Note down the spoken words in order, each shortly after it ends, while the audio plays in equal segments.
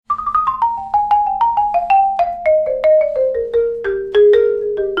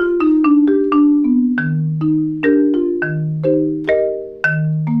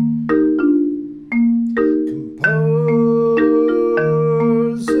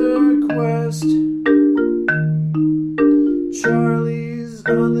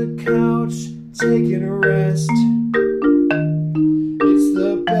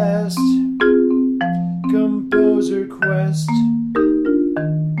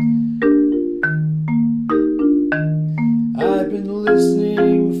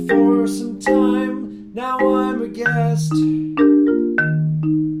listening for some time. Now I'm a guest.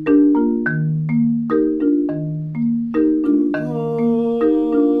 Composer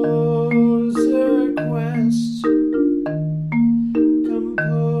Quest.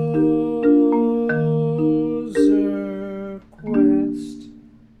 Composer Quest.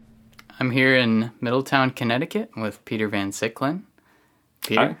 I'm here in Middletown, Connecticut with Peter Van Sicklen.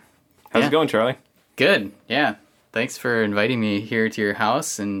 Peter? Hi. How's it going, Charlie? Good, yeah. Thanks for inviting me here to your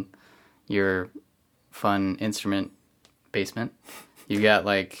house and your fun instrument basement. You got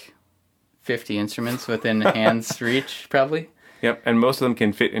like 50 instruments within hand's reach, probably? Yep, and most of them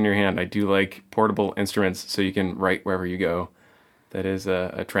can fit in your hand. I do like portable instruments so you can write wherever you go. That is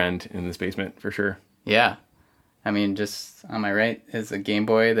a trend in this basement, for sure. Yeah. I mean, just on my right is a Game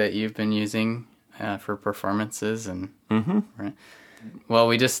Boy that you've been using for performances. And right? Well,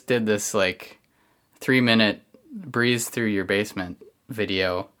 we just did this like 3-minute breeze through your basement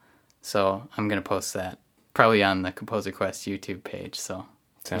video, so I'm going to post that probably on the Composer Quest YouTube page. So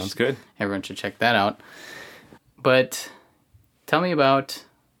Sounds good. Everyone should check that out. But tell me about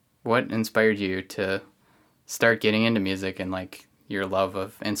what inspired you to start getting into music and like your love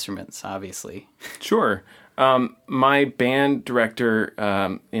of instruments, obviously. Sure. My band director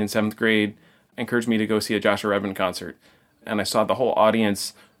in 7th grade encouraged me to go see a Joshua Redman concert. And I saw the whole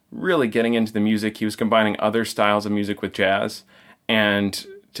audience really getting into the music. He was combining other styles of music with jazz. And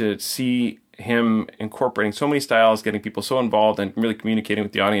to see him incorporating so many styles, getting people so involved and really communicating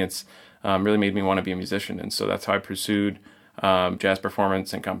with the audience really made me want to be a musician. And so that's how I pursued jazz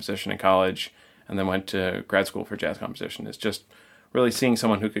performance and composition in college, and then went to grad school for jazz composition. It's just really seeing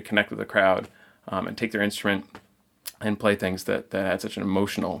someone who could connect with the crowd and take their instrument and play things that had such an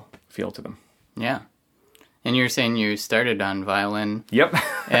emotional feel to them. Yeah. And you're saying you started on violin. Yep.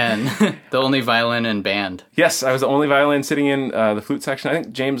 And the only violin in band. Yes, I was the only violin sitting in the flute section. I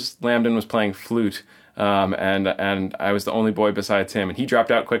think James Lambden was playing flute, and I was the only boy besides him. And he dropped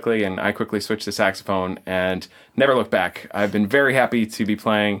out quickly, and I quickly switched to saxophone and never looked back. I've been very happy to be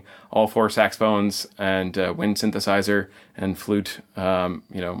playing all 4 saxophones and wind synthesizer and flute,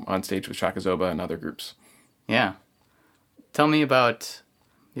 on stage with Shaka Zoba and other groups. Yeah. Tell me about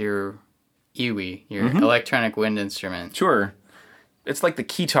your EWI, your electronic wind instrument. Sure. It's like the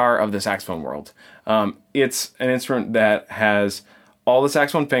keytar of the saxophone world. It's an instrument that has all the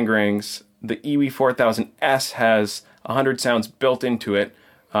saxophone fingerings. The EWI 4000S has 100 sounds built into it,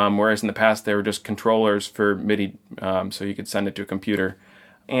 whereas in the past they were just controllers for MIDI, so you could send it to a computer.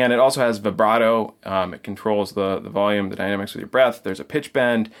 And it also has vibrato. It controls the volume, the dynamics with your breath. There's a pitch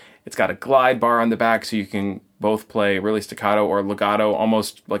bend. It's got a glide bar on the back, so you can both play really staccato or legato,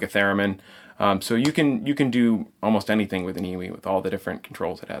 almost like a theremin. So you can do almost anything with an EWI with all the different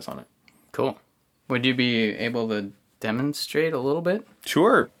controls it has on it. Cool. Would you be able to demonstrate a little bit?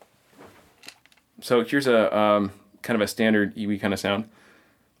 Sure. So here's a kind of a standard EWI kind of sound.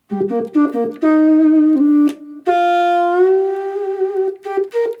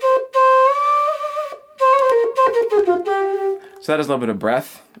 So that has a little bit of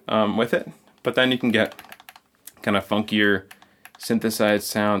breath with it, but then you can get kind of funkier synthesized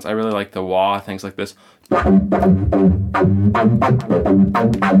sounds. I really like the wah, things like this.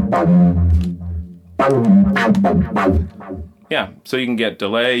 Yeah, so you can get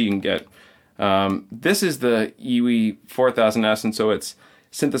delay, you can get... this is the EWI 4000S, and so it's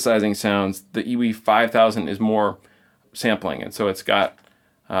synthesizing sounds. The EWI 5000 is more sampling, and so it's got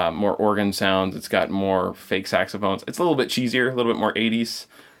more organ sounds, it's got more fake saxophones. It's a little bit cheesier, a little bit more 80s.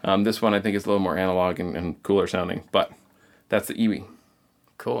 This one I think is a little more analog and cooler sounding, but that's the EWI.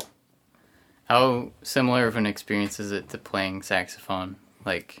 Cool. How similar of an experience is it to playing saxophone?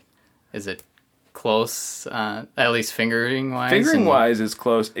 Like, is it close, at least fingering-wise? Fingering-wise is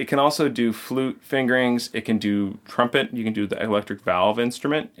close. It can also do flute fingerings. It can do trumpet. You can do the electric valve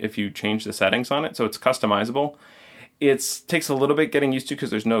instrument if you change the settings on it, so it's customizable. It takes a little bit getting used to because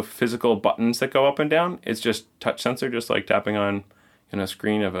there's no physical buttons that go up and down. It's just touch sensor, just like tapping on a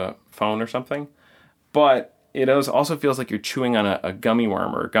screen of a phone or something. But it also feels like you're chewing on a gummy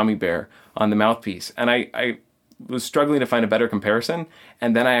worm or a gummy bear on the mouthpiece. And I was struggling to find a better comparison.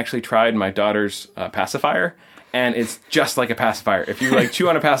 And then I actually tried my daughter's pacifier, and it's just like a pacifier. If you chew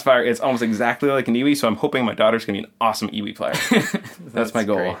on a pacifier, it's almost exactly like an EWI. So I'm hoping my daughter's going to be an awesome EWI player. That's my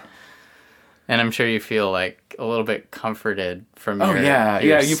goal. Great. And I'm sure you feel like a little bit comforted from your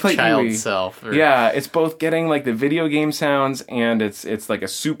you play child EWI. self. Yeah, it's both getting like the video game sounds, and it's like a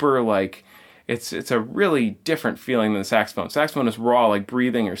super like it's a really different feeling than the saxophone. Saxophone is raw, like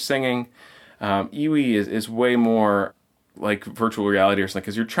breathing or singing. EWI is way more like virtual reality or something,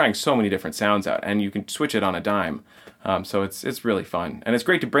 because you're trying so many different sounds out, and you can switch it on a dime. So it's really fun, and it's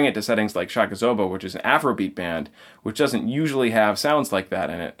great to bring it to settings like Shaka Zobo, which is an Afrobeat band, which doesn't usually have sounds like that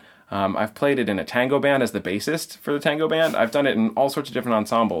in it. I've played it in a tango band as the bassist for the tango band. I've done it in all sorts of different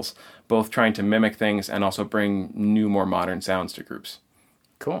ensembles, both trying to mimic things and also bring new, more modern sounds to groups.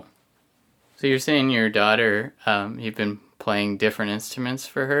 Cool. So you're saying your daughter, you've been playing different instruments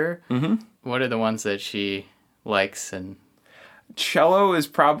for her. Mm-hmm. What are the ones that she likes? And cello is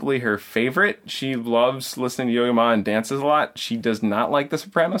probably her favorite. She loves listening to Yo-Yo Ma and dances a lot. She does not like the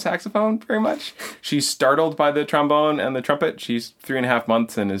soprano saxophone very much. She's startled by the trombone and the trumpet. She's 3.5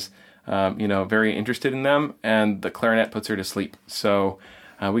 months and is, very interested in them. And the clarinet puts her to sleep. So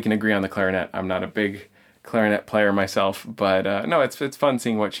we can agree on the clarinet. I'm not a big clarinet player myself, but no, it's fun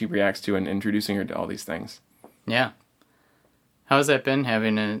seeing what she reacts to and introducing her to all these things. Yeah. How's that been,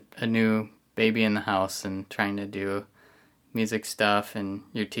 having a new baby in the house and trying to do music stuff, and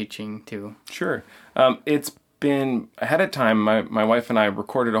you're teaching too? Sure. It's been ahead of time. My wife and I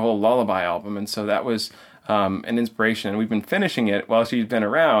recorded a whole lullaby album, and so that was an inspiration. And we've been finishing it while she's been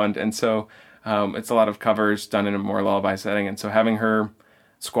around, and so it's a lot of covers done in a more lullaby setting. And so having her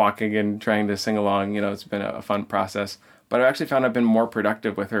squawking and trying to sing along, it's been a fun process. But I've actually found I've been more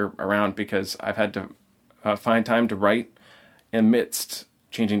productive with her around, because I've had to find time to write amidst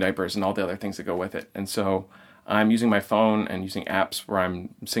changing diapers and all the other things that go with it. And so I'm using my phone and using apps where I'm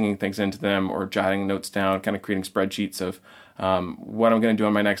singing things into them or jotting notes down, kind of creating spreadsheets of what I'm going to do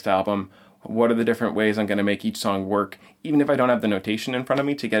on my next album, what are the different ways I'm going to make each song work. Even if I don't have the notation in front of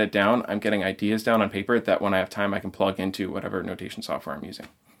me to get it down, I'm getting ideas down on paper that when I have time I can plug into whatever notation software I'm using.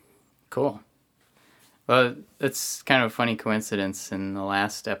 Cool. Well, it's kind of a funny coincidence. In the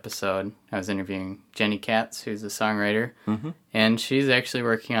last episode, I was interviewing Jenny Katz, who's a songwriter, mm-hmm. and she's actually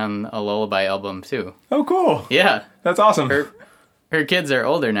working on a lullaby album too. Oh, cool. Yeah. That's awesome. Her kids are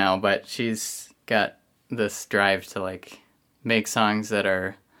older now, but she's got this drive to, make songs that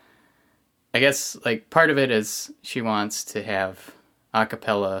are, I guess, part of it is she wants to have a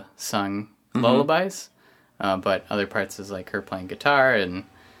cappella sung mm-hmm. lullabies, but other parts is, her playing guitar and...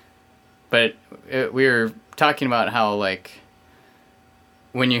 But we were talking about how,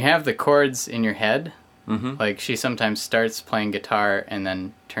 when you have the chords in your head, mm-hmm. She sometimes starts playing guitar and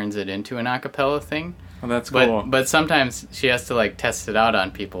then turns it into an a cappella thing. Oh, that's cool. But sometimes she has to, test it out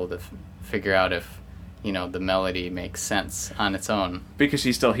on people to figure out if, the melody makes sense on its own. Because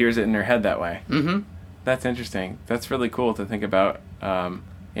she still hears it in her head that way. Mm-hmm. That's interesting. That's really cool to think about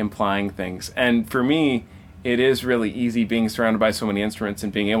implying things. And for me... it is really easy being surrounded by so many instruments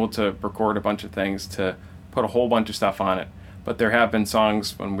and being able to record a bunch of things to put a whole bunch of stuff on it. But there have been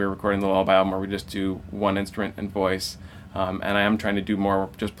songs when we were recording the lullaby album where we just do one instrument and voice. And I am trying to do more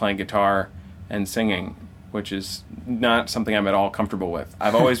just playing guitar and singing, which is not something I'm at all comfortable with.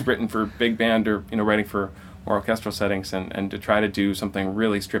 I've always written for big band or, writing for more orchestral settings, and to try to do something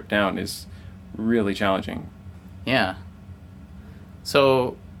really stripped down is really challenging. Yeah.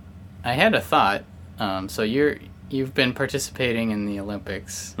 So I had a thought. So you've been participating in the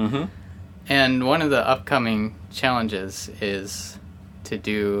Olympics, mm-hmm. and one of the upcoming challenges is to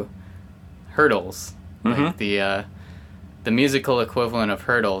do hurdles. Mm-hmm. The musical equivalent of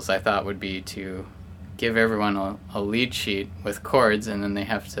hurdles, I thought, would be to give everyone a lead sheet with chords, and then they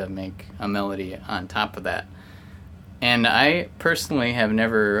have to make a melody on top of that. And I personally have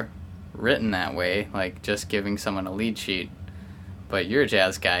never written that way, just giving someone a lead sheet. But you're a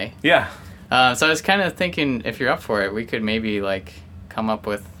jazz guy. Yeah. So I was kind of thinking, if you're up for it, we could maybe come up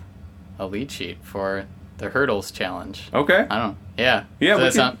with a lead sheet for the hurdles challenge. Okay. I don't know. Yeah.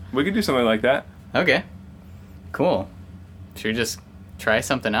 Yeah, we could do something like that. Okay. Cool. Should we just try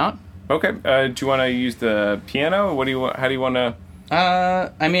something out? Okay. Do you want to use the piano? How do you want to?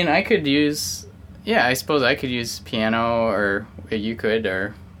 I mean, I could use. Yeah, I suppose I could use piano, or you could,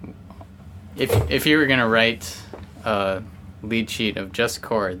 or if you were gonna write a lead sheet of just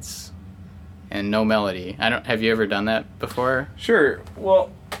chords and no melody. Have you ever done that before? Sure.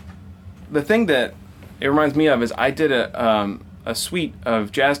 Well, the thing that it reminds me of is I did a suite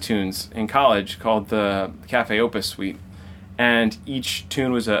of jazz tunes in college called the Cafe Opus Suite, and each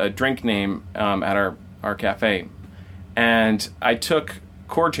tune was a drink name at our cafe. And I took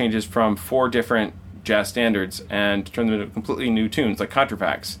chord changes from 4 different jazz standards and turned them into completely new tunes, like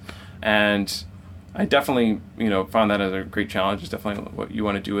contrafacts. And I definitely, found that as a great challenge. It's definitely what you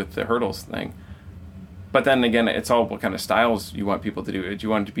want to do with the hurdles thing. But then again, it's all what kind of styles you want people to do. Do you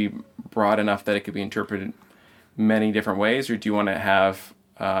want it to be broad enough that it could be interpreted many different ways, or do you want to have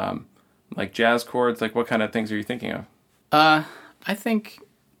jazz chords? What kind of things are you thinking of? I think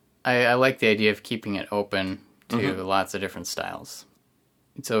I like the idea of keeping it open, to lots of different styles.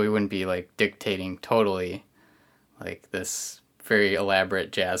 So we wouldn't be like dictating totally like this very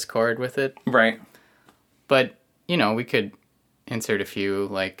elaborate jazz chord with it. Right. But, you know, we could insert a few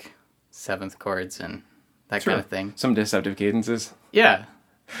like seventh chords and that kind of thing. Some deceptive cadences. Yeah.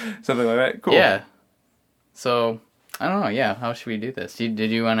 Something like that. Cool. Yeah. So, I don't know. Yeah. How should we do this? Did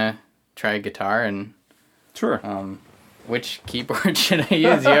you want to try guitar and... Sure. Which keyboard should I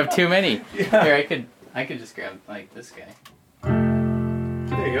use? You have too many. Yeah. Here, I could just grab like this guy.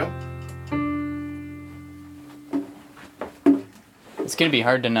 There you go. It's gonna be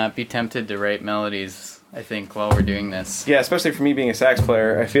hard to not be tempted to write melodies, I think, while we're doing this. Yeah, especially for me being a sax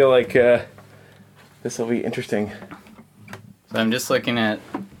player, I feel like this will be interesting. So I'm just looking at.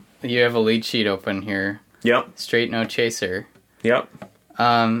 You have a lead sheet open here. Yep. Straight no chaser. Yep.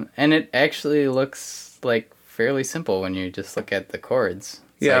 And it actually looks like fairly simple when you just look at the chords.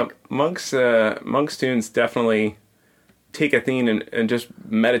 It's Yeah, like, Monk's tunes definitely take a theme and just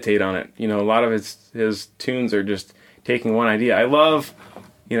meditate on it. You know, a lot of his tunes are just taking one idea. I love,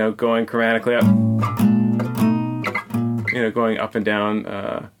 you know, going chromatically up, you know, going up and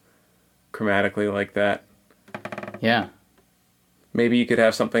down chromatically like that. yeah. Maybe you could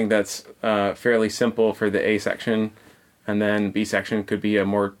have something that's fairly simple for the A section, and then B section could be a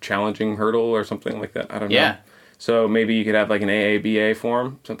more challenging hurdle or something like that. I don't know. Yeah. So maybe you could have like an AABA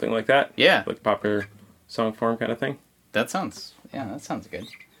form, something like that. Yeah. Like popular song form kind of thing. That sounds good.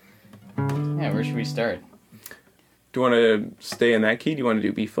 Yeah, where should we start? Do you want to stay in that key? Do you want to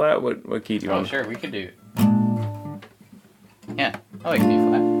do B flat? What key do you Oh, want? sure, we could do. Yeah, I like B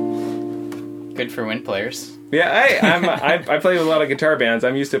flat. Good for wind players. Yeah, I play with a lot of guitar bands.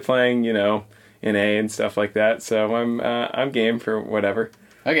 I'm used to playing, you know, in A and stuff like that. So I'm game for whatever.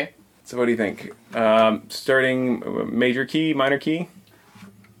 Okay. So what do you think? Starting major key, minor key?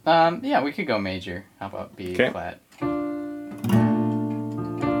 Yeah, we could go major. How about B flat?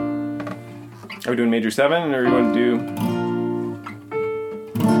 Are we doing major 7, or you want to do?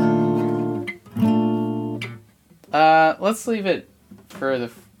 Let's leave it for the.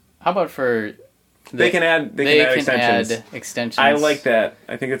 How about for? They can add extensions. Add extensions. I like that.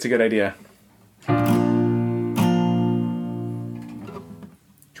 I think that's a good idea. Do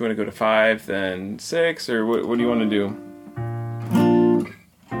you want to go to 5, then 6, or what do you want to do?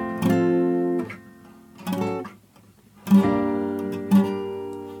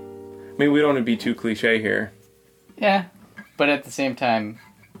 I mean, we don't want to be too cliche here. Yeah, but at the same time,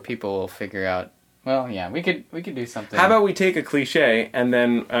 people will figure out. Well, yeah, we could do something. How about we take a cliche and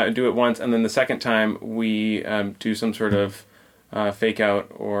then do it once, and then the second time we do some sort of fake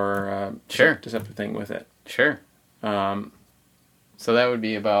out or Sure. deceptive thing with it. Sure. So that would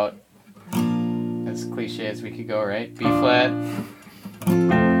be about as cliche as we could go, right? B flat,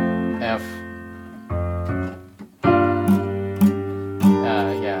 F.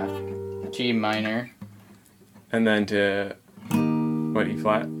 Yeah, G minor. And then to what, E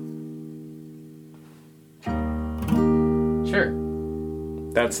flat? Sure.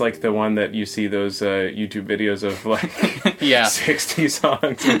 That's like the one that you see those YouTube videos of, like Yeah. 60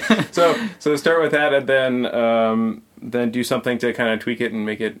 songs. So start with that, and then do something to kind of tweak it and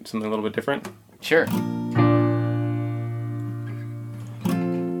make it something a little bit different. Sure.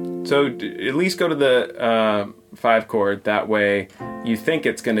 So at least go to the 5 chord. That way you think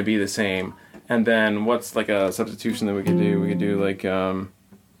it's going to be the same. And then what's like a substitution that we could do? We could do like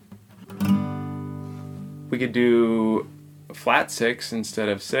we could do flat 6 instead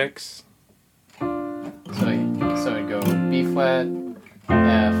of 6. So it'd go B flat,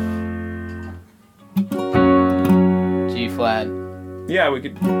 F, G flat. Yeah, we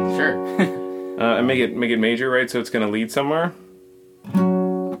could Sure. and make it major, right? So it's going to lead somewhere.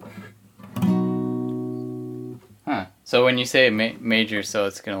 Huh. So when you say major, so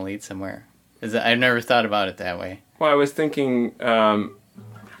it's going to lead somewhere. I've never thought about it that way. Well, I was thinking.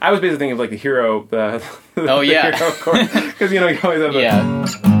 I was basically thinking of like the hero. Oh, yeah. Because you know you always have the.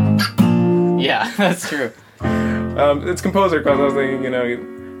 Yeah, that's true. It's composer because I was thinking, you know,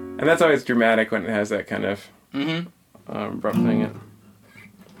 and that's always dramatic when it has that kind of abrupt thing.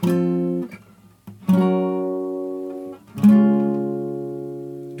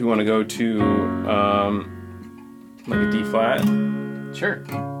 Do you want to go to like a D flat? Sure.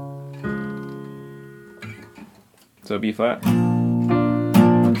 So B flat.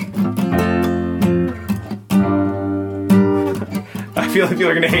 I feel like people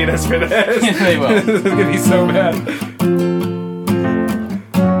are gonna hate us for this. They will. This is gonna be so bad.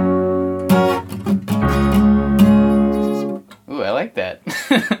 Ooh, I like that.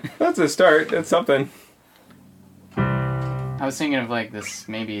 That's a start. That's something. I was thinking of like this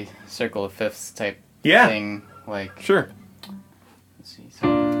maybe circle of fifths type Yeah. thing Like, Sure. let's see. So,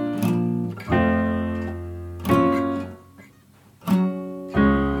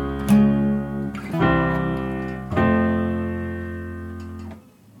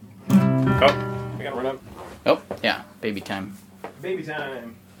 Oh, we gotta run up. oh, yeah, baby time. Baby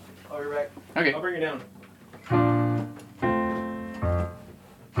time. I'll be right back. Okay. I'll bring you down.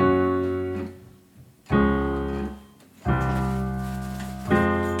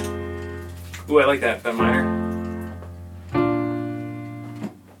 Ooh, I like that minor.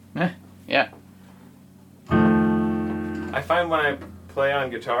 Yeah. I find when I play on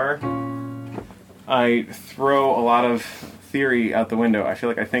guitar, I throw a lot of theory out the window. I feel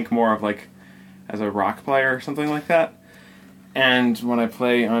like I think more of like as a rock player or something like that. And when I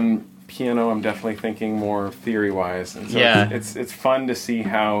play on piano, I'm definitely thinking more theory-wise. And so Yeah. it's fun to see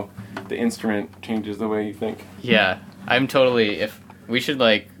how the instrument changes the way you think. Yeah. I'm totally, if we should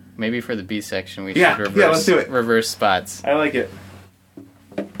like, maybe for the B section, we Yeah, should reverse, yeah, let's do it. reverse spots. I like it.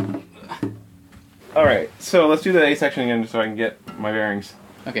 All right, so let's do the A section again just so I can get my bearings.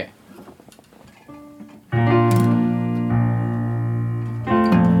 Okay.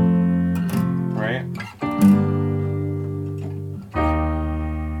 Right?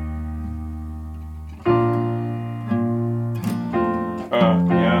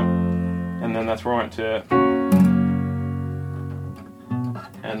 Yeah. And then that's where I went to.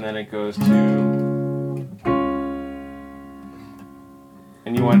 And then it goes to.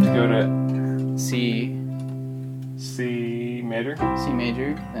 And you want it to go to C C major? C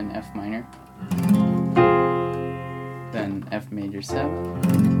major, then F minor, then F major 7.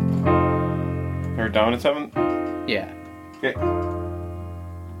 Or dominant 7? Yeah. Okay.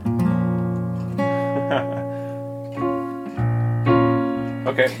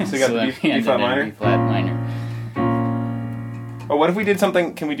 Okay, so you got then the we B ended flat in minor. B flat minor. Oh, what if we did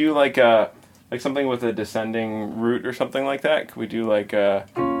something? Can we do like something with a descending root or something like that? Could we do like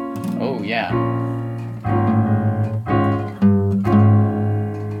Oh yeah.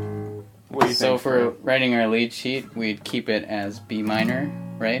 what do you So think? for writing our lead sheet, we'd keep it as B minor,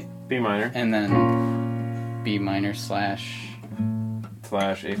 right? B minor And then B minor slash,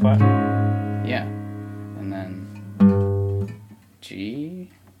 slash A flat. yeah. And then G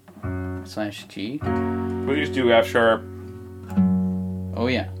slash G. We just do F sharp. Oh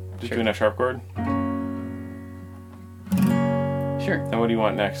yeah. Just Sure. do an F sharp chord. Sure. And what do you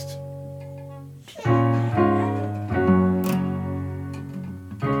want next?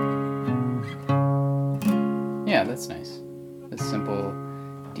 Yeah, that's nice. A simple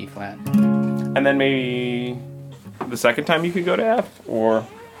D flat. And then maybe the second time you could go to F, or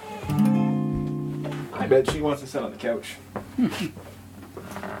I bet she wants to sit on the couch.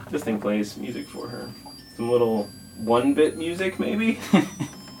 This thing plays music for her. Some little 1-bit music, maybe.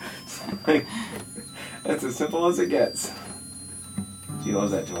 Like, that's as simple as it gets. She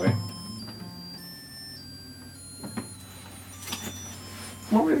loves that toy.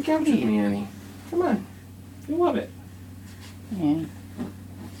 Come over to the couch with me, Annie. Come on. You love it. Yeah.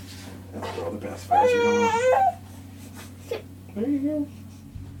 That's where all the best fires are going. There you go.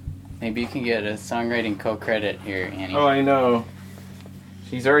 Maybe you can get a songwriting co-credit here, Annie. Oh, I know.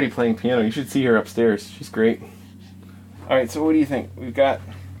 She's already playing piano. You should see her upstairs. She's great. All right, so what do you think? We've got...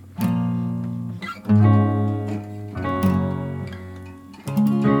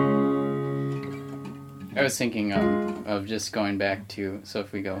 I was thinking of just going back to, so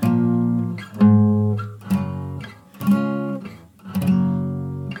if we go,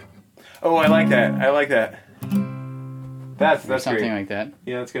 Oh, I like that. I like that. That's something great. like that.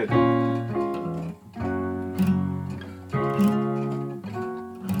 Yeah, that's good.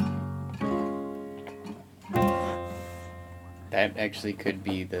 That actually could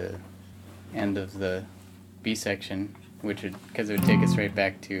be the end of the B section, which would, because it would take us right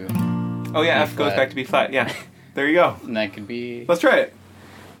back to, Oh yeah, B F goes flat. back to B flat. Yeah, there you go. and that could be, Let's try it.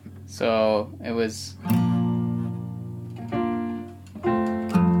 so it was,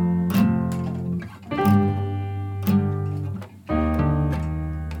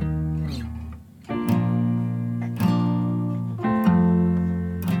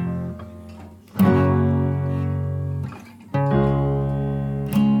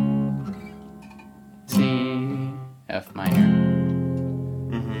 C, F minor,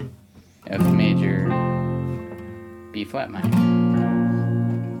 Mm-hmm. F major, B flat minor.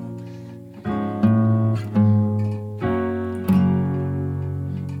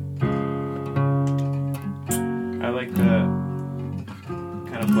 I like the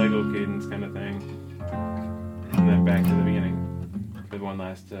kind of Lego cadence kind of thing, and then back to the beginning for one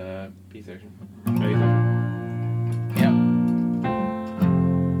last B section. What do you think? Yep.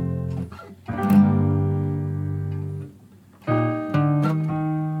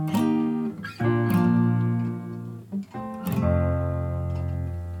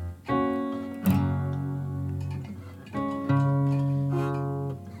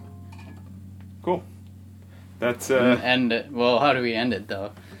 Let's end it. Well, how do we end it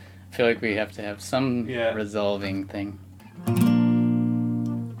though? I feel like we have to have some Yeah. resolving thing.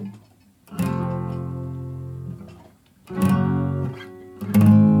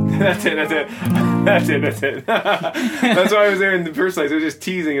 That's it. That's why I was there in the first place. I was just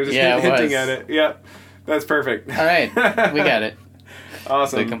teasing. I was just hinting at it. Yeah, that's perfect. All right, we got it.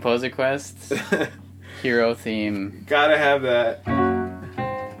 Awesome. The Composer Quest hero theme. Gotta have that.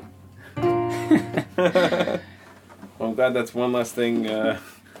 Well, I'm glad that's one less thing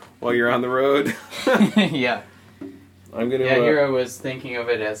while you're on the road. Yeah. I'm gonna. Yeah, here I was thinking of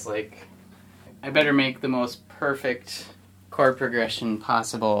it as like, I better make the most perfect chord progression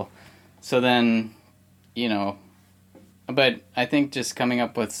possible. So then, but I think just coming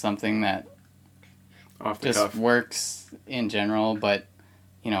up with something that off the just cuff. works in general, but,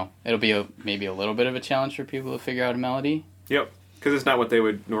 it'll be maybe a little bit of a challenge for people to figure out a melody. Yep, because it's not what they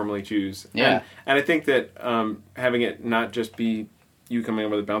would normally choose. Yeah. And I think that having it not just be you coming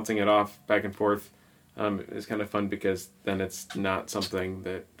up with it, bouncing it off back and forth is kind of fun, because then it's not something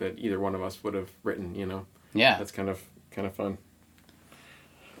that either one of us would have written, Yeah. That's kind of fun.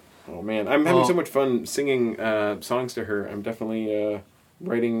 Oh man, I'm having so much fun singing songs to her. I'm definitely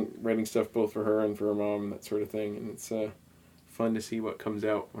writing stuff both for her and for her mom and that sort of thing, and it's fun to see what comes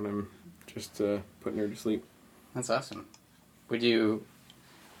out when I'm just putting her to sleep. That's awesome. Would you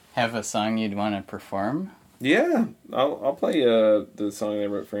have a song you'd want to perform? Yeah, I'll play the song I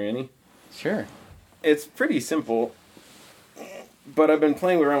wrote for Annie. Sure. It's pretty simple, but I've been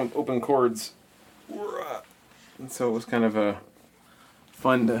playing around with open chords, and so it was kind of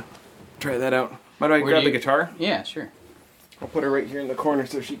fun to try that out. Why do I grab the guitar? Yeah, sure. I'll put her right here in the corner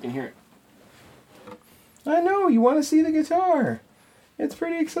so she can hear it. I know, you want to see the guitar. It's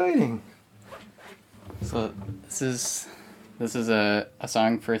pretty exciting. So this is a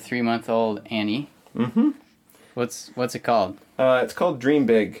song for 3-month-old Annie. Mm-hmm. What's it called? It's called Dream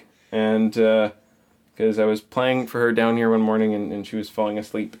Big, and because I was playing for her down here one morning and she was falling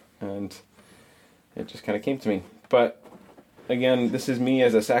asleep, and it just kind of came to me. But again, this is me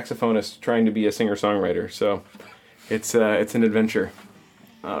as a saxophonist trying to be a singer-songwriter, so it's an adventure.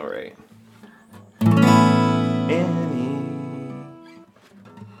 All right. Annie,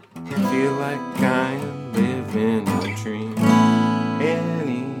 feel like I'm living a dream.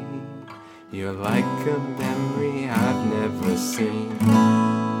 Annie, you're like a memory I've never seen.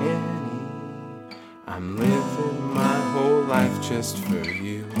 Annie, I'm living my whole life just for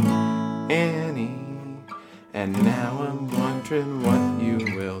you. Annie, and now I'm wondering what you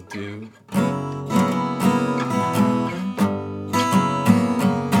will do.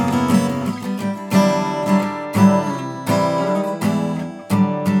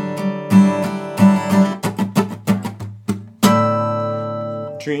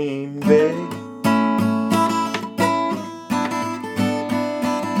 Dream big.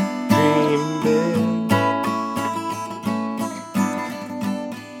 Dream big.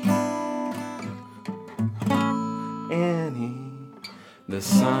 Annie, the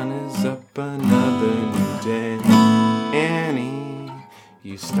sun is up another new day. Annie,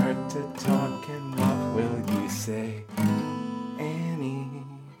 you start to talk and what will you say? Annie,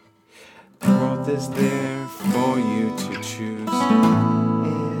 the world is there for you to choose.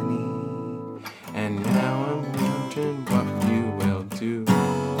 And now I'm wondering what you will do.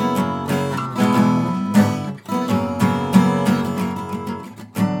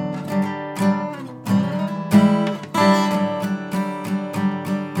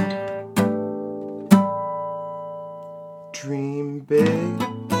 Dream big.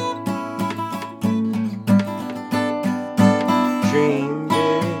 Dream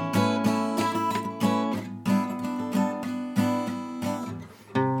big.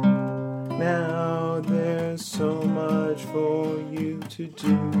 Now there's so much for you to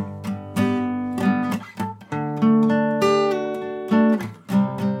do.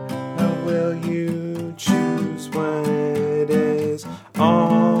 How will you choose when it is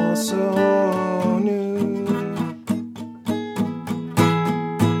all so new?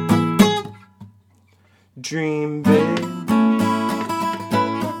 Dream big.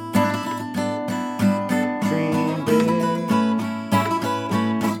 Dream big.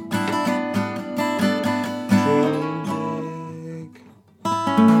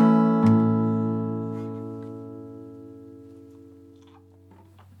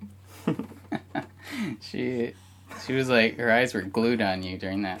 She was like, her eyes were glued on you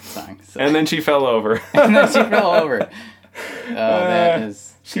during that song. So. And then she fell over. And then she fell over. Oh, that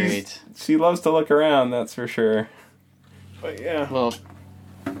is great. She loves to look around, that's for sure. But yeah. Well,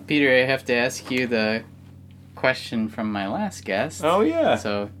 Peter, I have to ask you the question from my last guest. Oh yeah.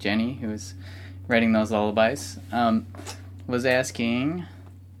 So Jenny, who's writing those lullabies, was asking,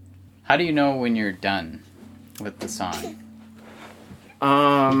 how do you know when you're done with the song?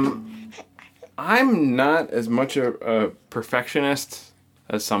 I'm not as much a perfectionist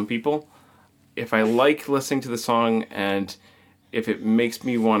as some people. If I like listening to the song and if it makes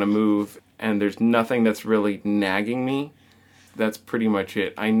me want to move and there's nothing that's really nagging me, that's pretty much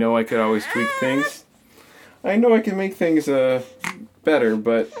it. I know I could always tweak things. I know I can make things better,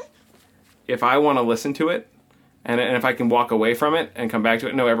 but if I want to listen to it, and if I can walk away from it and come back to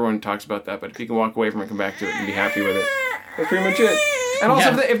it, no, everyone talks about that, but if you can walk away from it and come back to it and be happy with it, that's pretty much it. And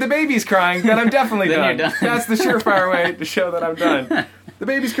also, if the baby's crying, then I'm definitely Then done. you're done. That's the surefire way to show that I'm done. The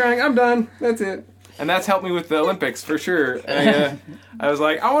baby's crying, I'm done. That's it. And that's helped me with the Olympics, for sure. I was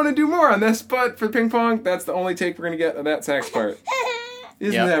like, I want to do more on this, but for ping pong, that's the only take we're going to get of that sax part.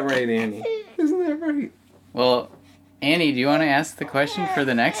 Isn't that right, Annie? Isn't that right? Well, Annie, do you want to ask the question for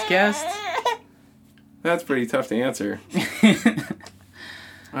the next guest? That's pretty tough to answer.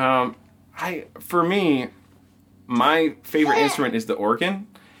 For me, my favorite instrument is the organ.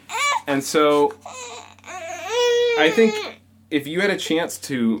 And so I think if you had a chance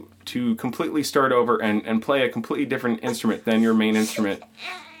to completely start over and play a completely different instrument than your main instrument,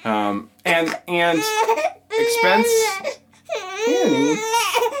 and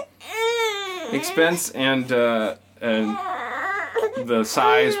expense and the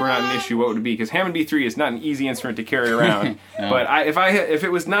size were not an issue, what would it be? Because Hammond B3 is not an easy instrument to carry around. No. But if it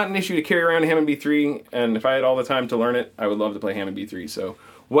was not an issue to carry around a Hammond B3, and if I had all the time to learn it, I would love to play Hammond B3. So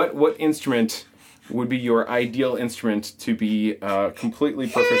what instrument would be your ideal instrument to be completely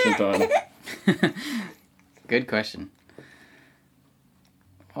proficient on? Good question.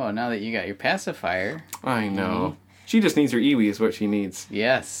 Oh, now that you got your pacifier. I know. She just needs her iwi is what she needs.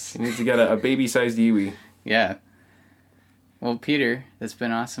 Yes. She needs to get a baby-sized iwi. Yeah. Well, Peter, it's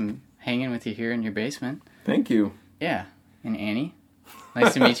been awesome hanging with you here in your basement. Thank you. Yeah. And Annie,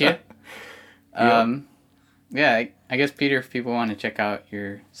 nice to meet you. Yeah, I guess, Peter, if people want to check out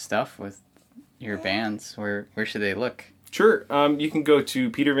your stuff with your bands, where should they look? Sure. You can go to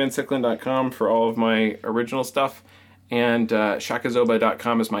petervansicklin.com for all of my original stuff, and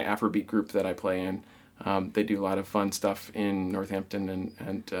shakazoba.com is my Afrobeat group that I play in. They do a lot of fun stuff in Northampton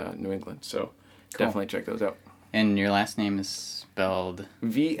and New England, so definitely check those out. And your last name is spelled?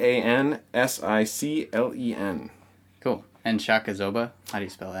 Vansiclen. Cool. And Shaka Zoba? How do you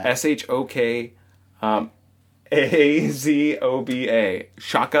spell that? SHOKAZOBA.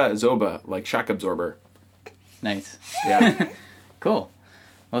 Shaka Zoba, like shock absorber. Nice. Yeah. Cool.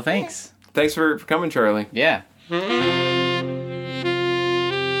 Well, thanks. Thanks for coming, Charlie. Yeah.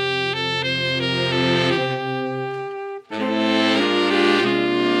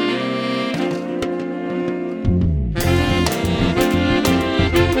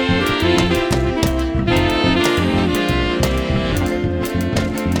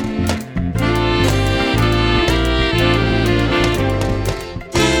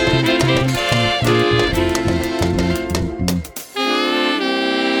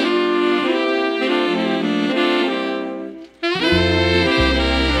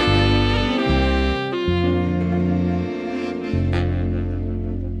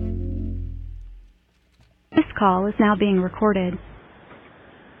 Call is now being recorded.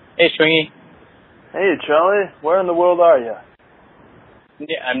 Hey, Schwingy. Hey, Charlie. Where in the world are you?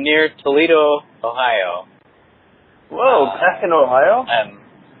 I'm near Toledo, Ohio. Whoa, back in Ohio?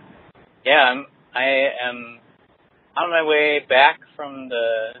 I am on my way back from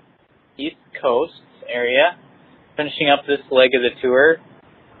the East Coast area, finishing up this leg of the tour.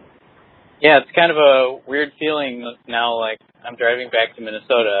 Yeah, it's kind of a weird feeling now, like I'm driving back to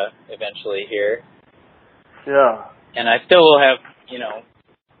Minnesota eventually here. Yeah. And I still will have,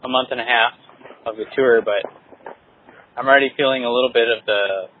 a month and a half of the tour, but I'm already feeling a little bit of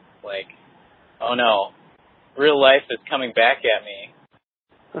the, oh no, real life is coming back at me.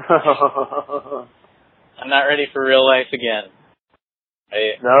 I'm not ready for real life again.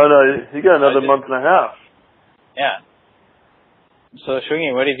 No, you got another month and a half. Yeah. So,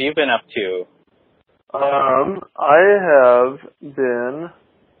 Schwingy, what have you been up to? I have been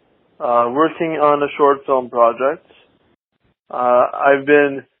working on a short film project. I've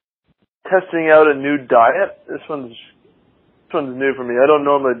been testing out a new diet. This one's new for me. I don't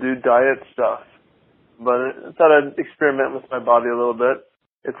normally do diet stuff, but I thought I'd experiment with my body a little bit.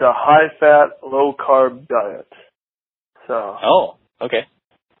 It's a high-fat, low-carb diet. So. Oh, okay.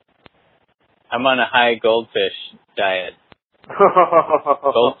 I'm on a high goldfish diet.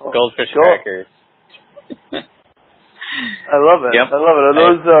 Goldfish crackers. I love it. Yep. I love it. Are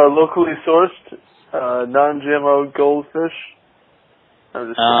those locally sourced, non-GMO goldfish? I'm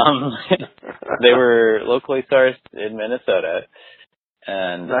just kidding. They were locally sourced in Minnesota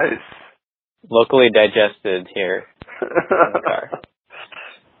and Nice. locally digested here in the car.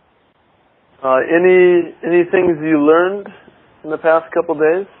 Any things you learned in the past couple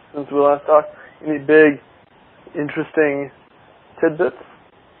days since we last talked? Any big, interesting tidbits?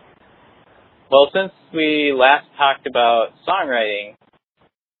 Well, since we last talked about songwriting,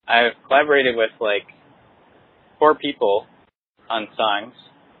 I've collaborated with like 4 people on songs,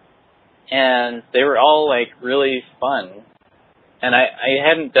 and they were all like really fun. And I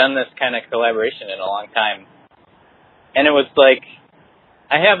hadn't done this kind of collaboration in a long time. And it was like,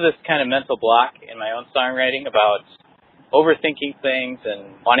 I have this kind of mental block in my own songwriting about overthinking things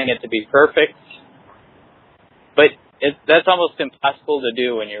and wanting it to be perfect. But that's almost impossible to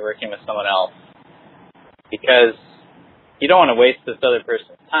do when you're working with someone else, because you don't want to waste this other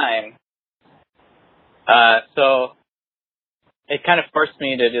person's time. So it kind of forced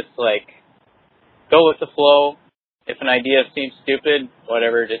me to just like go with the flow. If an idea seems stupid,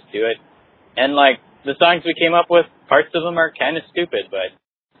 whatever, just do it. And like the songs we came up with, parts of them are kind of stupid, but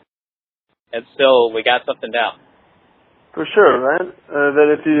it's still, we got something down. For sure, right?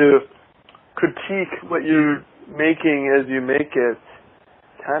 That if you critique what you're making as you make it,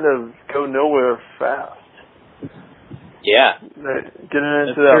 kind of go nowhere fast. Yeah. Getting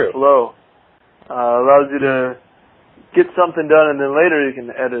into That's that true. flow allows you to get something done, and then later you can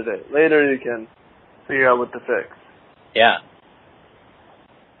edit it. Later you can figure out what to fix. Yeah.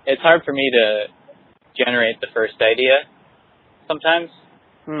 It's hard for me to generate the first idea sometimes.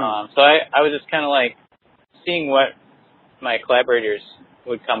 So I was just kind of like seeing what my collaborators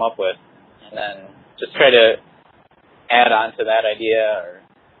would come up with, and then just try to add on to that idea. Or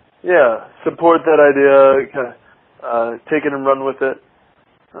Yeah, support that idea, kind of take it and run with it.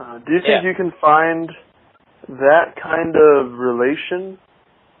 Do you think you can find that kind of relation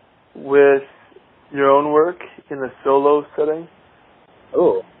with your own work in a solo setting?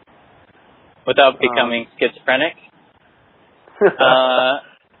 Ooh. Without becoming schizophrenic?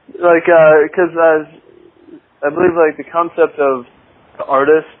 Like, because I believe like the concept of the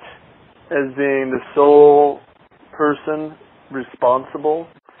artist as being the sole person responsible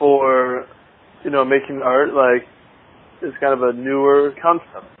for, making art, like, is kind of a newer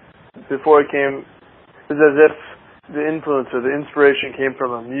concept. Before it came, it's as if the influence or the inspiration came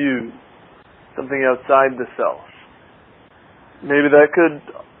from a muse, something outside the self. Maybe that could,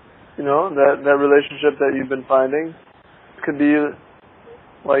 that relationship that you've been finding could be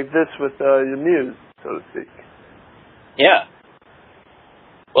like this with your muse, so to speak. Yeah.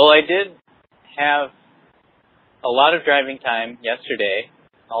 Well, I did have a lot of driving time yesterday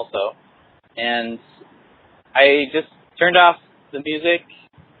also, and I just turned off the music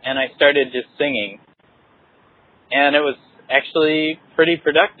and I started just singing, and it was actually pretty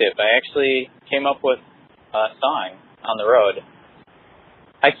productive. I actually came up with a song on the road.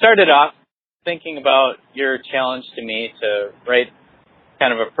 I started off thinking about your challenge to me to write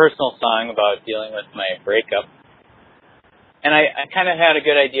kind of a personal song about dealing with my breakup. And I kind of had a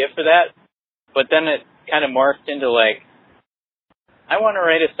good idea for that, but then it kind of morphed into like, I want to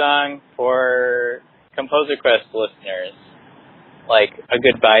write a song for Composer Quest listeners, like a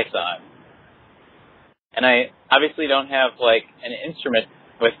goodbye song. And I obviously don't have like an instrument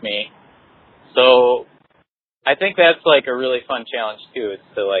with me, so I think that's like a really fun challenge too, is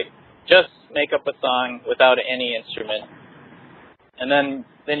to like just make up a song without any instrument, and then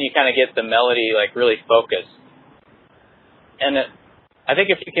you kind of get the melody like really focused. And I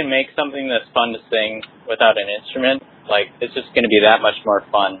think if you can make something that's fun to sing without an instrument, like it's just going to be that much more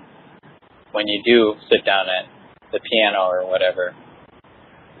fun when you do sit down at the piano or whatever.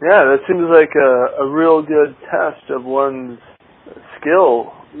 Yeah, that seems like a real good test of one's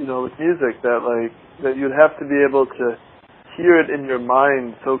skill, with music, that you'd have to be able to hear it in your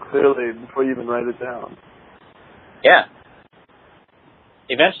mind so clearly before you even write it down. Yeah.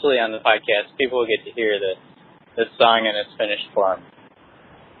 Eventually on the podcast, people will get to hear this song in its finished form.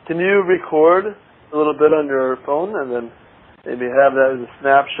 Can you record a little bit on your phone and then maybe have that as a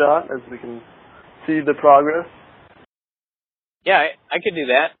snapshot as we can see the progress? Yeah, I could do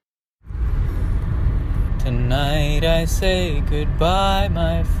that. Tonight I say goodbye,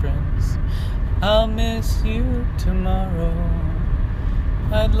 my friends. I'll miss you tomorrow.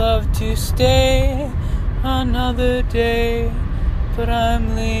 I'd love to stay another day, but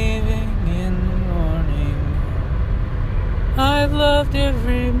I'm leaving in the morning. I've loved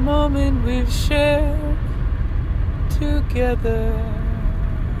every moment we've shared together.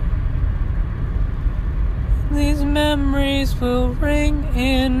 These memories will ring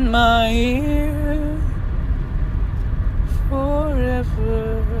in my ear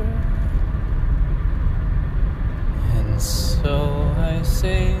forever. And so I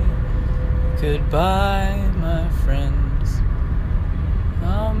say goodbye, my friends.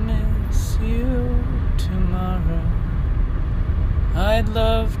 I'll miss you tomorrow. I'd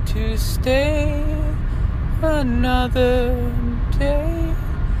love to stay another day,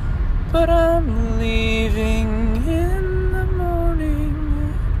 but I'm leaving in the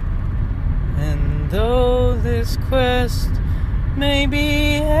morning. And though this quest may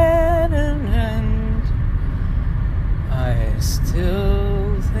be at an end, I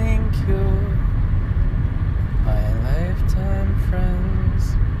still think you're my lifetime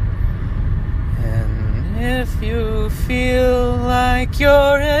friends. And if you feel like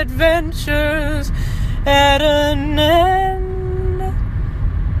your adventures at an end,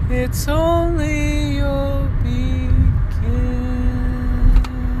 it's only your beginning.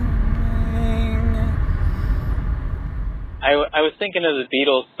 I was thinking of the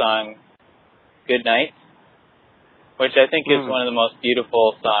Beatles song, Good Night, which I think is one of the most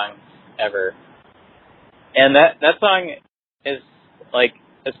beautiful songs ever. And that song is, like,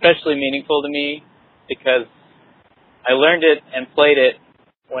 especially meaningful to me because I learned it and played it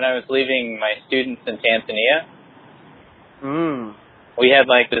when I was leaving my students in Tanzania. We had,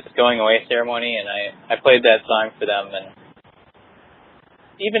 like, this going away ceremony, and I played that song for them, and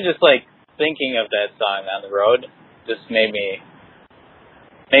even just, like, thinking of that song on the road just made me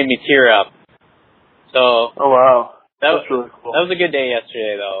tear up. So, Oh, wow. That's really cool. That was a good day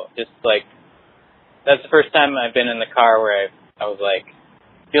yesterday, though. Just, like, that's the first time I've been in the car where I was, like,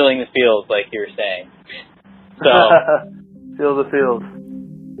 feeling the feels, like you were saying. So, Feel the feels.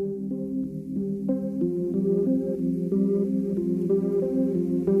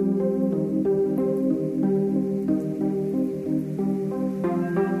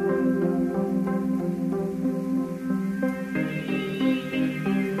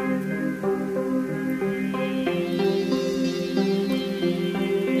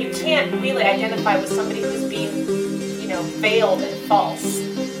 You can't really identify with somebody who's being, veiled and false.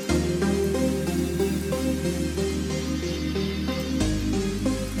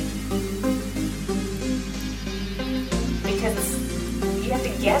 Because you have to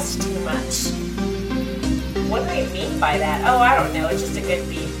guess too much. What do I mean by that? Oh, I don't know. It's just a good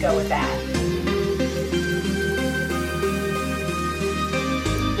beat. Go with that.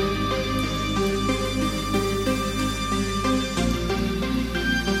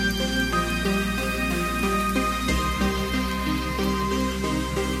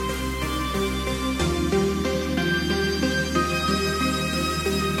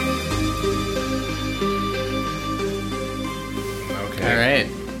 All right.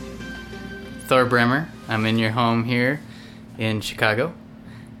 Thor Bremer, I'm in your home here in Chicago.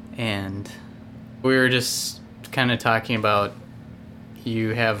 And we were just kind of talking about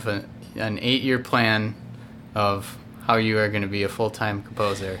you have an 8-year plan of how you are going to be a full-time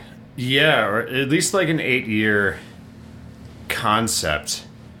composer. Yeah, or at least like an 8-year concept,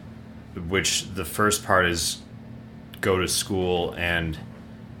 which the first part is go to school, and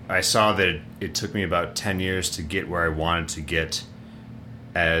I saw that it took me about 10 years to get where I wanted to get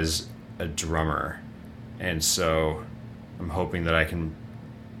as a drummer, and so I'm hoping that I can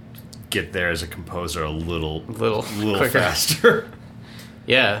get there as a composer a little quicker. faster.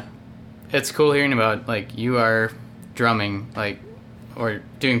 Yeah. It's cool hearing about, like, you are drumming, like, or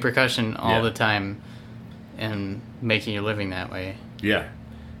doing percussion all the time and making your living that way. Yeah.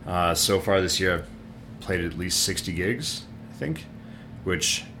 So far this year, I've played at least 60 gigs, I think,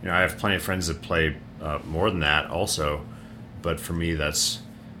 which, I have plenty of friends that play more than that also, but for me, that's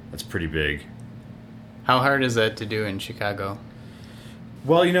pretty big. How hard is that to do in Chicago?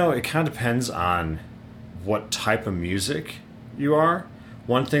 Well, it kind of depends on what type of music you are.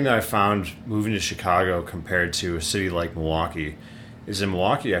 One thing that I found moving to Chicago compared to a city like Milwaukee is in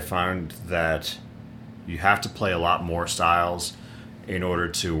Milwaukee I found that you have to play a lot more styles in order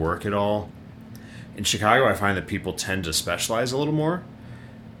to work it all. In Chicago, I find that people tend to specialize a little more.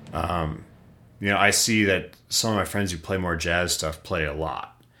 I see that some of my friends who play more jazz stuff play a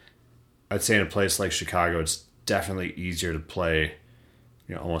lot. I'd say in a place like Chicago, it's definitely easier to play,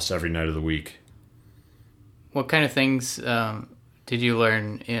 almost every night of the week. What kind of things did you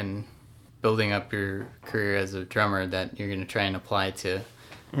learn in building up your career as a drummer that you're going to try and apply to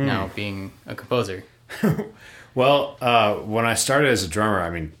now being a composer? Well, when I started as a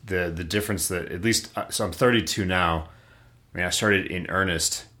drummer, the difference that, at least, so I'm 32 now. I started in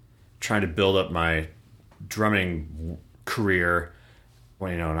earnest trying to build up my drumming career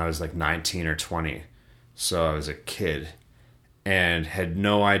when I was like 19 or 20. So I was a kid. and had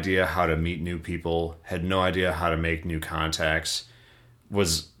no idea how to meet new people, had no idea how to make new contacts,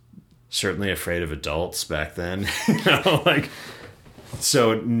 was certainly afraid of adults back then.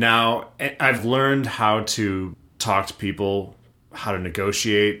 So now I've learned how to talk to people, how to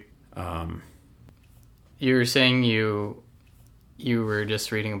negotiate. You were saying you were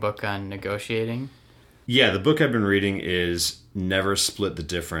just reading a book on negotiating? Yeah, the book I've been reading is Never Split the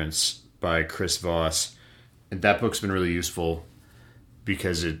Difference by Chris Voss. And that book's been really useful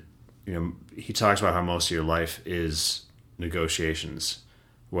because he talks about how most of your life is negotiations,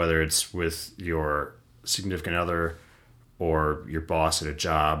 whether it's with your significant other or your boss at a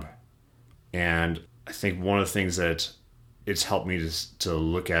job. And I think one of the things that it's helped me to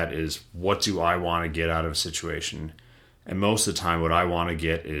look at is, what do I want to get out of a situation? And most of the time what I want to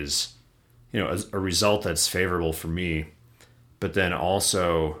get is, a result that's favorable for me, but then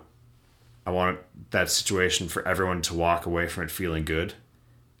also I want that situation for everyone to walk away from it feeling good.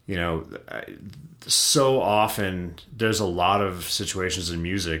 So often there's a lot of situations in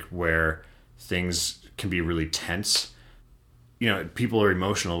music where things can be really tense. People are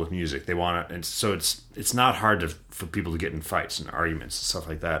emotional with music. They want to, and so it's not hard for people to get in fights and arguments and stuff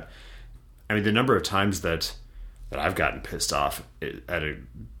like that. I mean, the number of times that I've gotten pissed off at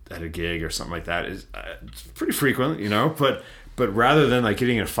a gig or something like that is it's pretty frequent, But rather than like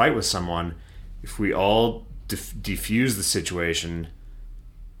getting in a fight with someone, if we all defuse the situation,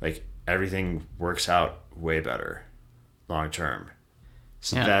 like everything works out way better long term.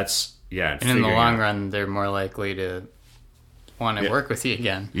 So that's and in the long run, they're more likely to want to work with you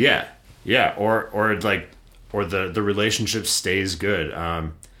again. Yeah, or the relationship stays good,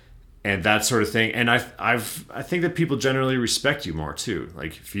 and that sort of thing. And I think that people generally respect you more too.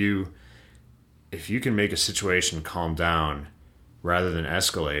 Like if you can make a situation calm down rather than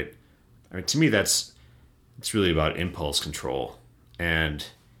escalate, I mean, to me it's really about impulse control, and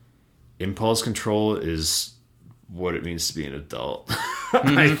impulse control is what it means to be an adult.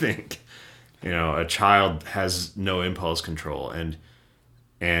 Mm-hmm. I think. A child has no impulse control, and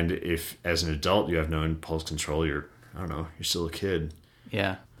if as an adult you have no impulse control, you're still a kid.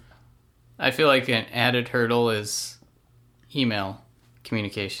 Yeah. I feel like an added hurdle is email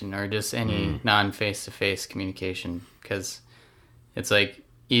communication, or just any non-face-to-face communication, because it's like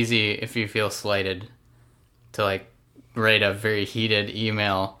easy if you feel slighted to like write a very heated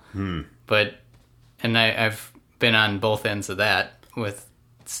email. But I've been on both ends of that with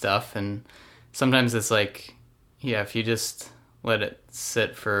stuff, and sometimes it's like, if you just let it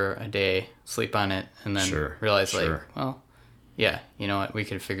sit for a day, sleep on it, and then realize you know what, we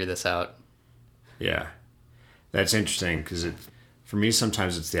could figure this out. Yeah. That's interesting, because for me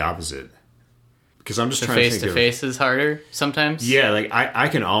sometimes it's the opposite. Because I'm just trying to think of... face-to-face is harder sometimes? Yeah, like I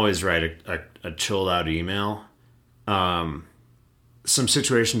can always write a chilled out email. Some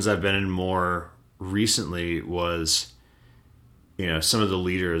situations I've been in more recently was... some of the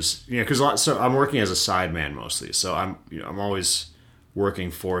leaders, so I'm working as a sideman mostly. So I'm always working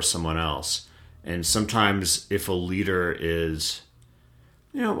for someone else. And sometimes if a leader is,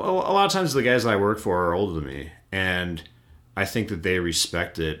 a lot of times the guys that I work for are older than me. And I think that they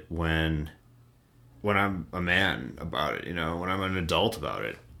respect it when I'm a man about it, when I'm an adult about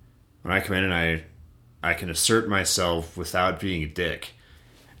it. When I come in and I can assert myself without being a dick.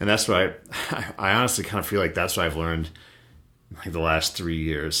 And that's what I honestly kind of feel like that's what I've learned like the last 3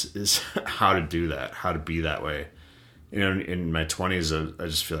 years is how to do that, how to be that way. In my 20s, I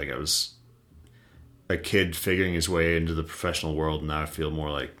just feel like I was a kid figuring his way into the professional world, and now I feel more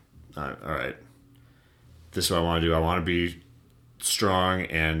like, all right, this is what I want to do. I want to be strong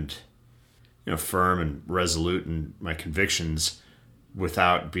and firm and resolute in my convictions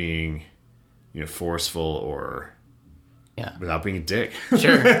without being forceful or without being a dick.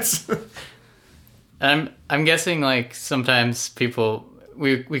 Sure. I'm guessing like sometimes people,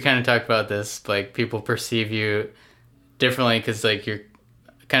 we kind of talked about this, like people perceive you differently because like you're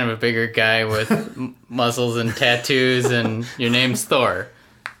kind of a bigger guy with muscles and tattoos, and your name's Thor.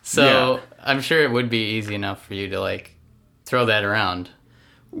 So I'm sure it would be easy enough for you to like throw that around.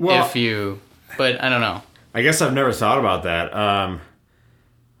 Well, but I don't know. I guess I've never thought about that.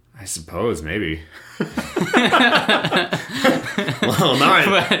 I suppose maybe. Well, now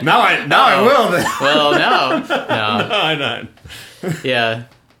I will. Then. Well, no, I'm not. Yeah.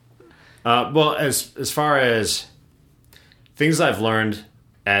 Well, as far as things I've learned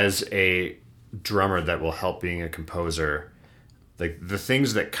as a drummer that will help being a composer, like the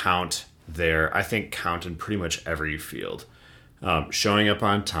things that count there, I think count in pretty much every field. Showing up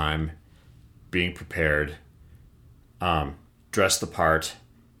on time, being prepared, dress the part,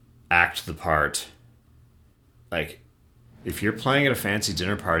 act the part. Like, if you're playing at a fancy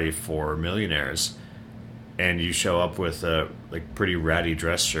dinner party for millionaires and you show up with a like pretty ratty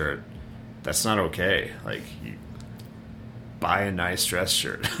dress shirt, that's not okay. Like, you buy a nice dress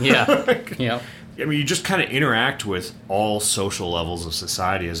shirt. Yeah. Yeah. I mean, you just kind of interact with all social levels of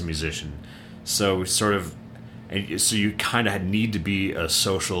society as a musician. So and so you kind of need to be a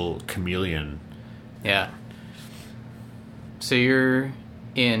social chameleon. Yeah. So you're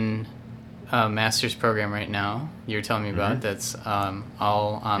in a master's program right now. You're telling me about that's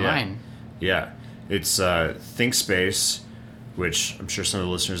all online. Yeah. It's ThinkSpace, which I'm sure some of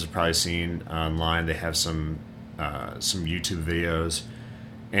the listeners have probably seen online. They have some YouTube videos,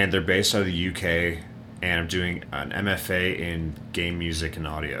 and they're based out of the UK. And I'm doing an MFA in game music and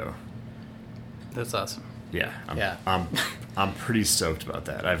audio. That's awesome. Yeah, Yeah. I'm pretty stoked about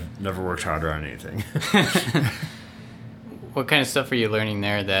that. I've never worked harder on anything. What kind of stuff are you learning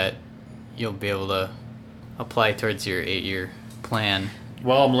there that you'll be able to apply towards your 8-year plan?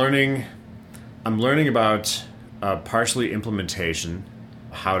 Well, I'm learning about partially implementation,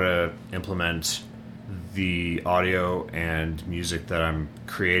 how to implement the audio and music that I'm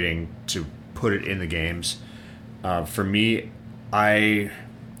creating to put it in the games. For me,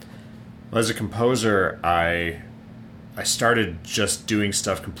 as a composer, I started just doing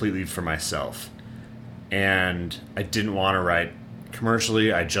stuff completely for myself. And I didn't want to write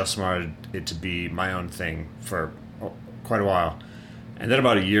commercially. I just wanted it to be my own thing for quite a while. And then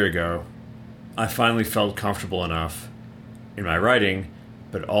about a year ago, I finally felt comfortable enough in my writing,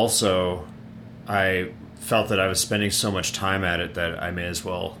 but also I felt that I was spending so much time at it that I may as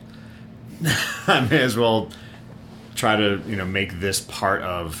well try to, make this part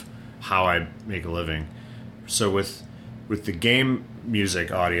of how I make a living. So with the game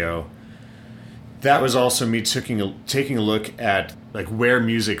music audio, that was also me taking a look at like where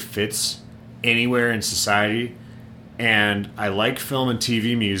music fits anywhere in society. And I like film and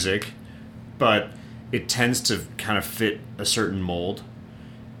TV music, but it tends to kind of fit a certain mold.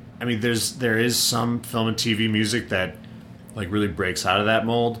 I mean, there is some film and TV music that like really breaks out of that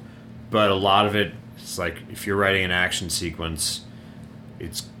mold, but a lot of it is like if you're writing an action sequence,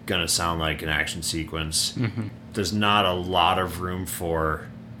 it's gonna sound like an action sequence. Mm-hmm. There's not a lot of room for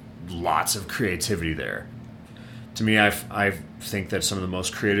lots of creativity there. To me, I think that some of the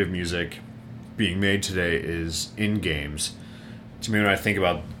most creative music being made today is in games. To me, when I think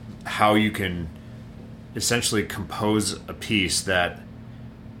about how you can essentially compose a piece that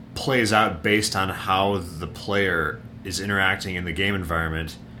plays out based on how the player is interacting in the game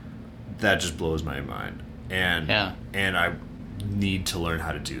environment, that just blows my mind. And I need to learn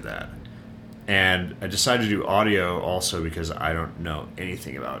how to do that. And I decided to do audio also because I don't know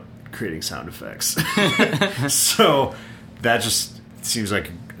anything about creating sound effects. So that just seems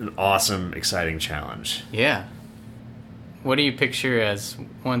like an awesome, exciting challenge. Yeah. What do you picture as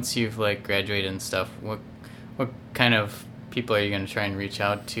once you've like graduated and stuff? What kind of people are you going to try and reach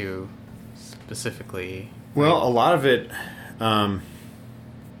out to specifically? Well, a lot of it,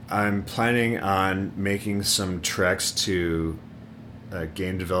 I'm planning on making some treks to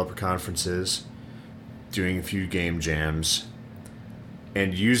game developer conferences, doing a few game jams,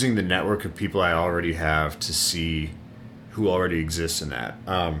 and using the network of people I already have to see who already exists in that.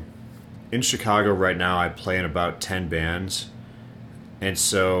 In Chicago right now, I play in about 10 bands, and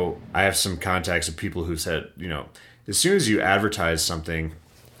so I have some contacts of people who said, as soon as you advertise something,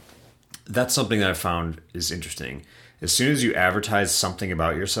 that's something that I found is interesting. As soon as you advertise something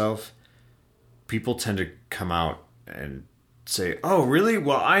about yourself, people tend to come out and say, "Oh, really?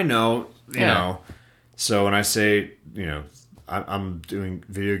 Well, I know, you know." So when I say, I'm doing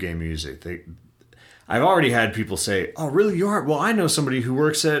video game music, I've already had people say, "Oh, really? You are? Well, I know somebody who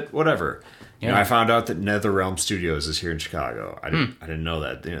works at whatever." Yeah. I found out that NetherRealm Studios is here in Chicago. I didn't know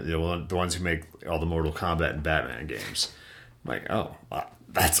that. The ones who make all the Mortal Kombat and Batman games. I'm like, oh, wow,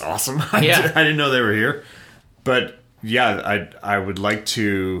 that's awesome. I didn't know they were here. But yeah, I would like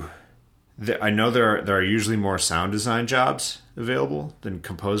to. I know there are usually more sound design jobs available than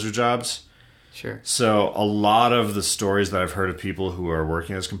composer jobs. Sure. So a lot of the stories that I've heard of people who are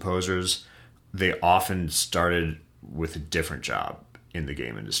working as composers, they often started with a different job in the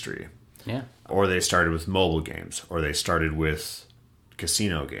game industry. Yeah. Or they started with mobile games, or they started with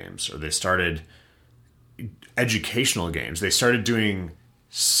casino games, or they started educational games. They started doing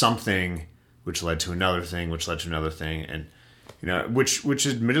something which led to another thing, which led to another thing, and which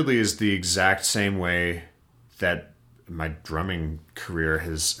admittedly is the exact same way that my drumming career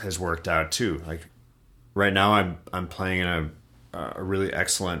has worked out too. Like right now I'm playing in a really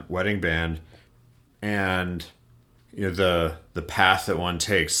excellent wedding band, and the path that one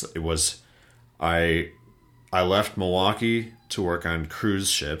takes, it was I I left Milwaukee to work on cruise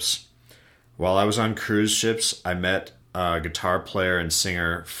ships. While I was on cruise ships, I met a guitar player and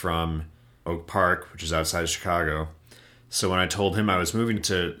singer from Oak Park, which is outside of Chicago. So when I told him I was moving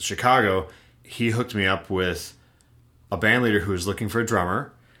to Chicago, he hooked me up with a band leader who was looking for a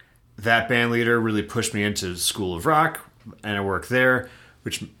drummer. That band leader really pushed me into School of Rock, and I worked there,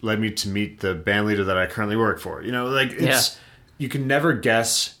 which led me to meet the band leader that I currently work for. You know, like, you can never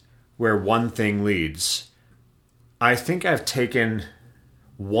guess where one thing leads. I think I've taken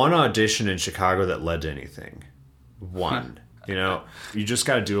one audition in Chicago that led to anything. One. You know, you just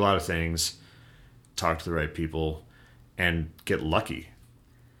got to do a lot of things, talk to the right people, and get lucky.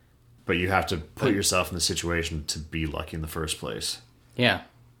 But you have to put yourself in the situation to be lucky in the first place. Yeah.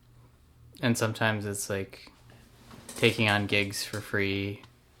 And sometimes it's like taking on gigs for free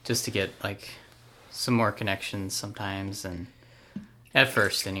just to get like some more connections sometimes, and at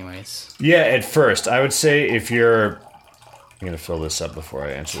first anyways. Yeah, at first. I would say if you're... I'm going to fill this up before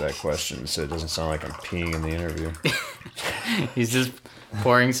I answer that question so it doesn't sound like I'm peeing in the interview. He's just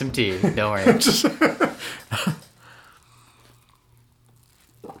pouring some tea. Don't worry.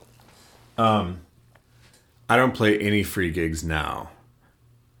 I don't play any free gigs now.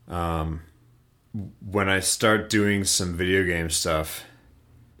 When I start doing some video game stuff,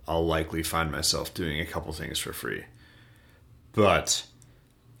 I'll likely find myself doing a couple things for free. But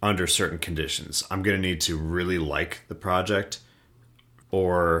under certain conditions, I'm going to need to really like the project,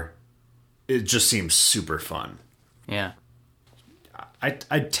 or it just seems super fun. Yeah. I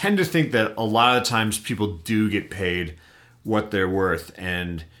tend to think that a lot of times people do get paid what they're worth,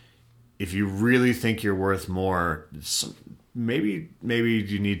 and if you really think you're worth more, maybe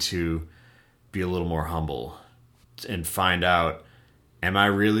you need to be a little more humble and find out, am I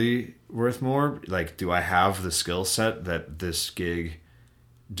really worth more? Like, do I have the skill set that this gig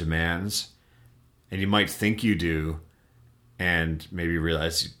demands? And you might think you do, and maybe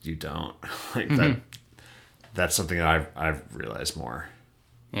realize you don't. Like that's something that I've realized more.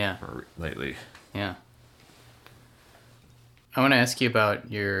 Yeah. Lately. Yeah. I want to ask you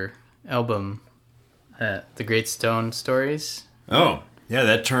about your album, The Great Stone Stories. Oh, yeah,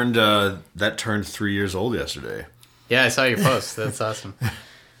 that turned 3 years old yesterday. Yeah, I saw your post. That's awesome.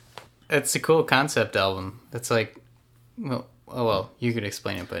 It's a cool concept album. It's like, well, you could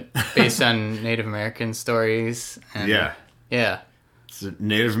explain it, but based on Native American stories. And, yeah. Yeah. It's a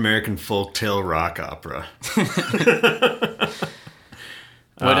Native American folktale rock opera.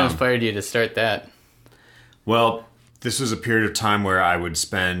 What inspired you to start that? Well, this was a period of time where I would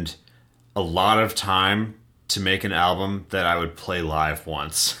spend a lot of time to make an album that I would play live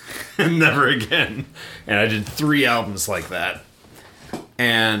once and never again. And I did 3 albums like that.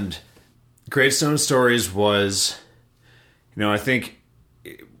 And Great Stone Stories was, I think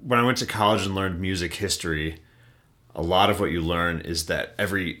when I went to college and learned music history, a lot of what you learn is that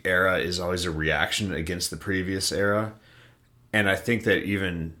every era is always a reaction against the previous era. And I think that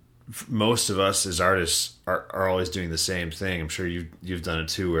even most of us as artists are always doing the same thing. I'm sure you've done it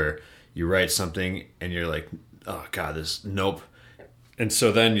too, where you write something and you're like, oh God, nope. And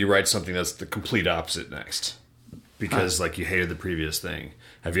so then you write something that's the complete opposite next because like you hated the previous thing.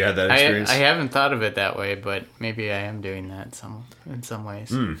 Have you had that experience? I haven't thought of it that way, but maybe I am doing that in some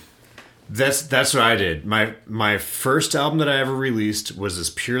ways. That's what I did. My first album that I ever released was this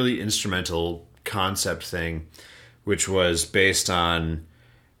purely instrumental concept thing, which was based on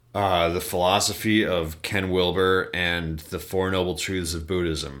the philosophy of Ken Wilber and the Four Noble Truths of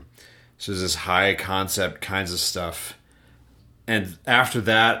Buddhism. So there's this high concept kinds of stuff. And after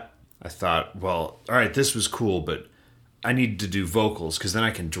that, I thought, well, all right, this was cool, but I need to do vocals because then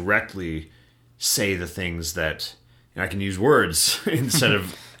I can directly say the things that I can use words instead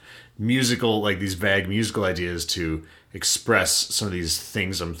of musical, like these vague musical ideas to express some of these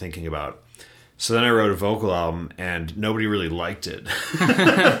things I'm thinking about. So then I wrote a vocal album, and nobody really liked it.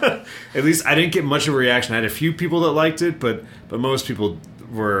 At least I didn't get much of a reaction. I had a few people that liked it, but most people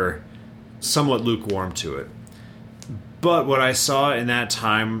were somewhat lukewarm to it. But what I saw in that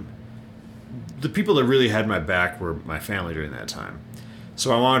time, the people that really had my back were my family during that time.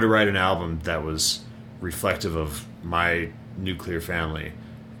 So I wanted to write an album that was reflective of my nuclear family.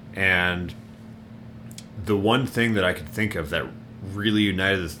 And the one thing that I could think of that really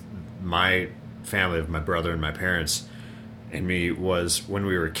united my family of my brother and my parents and me was when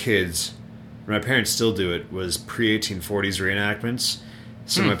we were kids. My parents still do it, was pre-1840s reenactments.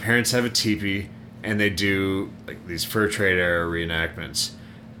 So my parents have a teepee and they do like these fur trade era reenactments.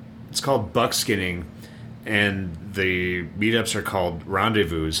 It's called buckskinning, and the meetups are called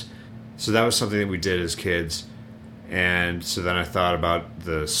rendezvous. So that was something that we did as kids. And so then I thought about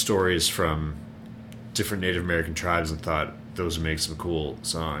the stories from different Native American tribes and thought those would make some cool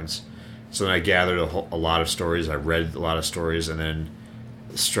songs. So then I gathered a lot of stories. I read a lot of stories and then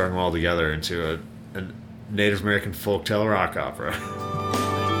strung them all together into a Native American folktale rock opera.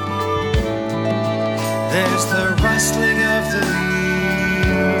 There's the rustling of the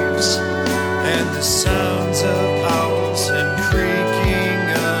leaves and the sounds of owls and creaking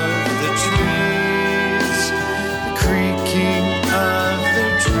of the trees, the creaking of the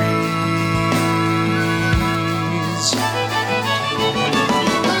trees.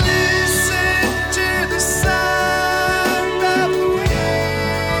 Listen to the sound of the wind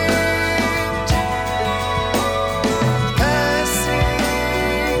passing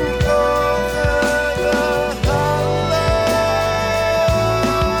over the hollow.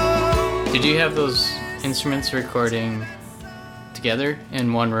 Did you have those instruments recording together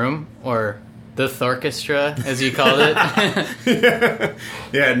in one room, or the Thorchestra, as you called it?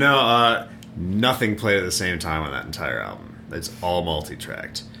 Yeah, no, nothing played at the same time on that entire album. It's all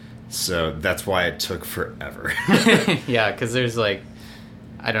multi-tracked. So that's why it took forever. Yeah, because there's like,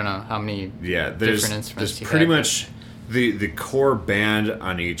 I don't know how many different instruments there's you pretty have. much the core band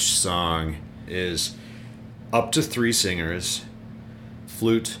on each song is up to 3 singers,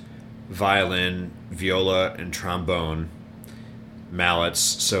 flute, violin, viola, and trombone, mallets,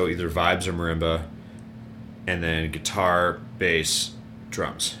 so either vibes or marimba, and then guitar, bass,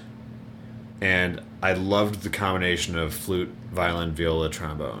 drums. And I loved the combination of flute, violin, viola,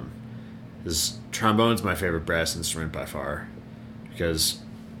 trombone. Trombone's my favorite brass instrument by far because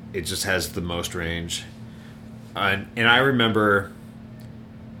it just has the most range. And I remember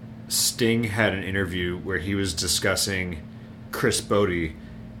Sting had an interview where he was discussing Chris Bodie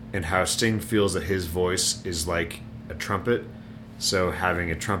and how Sting feels that his voice is like a trumpet. So having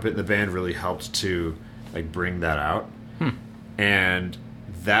a trumpet in the band really helped to like bring that out. And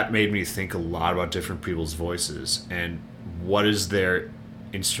that made me think a lot about different people's voices and what is their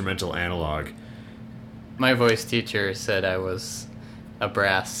instrumental analog. My voice teacher said I was a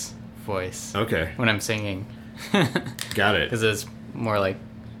brass voice. Okay. When I'm singing. Got it. Because it's more like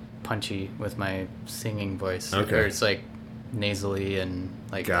punchy with my singing voice. Okay. Or it's like nasally and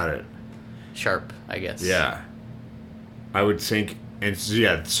like Got it. sharp, I guess. Yeah. I would think, and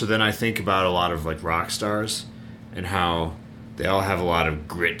so then I think about a lot of like rock stars and how they all have a lot of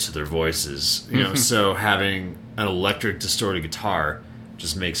grit to their voices, you know, so having an electric distorted guitar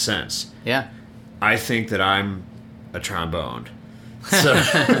just makes sense. Yeah. I think that I'm a trombone. So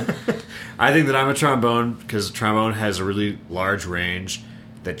I think that I'm a trombone because trombone has a really large range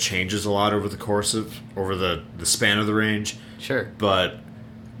that changes a lot over the span of the range. Sure. But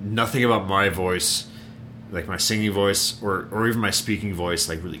nothing about my voice, like my singing voice or even my speaking voice,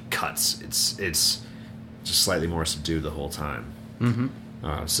 like really cuts. It's just slightly more subdued the whole time.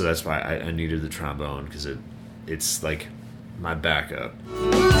 Mm-hmm. So that's why I needed the trombone because it's like my backup.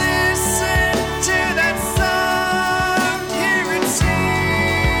 Listen to that song, hear it sing.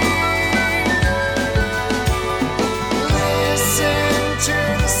 Listen to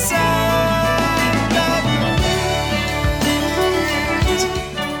the sound of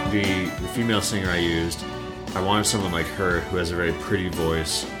The female singer I used, I wanted someone like her who has a very pretty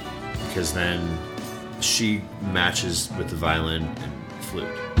voice because then she matches with the violin and flute.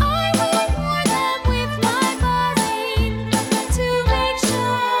 I will warn them with my buzzing to make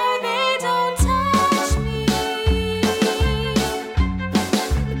sure they don't touch me.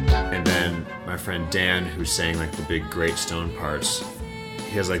 And then my friend Dan, who sang like the big Great Stone parts,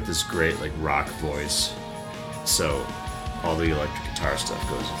 he has like this great like rock voice. So all the electric guitar stuff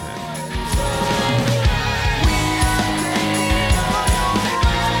goes with him.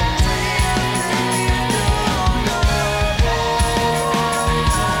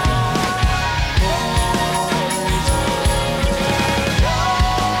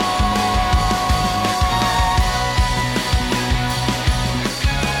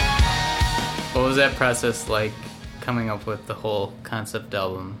 What was that process like coming up with the whole concept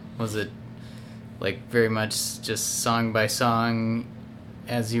album? Was it like very much just song by song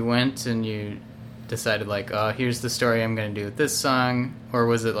as you went and you decided like, oh, here's the story I'm going to do with this song? Or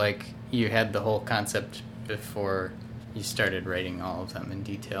was it like you had the whole concept before you started writing all of them in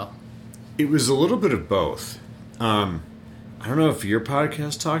detail? It was a little bit of both. I don't know if your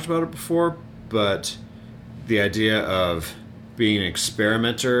podcast talked about it before, but the idea of being an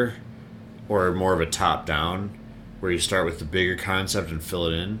experimenter or more of a top-down, where you start with the bigger concept and fill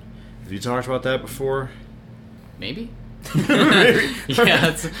it in. Have you talked about that before? Maybe. Maybe.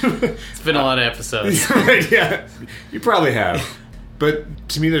 Yeah, it's been a lot of episodes. Right, yeah. You probably have. But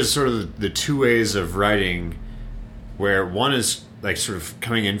to me, there's sort of the two ways of writing, where one is like sort of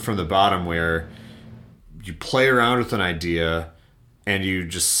coming in from the bottom, where you play around with an idea and you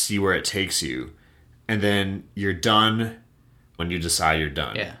just see where it takes you, and then you're done when you decide you're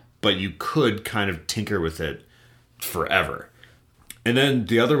done. Yeah. But you could kind of tinker with it forever. And then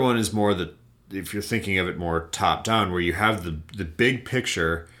the other one is more that if you're thinking of it more top down, where you have the big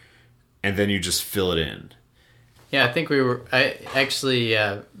picture and then you just fill it in. Yeah, I think I actually,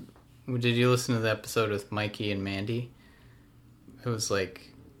 did you listen to the episode with Mikey and Mandy? It was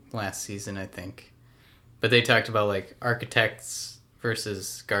like last season, I think. But they talked about like architects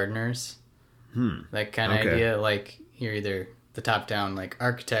versus gardeners. That kind of idea. Like you're either the top down like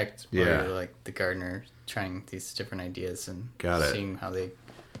architect or you're like the gardener, trying these different ideas and seeing how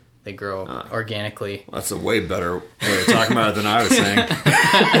they grow organically. That's a way better way of talking about it than I was saying.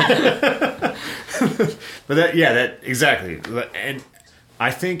 But that exactly. And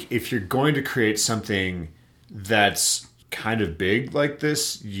I think if you're going to create something that's kind of big like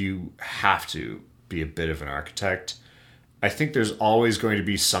this, you have to be a bit of an architect. I think there's always going to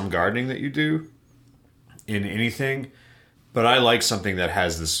be some gardening that you do in anything, but I like something that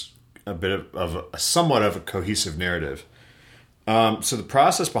has this a bit of a somewhat of a cohesive narrative. So the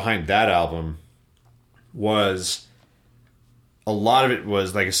process behind that album was, a lot of it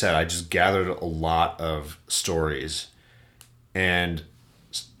was, like I said, I just gathered a lot of stories, and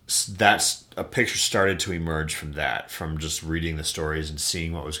that's a picture started to emerge from that, from just reading the stories and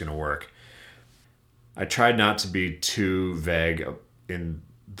seeing what was going to work. I tried not to be too vague in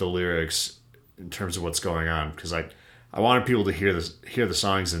the lyrics in terms of what's going on, because I wanted people to hear the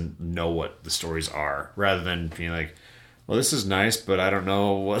songs and know what the stories are, rather than being like, well, this is nice, but I don't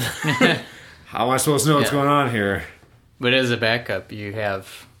know what. How am I supposed to know what's going on here? But as a backup, you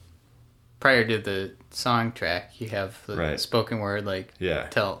have, prior to the song track, you have the spoken word, like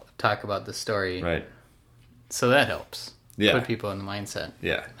talk about the story. Right. So that helps. Yeah. Put people in the mindset.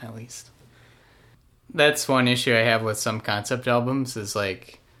 Yeah. At least. That's one issue I have with some concept albums, is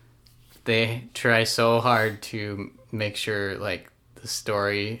like they try so hard to make sure like the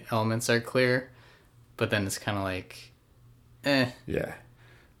story elements are clear, but then it's kind of like, Yeah.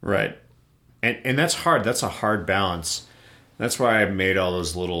 Right. And that's hard. That's a hard balance. That's why I made all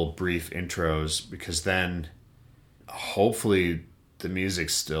those little brief intros, because then hopefully the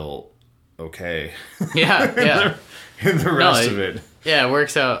music's still okay. Yeah. in the rest of it. Yeah, it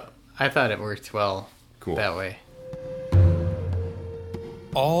works out. I thought it worked well that way.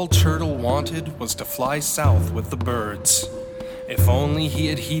 All Turtle wanted was to fly south with the birds. If only he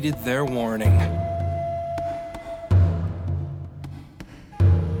had heeded their warning.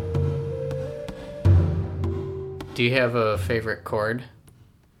 Do you have a favorite chord?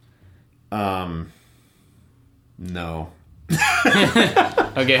 No.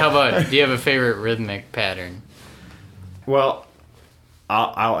 Okay, how about, do you have a favorite rhythmic pattern? Well,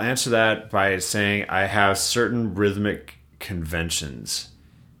 I'll answer that by saying I have certain rhythmic conventions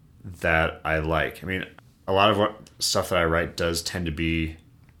that I like. I mean, a lot of what stuff that I write does tend to be,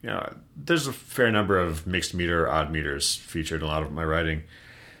 there's a fair number of mixed meter, odd meters featured in a lot of my writing.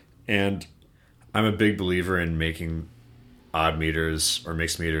 And I'm a big believer in making odd meters or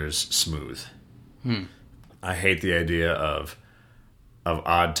mixed meters smooth. I hate the idea of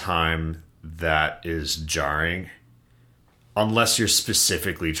odd time that is jarring, unless you're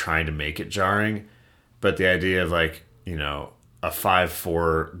specifically trying to make it jarring. But the idea of like, a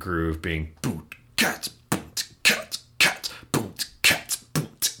 5/4 groove being boot cut boot cut cut boot cut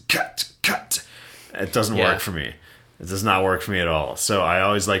boot cut cut, it doesn't work for me. It does not work for me at all. So I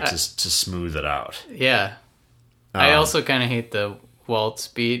always like to smooth it out. Yeah. I also kind of hate the waltz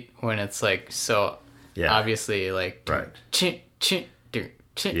beat when it's like so obviously like chin chin chin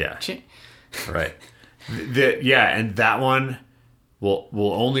chin. Right. And that one will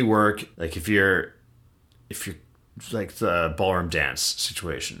only work like if you're like the ballroom dance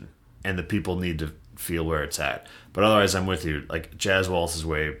situation and the people need to feel where it's at. But otherwise, I'm with you. Like jazz waltz is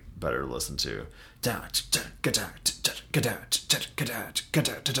way better to listen to.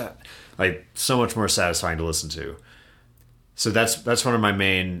 Like so much more satisfying to listen to. So that's one of my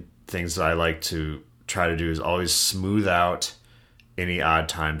main things that I like to try to do, is always smooth out any odd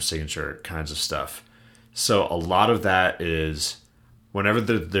time signature kinds of stuff. So a lot of that is whenever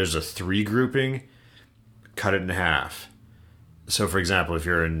there's a 3 grouping, cut it in half. So for example, if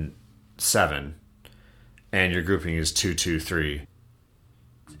you're in 7 and your grouping is 2-2-3,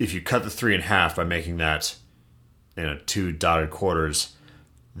 if you cut the 3 in half by making that 2 dotted quarters,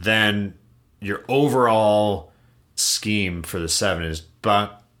 then your overall scheme for the 7 is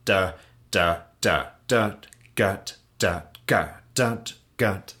ba da da da da gut dot gut dot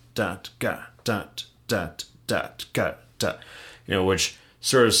gut dot gut dot dot dot gut dot, which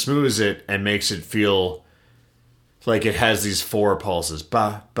sort of smooths it and makes it feel like it has these 4 pulses.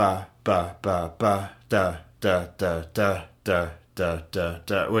 Ba ba ba ba ba da da da da da da da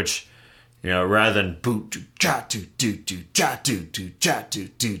da, which, you know, rather than boo do ja do do do ja do do ja do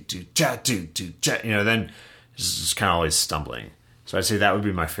do do ja do do ja, you know, then it's just kind of always stumbling. So I'd say that would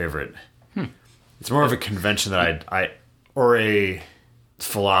be my favorite. It's more of a convention that I or a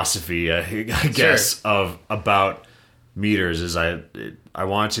philosophy, I guess, of about meters is I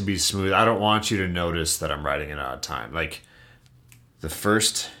want it to be smooth. I don't want you to notice that I'm writing an odd time. Like the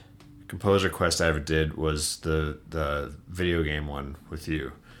first composer quest I ever did was the video game one with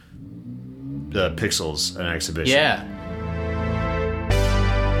you, the Pixels, an exhibition. Yeah.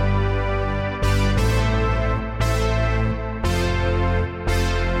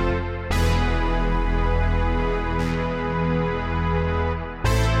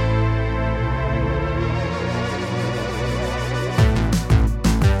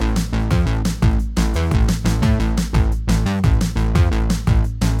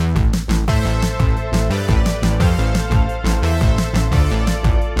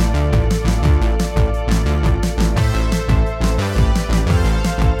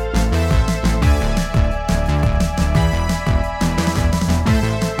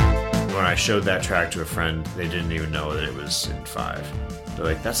 Showed that track to a friend, they didn't even know that it was in 5. They're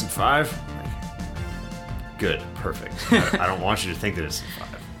like, that's in 5? Like, good, perfect. I don't want you to think that it's in 5.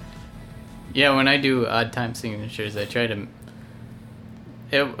 Yeah, when I do odd time signatures, I try to...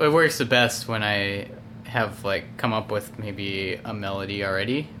 It works the best when I have, like, come up with maybe a melody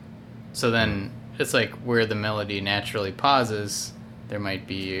already. So then it's like where the melody naturally pauses, there might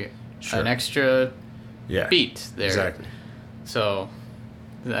be an extra beat there. Exactly. So...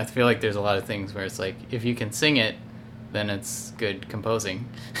 I feel like there's a lot of things where it's like, if you can sing it, then it's good composing.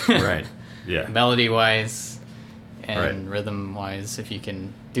 Right, yeah. Melody-wise and rhythm-wise, if you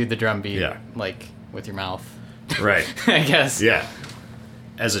can do the drum beat, like, with your mouth. Right. I guess. Yeah.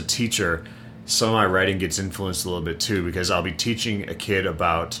 As a teacher, some of my writing gets influenced a little bit, too, because I'll be teaching a kid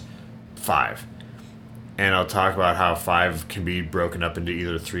about 5. And I'll talk about how 5 can be broken up into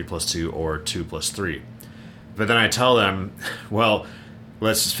either 3 plus 2 or 2 plus 3. But then I tell them, well...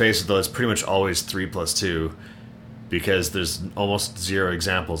 Let's just face it, though, it's pretty much always 3 plus 2 because there's almost 0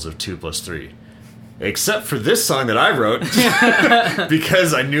 examples of 2 plus 3. Except for this song that I wrote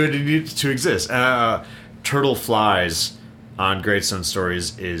because I knew it needed to exist. Turtle Flies on Great Stone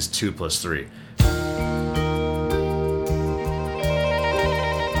Stories is 2 plus 3.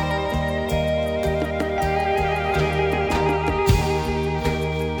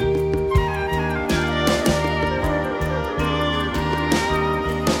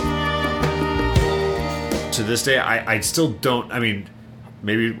 To this day, I still don't. I mean,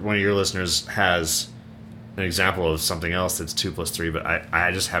 maybe one of your listeners has an example of something else that's 2 plus 3, but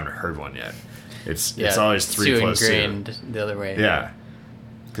I just haven't heard one yet. It's always 3 plus 2. Ingrained the other way. Yeah,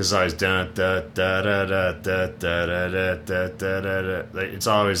 because it's always da da da da da da da da da da da. It's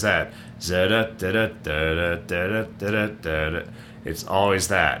always that. It's always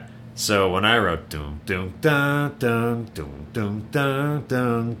that. So when I wrote dum dum dum dum dum dum dum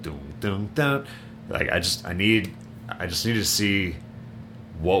dum dum dum. Like I just need to see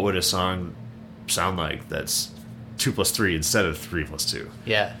what would a song sound like that's 2 plus 3 instead of 3 plus 2.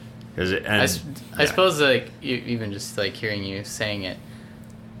 Yeah. I suppose like even just like hearing you saying it,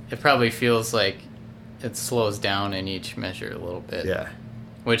 it probably feels like it slows down in each measure a little bit. Yeah.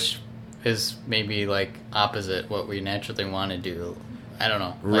 Which is maybe like opposite what we naturally want to do. I don't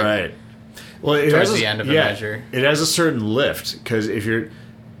know. Like, right. Well, it towards has the end of a measure, it has a certain lift because if you're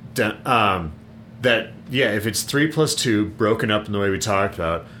if it's 3 plus 2 broken up in the way we talked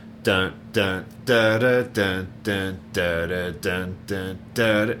about, dun dun da da dun dun da da dun dun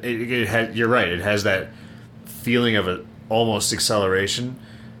da. It has, you're right. It has that feeling of a almost acceleration,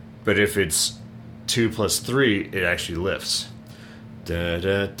 but if it's 2 plus 3, it actually lifts. Da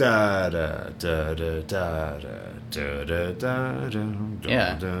da da da da da da da da da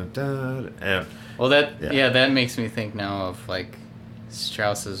da. Well, that makes me think now of like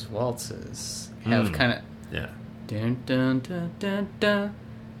Strauss's waltzes. Have kind of dun dun dun dun dun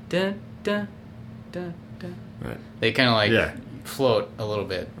dun dun dun dun. Right. They kind of like float a little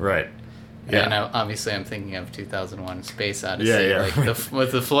bit. Right. Yeah. And obviously, I'm thinking of 2001: Space Odyssey, like right.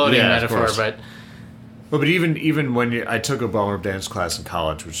 with the floating metaphor. But even when I took a ballroom dance class in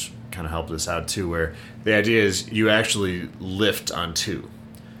college, which kind of helped us out too, where the idea is you actually lift on 2.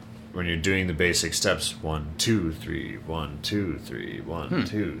 When you're doing the basic steps, 1, 2, 3, 1, 2, 3, 1,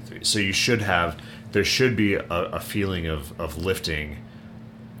 2, 3. So there should be a feeling of lifting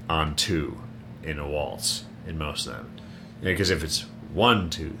on 2 in a waltz in most of them. Because if it's 1,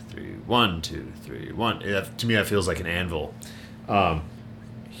 2, 3, 1, 2, 3, 1. To me, that feels like an anvil.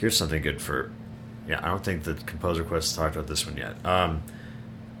 Here's something good for. Yeah, I don't think the Composer Quest talked about this one yet. One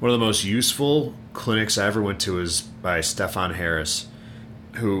of the most useful clinics I ever went to was by Stefan Harris,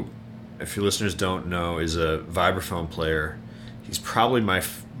 who, if your listeners don't know, is a vibraphone player. He's probably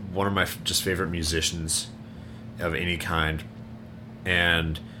one of my just favorite musicians of any kind.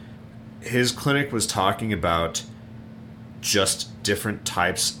 And his clinic was talking about just different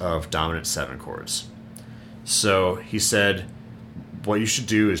types of dominant 7 chords. So he said, what you should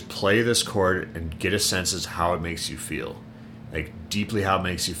do is play this chord and get a sense as to how it makes you feel. Like, deeply how it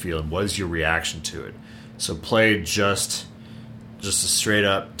makes you feel, and what is your reaction to it. So play just a straight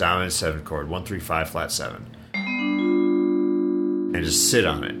up dominant 7 chord, 1, 3, 5, flat 7. And just sit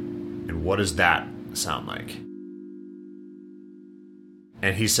on it. And what does that sound like?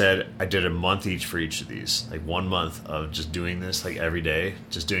 And he said, I did a month each for each of these. Like 1 month of just doing this, like every day,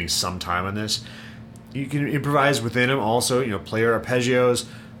 just doing some time on this. You can improvise within them also, play your arpeggios,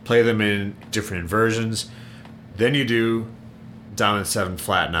 play them in different inversions. Then you do dominant 7,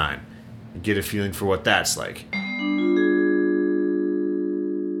 flat 9. And get a feeling for what that's like.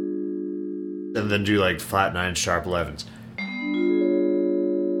 And then do like flat 9, sharp 11s.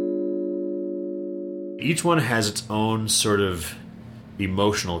 Each one has its own sort of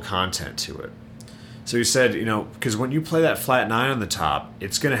emotional content to it. So he said, because when you play that flat 9 on the top,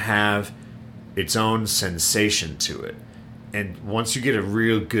 it's going to have its own sensation to it. And once you get a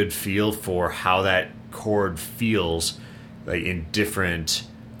real good feel for how that chord feels, like in different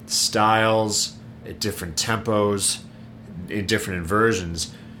styles, at different tempos, in different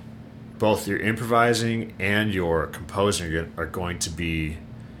inversions, both your improvising and your composing are going to be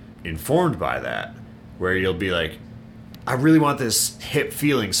informed by that, where you'll be like, I really want this hip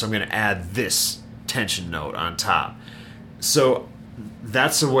feeling, so I'm going to add this tension note on top. So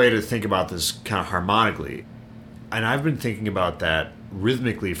that's a way to think about this kind of harmonically. And I've been thinking about that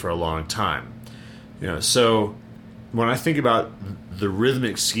rhythmically for a long time. So when I think about the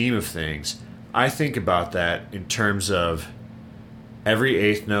rhythmic scheme of things, I think about that in terms of every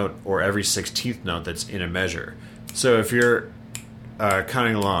 8th note or every 16th note that's in a measure. So if you're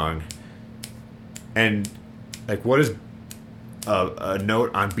counting along, and like, what does a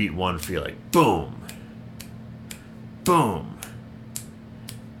note on beat 1 feel like? Boom, boom,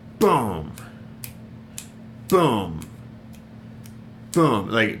 boom, boom, boom.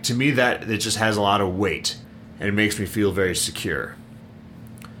 Like, to me, that it just has a lot of weight, and it makes me feel very secure.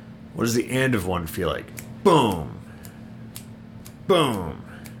 What does the end of 1 feel like? Boom, boom,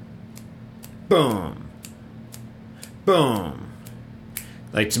 boom, boom.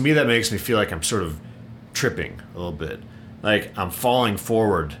 Like, to me, that makes me feel like I'm sort of tripping a little bit. Like, I'm falling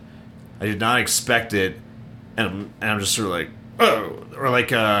forward. I did not expect it, and I'm just sort of like, oh, or like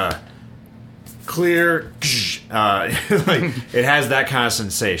clear, like, it has that kind of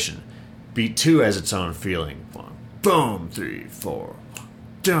sensation. Beat 2 has its own feeling. 1, boom, 3, 4,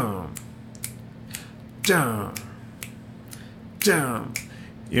 down, down, down.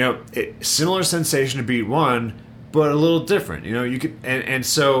 Similar sensation to beat 1, but a little different. You could, and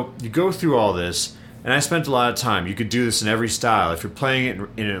so you go through all this. And I spent a lot of time. You could do this in every style. If you're playing it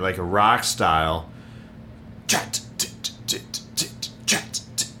in like a rock style, then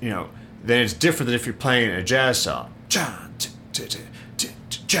it's different than if you're playing it in a jazz style.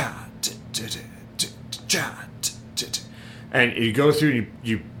 And you go through and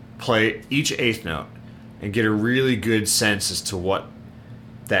you play each 8th note and get a really good sense as to what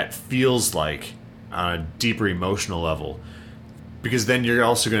that feels like on a deeper emotional level. Because then you're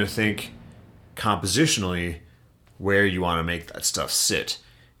also going to think compositionally where you want to make that stuff sit.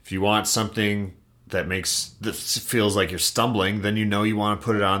 If you want something that feels like you're stumbling, then you want to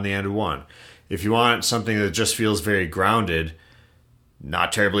put it on the end of 1. If you want something that just feels very grounded,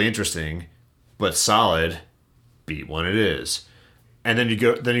 not terribly interesting, but solid, beat 1 it is. And then you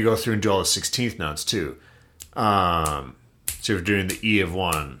go through and do all the 16th notes too. So you're doing the E of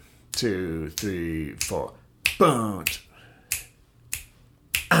 1, 2, 3, 4, boom.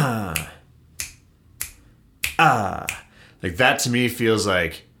 Like, that to me feels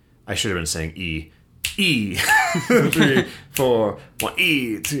like I should have been saying E. 3, 4, 1,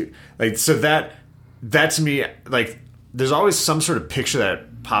 E, 2. Like, so that to me, like, there's always some sort of picture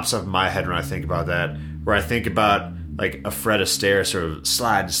that pops up in my head when I think about that, where I think about like a Fred Astaire sort of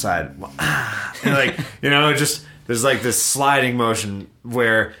slide to slide, and like, just there's like this sliding motion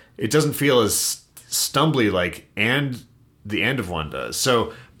where it doesn't feel as stumbly like and the end of 1 does.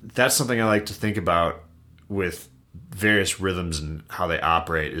 So that's something I like to think about with various rhythms and how they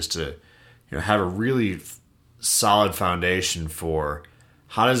operate, is to have a really solid foundation for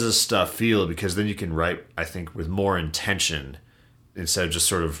how does this stuff feel, because then you can write, I think, with more intention instead of just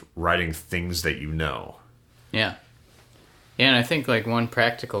sort of writing things that you know. Yeah. Yeah, and I think like one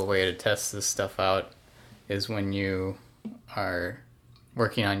practical way to test this stuff out is when you are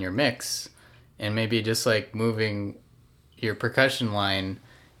working on your mix and maybe just like moving your percussion line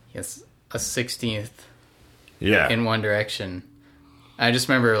is a 16th in one direction. I just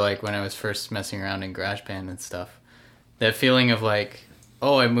remember like when I was first messing around in GarageBand and stuff, that feeling of like,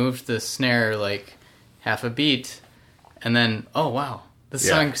 oh, I moved the snare like half a beat, and then, oh wow, this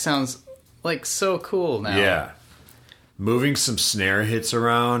song sounds like so cool now. Yeah. Moving some snare hits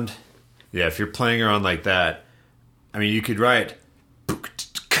around. Yeah, if you're playing around like that, I mean, you could write.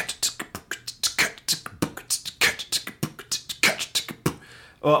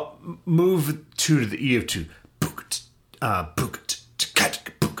 Well, move 2 to the E of 2.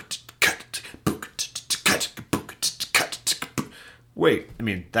 Wait, I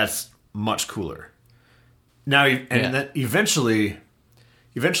mean, that's much cooler. Now, and then eventually,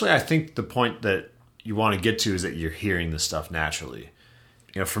 I think the point that you want to get to is that you're hearing this stuff naturally.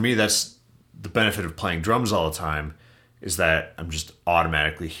 You know, for me, that's the benefit of playing drums all the time, is that I'm just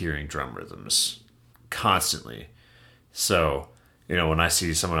automatically hearing drum rhythms constantly. So, you know, when I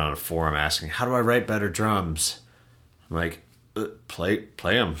see someone on a forum asking, how do I write better drums? I'm like, play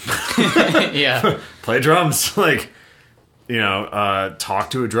them. Yeah. Play drums. Like, you know,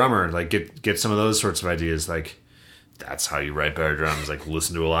 talk to a drummer. Like, get some of those sorts of ideas. Like, that's how you write better drums. Like,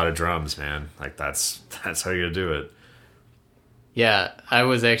 listen to a lot of drums, man. Like, that's how you gotta do it. Yeah, I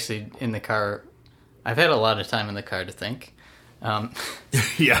was actually in the car. I've had a lot of time in the car to think.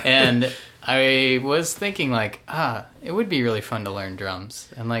 Yeah. And I was thinking, like, it would be really fun to learn drums.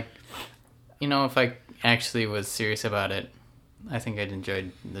 And, like, you know, if I actually was serious about it, I think I'd enjoy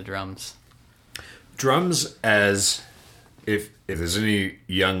the drums. Drums, as if there's any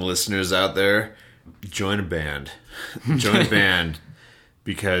young listeners out there, join a band. Join a band,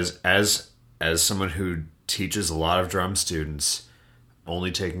 because as someone who teaches a lot of drum students,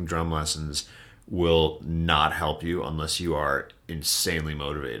 only taking drum lessons will not help you unless you are insanely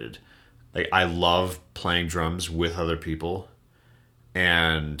motivated. Like, I love playing drums with other people,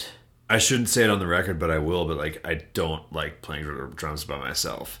 and I shouldn't say it on the record, but I will, but like, I don't like playing drums by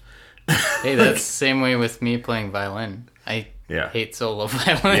myself. Hey, that's the same way with me playing violin. I hate solo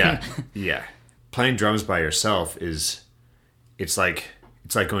violin. Yeah. Playing drums by yourself it's like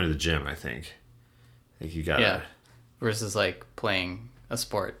going to the gym, I think. Like, you gotta... Versus like playing a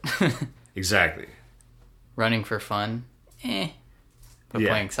sport. Exactly. Running for fun, but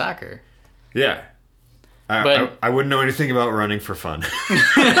playing soccer. Yeah. I wouldn't know anything about running for fun.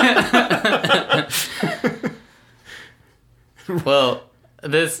 Well,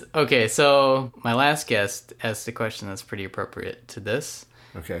 so my last guest asked a question that's pretty appropriate to this.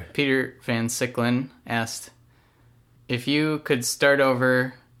 Okay. Peter Van Sicklen asked, if you could start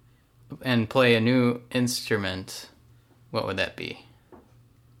over and play a new instrument, what would that be?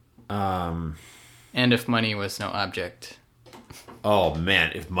 And if money was no object. Oh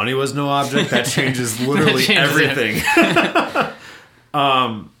man, if money was no object, that changes literally everything.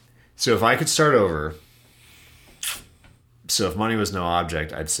 So if I could start over, so if money was no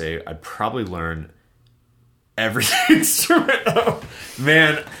object, I'd say I'd probably learn every instrument. Oh,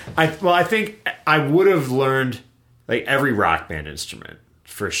 man, I think I would have learned like every Rock Band instrument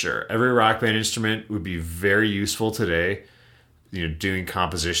for sure. Every Rock Band instrument would be very useful today. You know, doing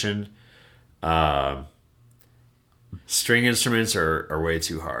composition. String instruments are way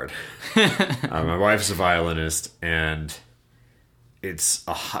too hard. My wife's a violinist, and it's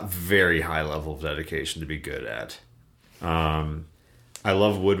a very high level of dedication to be good at. I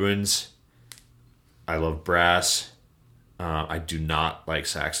love woodwinds. I love brass. I do not like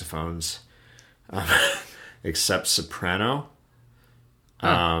saxophones, except soprano.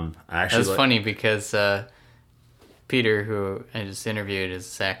 That's funny because Peter, who I just interviewed, is a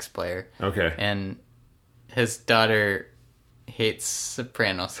sax player. Okay. And his daughter hates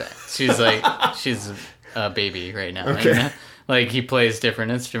soprano sax. She's like, she's a baby right now. Okay. And, like, he plays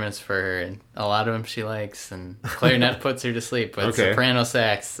different instruments for her, and a lot of them she likes, and clarinet puts her to sleep, but soprano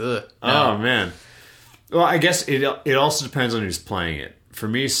sax, no. Oh, man. Well, I guess it also depends on who's playing it. For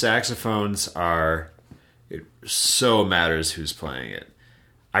me, saxophones it so matters who's playing it.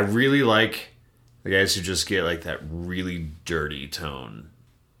 I really like the guys who just get like that really dirty tone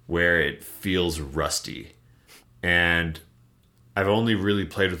where it feels rusty. And I've only really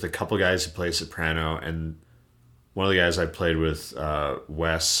played with a couple guys who play soprano, and one of the guys I played with,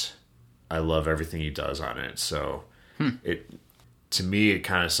 Wes, I love everything he does on it. So to me, it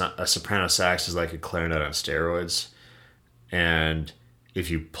kind of a soprano sax is like a clarinet on steroids, and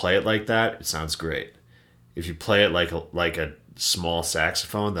if you play it like that, it sounds great. If you play it like a small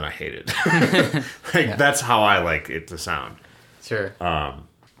saxophone, then I hate it. That's how I like it to sound. Sure.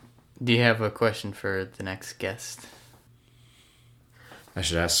 Do you have a question for the next guest? I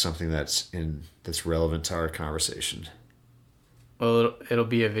should ask something that's relevant to our conversation. Well, it'll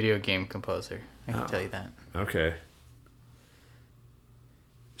be a video game composer. I can tell you that. Okay.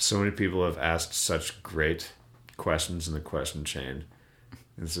 So many people have asked such great questions in the question chain.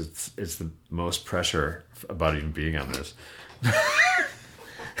 It's the most pressure about even being on this.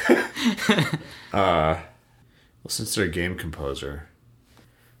 Well, since they're a game composer,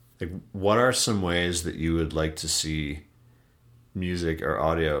 like, what are some ways that you would like to see music or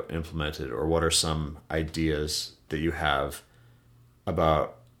audio implemented, or what are some ideas that you have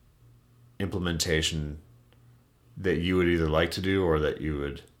about implementation that you would either like to do or that you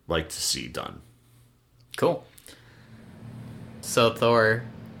would like to see done? Cool. So, Thor,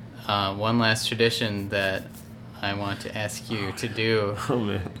 one last tradition that I want to ask you to do. Oh,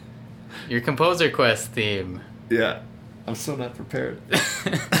 man. Your Composer Quest theme. Yeah. I'm so not prepared.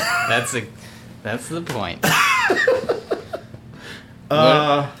 That's the point.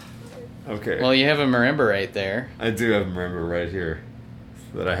 Okay. Well, you have a marimba right there. I do have a marimba right here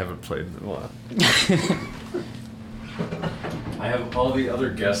that I haven't played in a while. I have all the other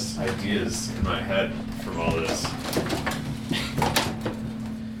guest ideas in my head from all this.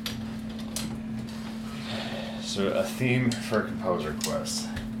 So, a theme for Composer Quest.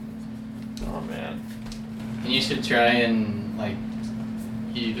 Oh, man. And you should try and, like,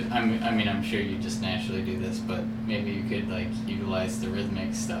 I'm sure you just naturally do this, but maybe you could, like, utilize the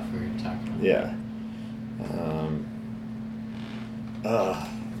rhythmic stuff we were talking about. Yeah.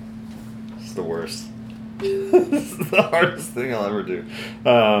 It's the worst. This is the hardest thing I'll ever do.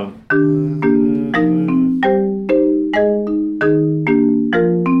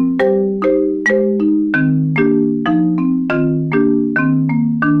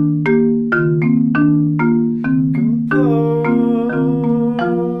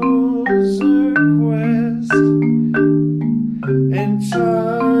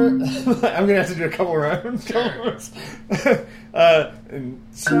 I'm gonna have to do a couple rounds. And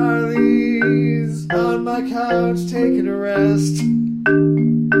Charlie's on my couch taking a rest.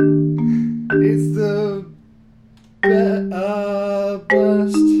 It's the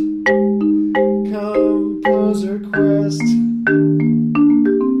best composer quest.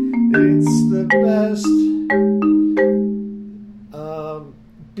 It's the best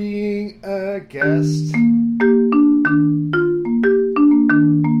being a guest.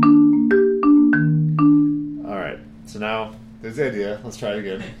 So now, there's the idea. Let's try it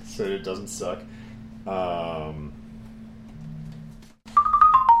again so it doesn't suck.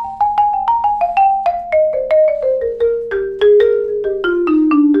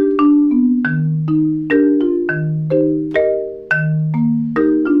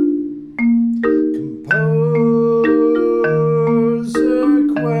 Composer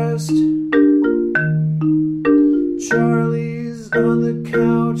Quest. Charlie's on the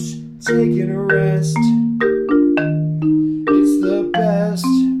couch taking a rest. Best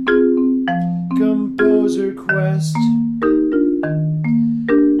Composer Quest.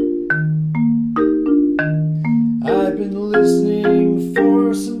 I've been listening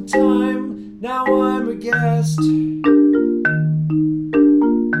for some time. Now I'm a guest.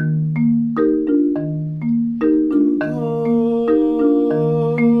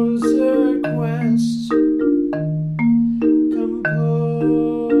 Composer Quest.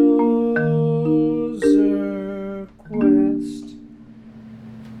 Composer Quest.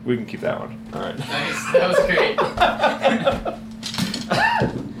 We can keep that one. All right. Nice. That was great.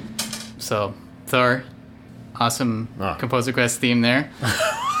 So, Thor, awesome Composer Quest theme there.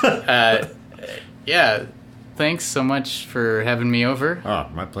 Yeah, thanks so much for having me over. Oh,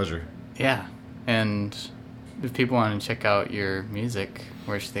 my pleasure. Yeah, and if people want to check out your music,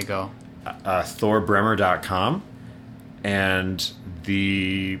 where should they go? ThorBremer.com. And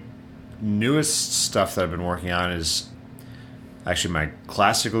the newest stuff that I've been working on is actually my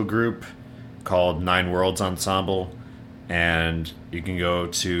classical group called Nine Worlds Ensemble, and you can go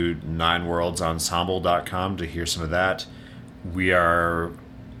to nineworldsensemble.com to hear some of that. We are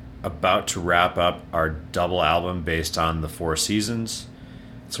about to wrap up our double album based on the Four Seasons,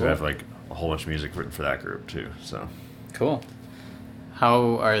 so Cool. we have like a whole bunch of music written for that group too. So Cool.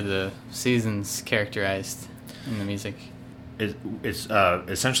 How are the seasons characterized in the music? it's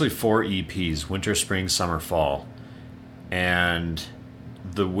essentially 4 EPs: winter, spring, summer, fall. And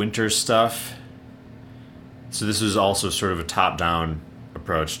the winter stuff So this was also sort of a top-down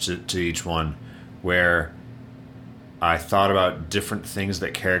approach to each one, where I thought about different things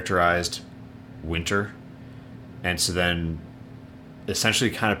that characterized winter, and so then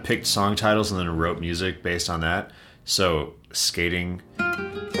essentially kind of picked song titles and then wrote music based on that. So skating,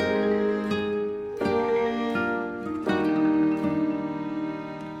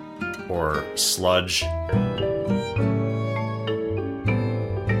 or sludge,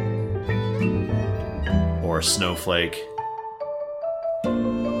 or snowflake.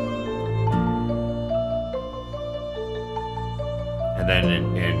 And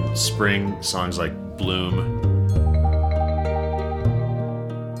then in spring, songs like Bloom.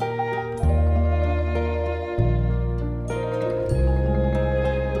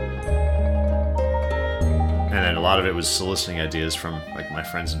 And then a lot of it was soliciting ideas from like my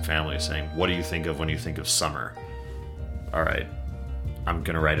friends and family saying, what do you think of when you think of summer? All right, I'm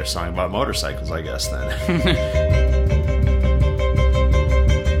going to write a song about motorcycles, I guess, then.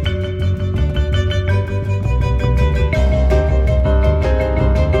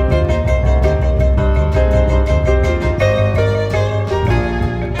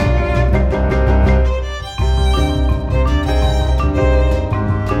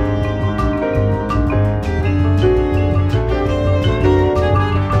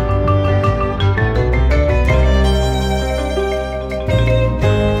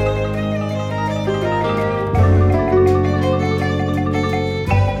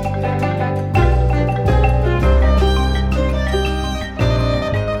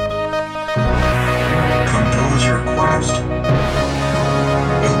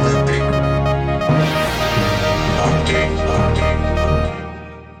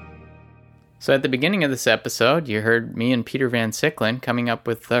 So at the beginning of this episode, you heard me and Peter Van Sicklen coming up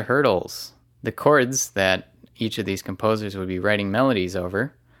with the hurdles, the chords that each of these composers would be writing melodies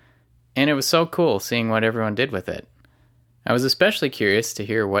over, and it was so cool seeing what everyone did with it. I was especially curious to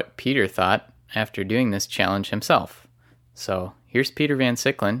hear what Peter thought after doing this challenge himself. So here's Peter Van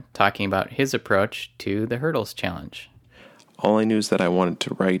Sicklen talking about his approach to the hurdles challenge. All I knew is that I wanted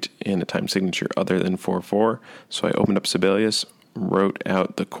to write in a time signature other than 4/4, so I opened up Sibelius, wrote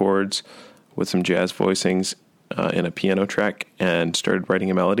out the chords with some jazz voicings in a piano track, and started writing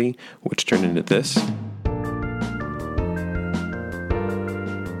a melody, which turned into this.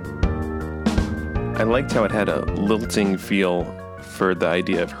 I liked how it had a lilting feel for the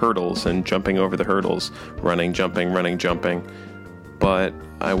idea of hurdles and jumping over the hurdles, running, jumping, but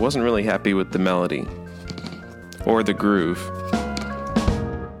I wasn't really happy with the melody or the groove.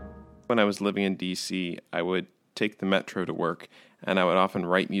 When I was living in DC, I would take the metro to work, and I would often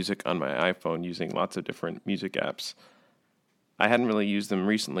write music on my iPhone using lots of different music apps. I hadn't really used them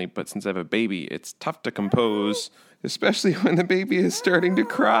recently, but since I have a baby, it's tough to compose, especially when the baby is starting to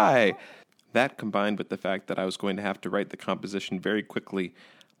cry. That, combined with the fact that I was going to have to write the composition very quickly,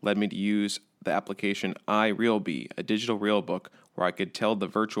 led me to use the application iRealB, a digital real book, where I could tell the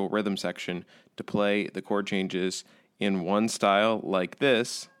virtual rhythm section to play the chord changes in one style like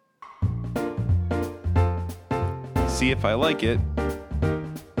this, see if I like it,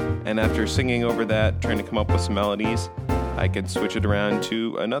 and after singing over that, trying to come up with some melodies, I could switch it around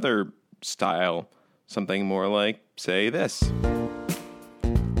to another style, something more like, say, this.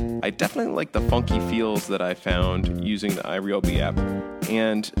 I definitely like the funky feels that I found using the iRealB app,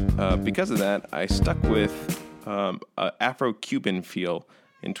 and because of that, I stuck with an Afro-Cuban feel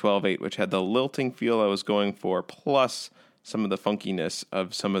in 12/8, which had the lilting feel I was going for, plus some of the funkiness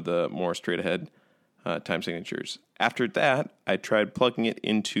of some of the more straight-ahead time signatures. After that, I tried plugging it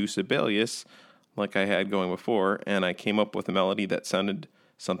into Sibelius, like I had going before, and I came up with a melody that sounded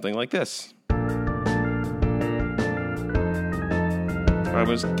something like this. I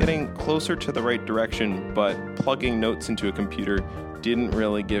was getting closer to the right direction, but plugging notes into a computer didn't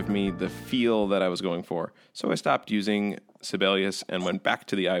really give me the feel that I was going for. So I stopped using Sibelius and went back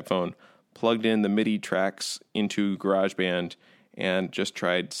to the iPhone, plugged in the MIDI tracks into GarageBand, and just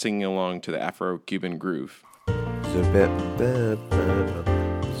tried singing along to the Afro-Cuban groove.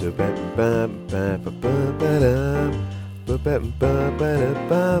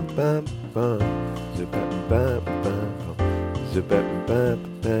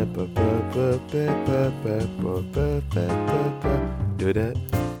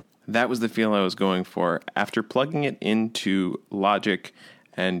 That was the feel I was going for. After plugging it into Logic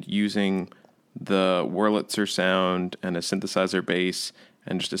and using the Wurlitzer sound and a synthesizer bass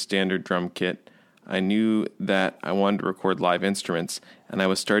and just a standard drum kit, I knew that I wanted to record live instruments, and I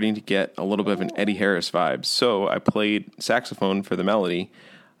was starting to get a little bit of an Eddie Harris vibe. So I played saxophone for the melody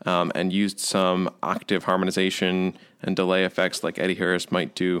and used some octave harmonization and delay effects like Eddie Harris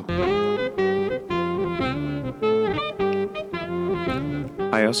might do.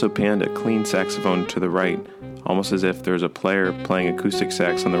 also panned a clean saxophone to the right, almost as if there was a player playing acoustic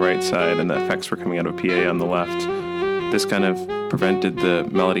sax on the right side and the effects were coming out of a PA on the left. This kind of prevented the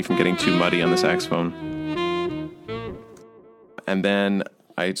melody from getting too muddy on the saxophone. And then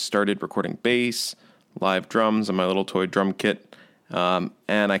I started recording bass, live drums on my little toy drum kit, and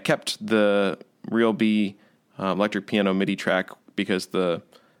I kept the Real B electric piano MIDI track because the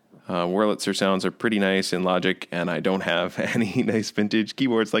Wurlitzer sounds are pretty nice in Logic, and I don't have any nice vintage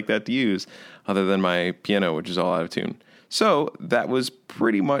keyboards like that to use other than my piano, which is all out of tune. So that was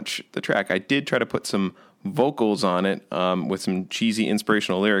pretty much the track. I did try to put some vocals on it with some cheesy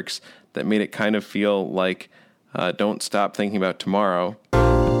inspirational lyrics that made it kind of feel like Don't Stop Thinking About Tomorrow.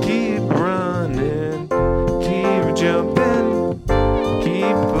 Keep running, keep jumping,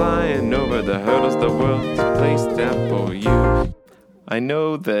 keep flying over the hurdles the world's placed out for you. I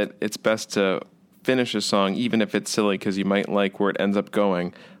know that it's best to finish a song even if it's silly because you might like where it ends up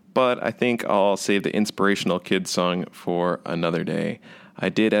going, but I think I'll save the inspirational kids song for another day. I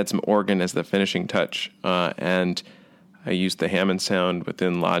did add some organ as the finishing touch, and I used the Hammond sound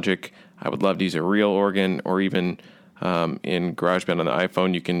within Logic. I would love to use a real organ, or even in GarageBand on the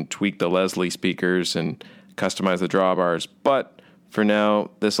iPhone, you can tweak the Leslie speakers and customize the drawbars. But for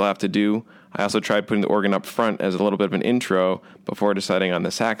now, this will have to do. I also tried putting the organ up front as a little bit of an intro before deciding on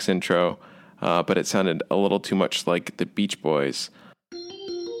the sax intro, but it sounded a little too much like the Beach Boys.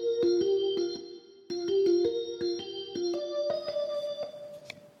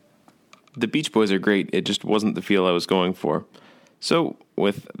 The Beach Boys are great, it just wasn't the feel I was going for. So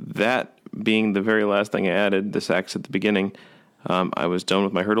with that being the very last thing I added, the sax at the beginning, I was done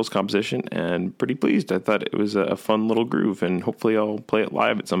with my Hurdles composition and pretty pleased. I thought it was a fun little groove, and hopefully I'll play it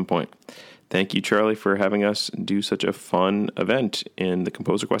live at some point. Thank you, Charlie, for having us do such a fun event in the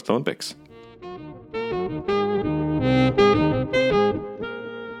Composer Quest Olympics.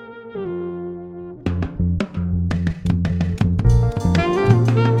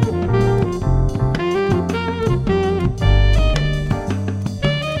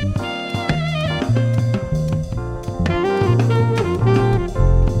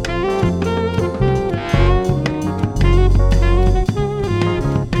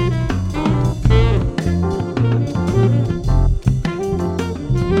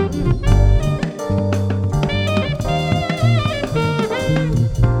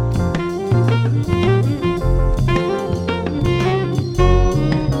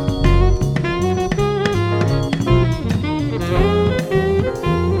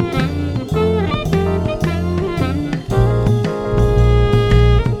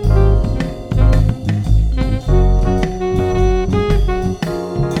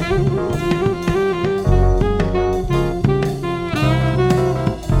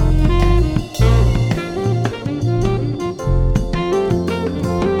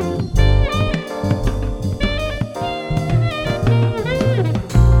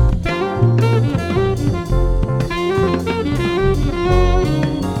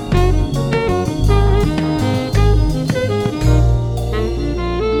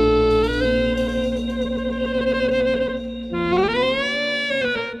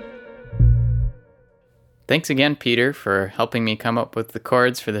 Thanks again, Peter, for helping me come up with the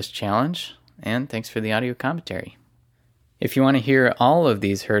chords for this challenge, and thanks for the audio commentary. If you want to hear all of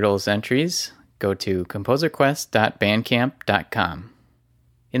these Hurdles entries, go to composerquest.bandcamp.com.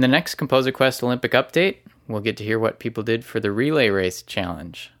 In the next Composer Quest Olympic update, we'll get to hear what people did for the relay race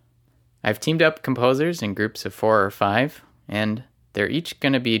challenge. I've teamed up composers in groups of 4 or 5, and they're each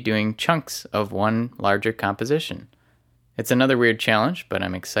going to be doing chunks of one larger composition. It's another weird challenge, but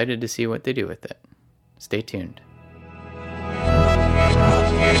I'm excited to see what they do with it. Stay tuned.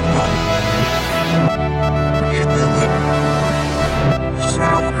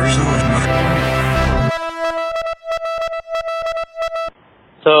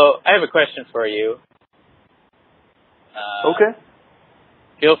 So, I have a question for you. Okay.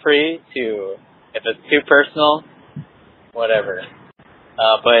 Feel free to, if it's too personal, whatever.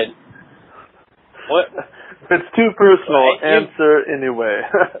 But, what? If it's too personal, answer anyway.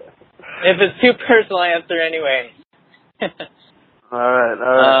 If it's too personal, answer anyway. All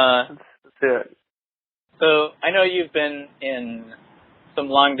right. Let's hear it. So, I know you've been in some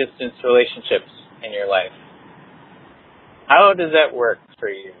long-distance relationships in your life. How does that work for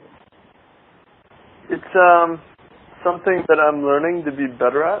you? It's something that I'm learning to be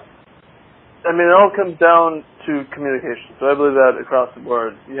better at. I mean, it all comes down to communication. So I believe that across the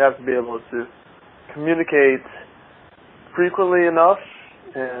board, you have to be able to communicate frequently enough.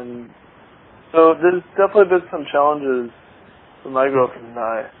 And so there's definitely been some challenges for my girlfriend and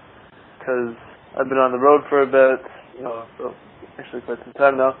I, because I've been on the road for a bit, for actually quite some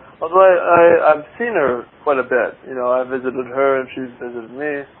time now. Although I've seen her quite a bit. I visited her and she's visited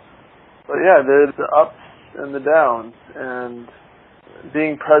me. But yeah, there's the ups and the downs, and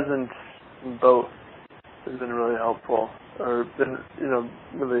being present in both has been really helpful, or been,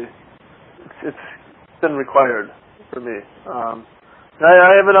 really, it's been required for me.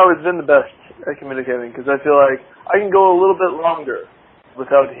 I haven't always been the best at communicating, because I feel like I can go a little bit longer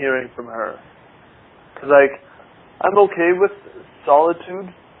without hearing from her. Because, I'm okay with solitude.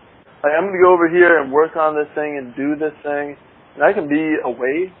 I'm going to go over here and work on this thing and do this thing, and I can be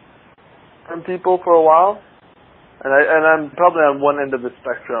away from people for a while, and I'm probably on one end of the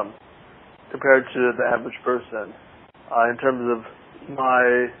spectrum compared to the average person in terms of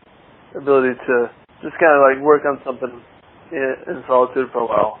my ability to just kind of work on something in solitude for a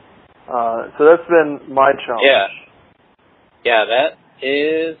while. So that's been my challenge. Yeah, that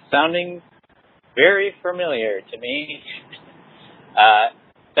is sounding very familiar to me.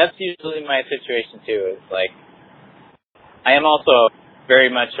 That's usually my situation too. Is I am also very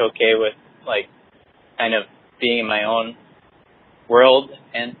much okay with kind of being in my own world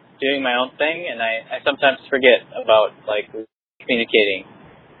and doing my own thing, and I sometimes forget about communicating.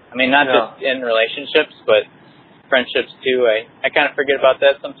 I mean, not just in relationships, but friendships too. I kind of forget about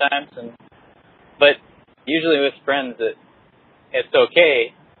that sometimes, but usually with friends it's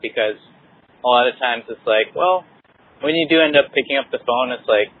okay, because a lot of times it's when you do end up picking up the phone, it's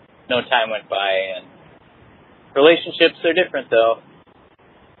no time went by, and relationships are different though.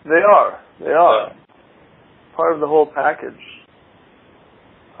 They are. So, part of the whole package.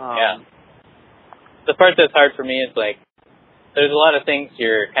 The part that's hard for me is there's a lot of things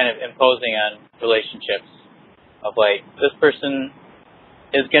you're kind of imposing on relationships of this person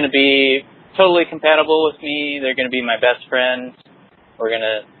is going to be totally compatible with me. They're going to be my best friend. We're going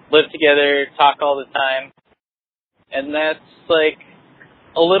to live together, talk all the time. And that's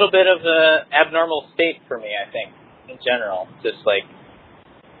a little bit of an abnormal state for me, I think, in general. Just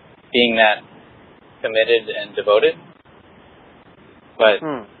being that committed and devoted. But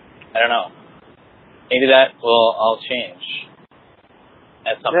I don't know. Maybe that will all change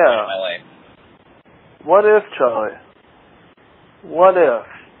at some point in my life. What if, Charlie? What if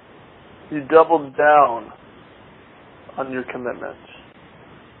you doubled down on your commitment,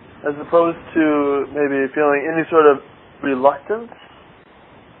 as opposed to maybe feeling any sort of reluctance?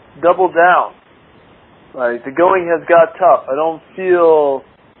 Double down. The going has got tough. I don't feel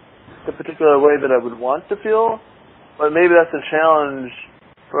the particular way that I would want to feel, but maybe that's a challenge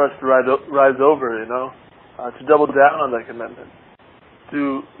for us to rise over, to double down on that commitment,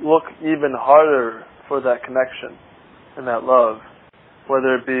 to look even harder for that connection and that love,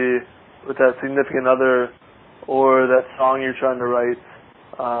 whether it be with that significant other, or that song you're trying to write,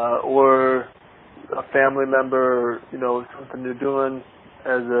 or a family member, or, something you're doing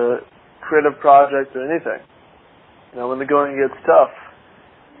as a creative project or anything. When the going gets tough,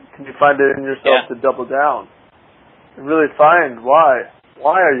 can you find it in yourself to double down and really find why?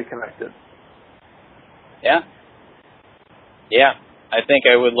 Why are you connected? Yeah. I think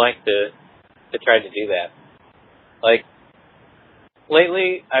I would like to try to do that.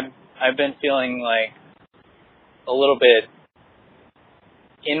 Lately, I've been feeling a little bit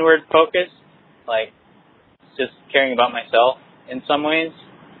inward focused, just caring about myself in some ways.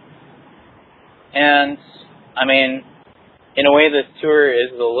 And I mean, in a way, this tour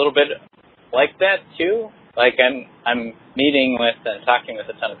is a little bit like that too. I'm meeting with and talking with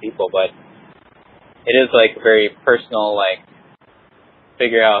a ton of people, but it is very personal,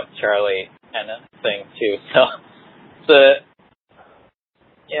 figure out Charlie kind of thing too. So,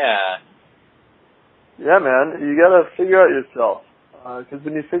 yeah, man, you gotta figure out yourself, because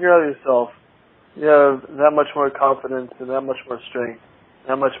when you figure out yourself, you have that much more confidence and that much more strength,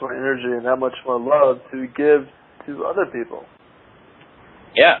 that much more energy, and that much more love to give to other people.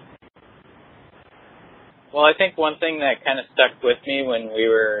 Yeah. Well, I think one thing that kind of stuck with me when we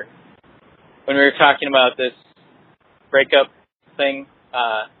were talking about this breakup thing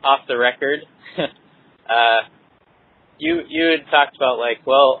off the record, you had talked about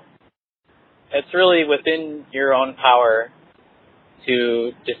it's really within your own power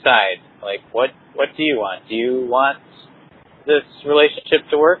to decide what do you want? Do you want this relationship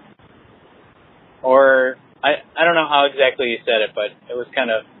to work? Or I don't know how exactly you said it, but it was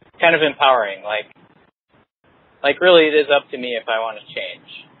kind of empowering. Really, it is up to me if I want to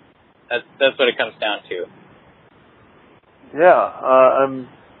change. That's what it comes down to. Yeah,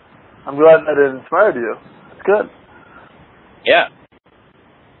 I'm glad that it inspired you. It's good. Yeah.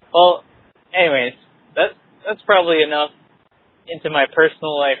 Well, anyways, that's probably enough into my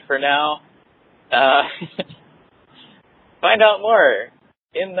personal life for now. find out more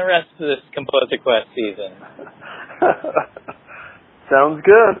in the rest of this Composer Quest season. Sounds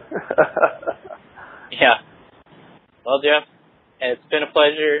good. Yeah. Well, Jeff, it's been a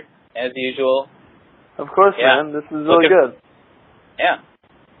pleasure, as usual. Of course, Yeah. man. This is really good. Yeah.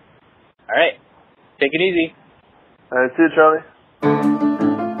 All right. Take it easy. All right, see you, Charlie.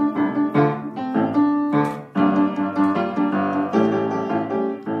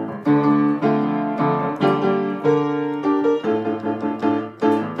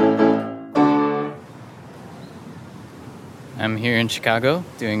 I'm here in Chicago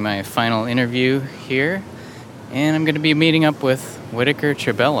doing my final interview here, and I'm going to be meeting up with Whitaker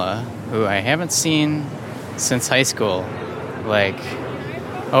Trabella, who I haven't seen since high school, like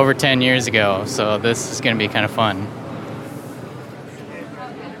over 10 years ago, so this is going to be kind of fun.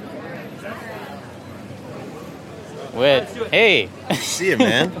 Whit, hey! See you,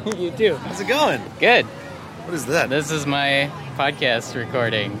 man. You too. How's it going? Good. What is that? This is my podcast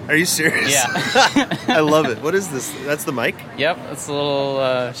recording. Are you serious? Yeah. I love it. What is this? That's the mic? Yep, it's a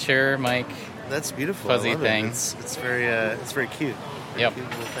little Shure mic. That's beautiful. Fuzzy I love thing. It. It's very cute. Yep. Cute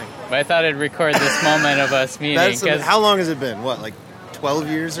little thing. But I thought I'd record this moment of us meeting. How long has it been? What, like 12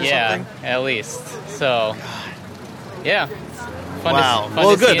 years or something? Yeah, at least. So, yeah. Fun Wow. To, fun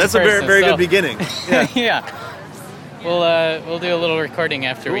Well, to see good. in That's a person. very So- good beginning. Yeah. Yeah. We'll do a little recording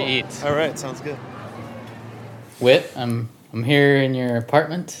after we eat. All right. Sounds good. Whit, I'm here in your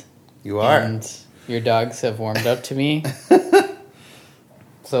apartment. You are. And your dogs have warmed up to me.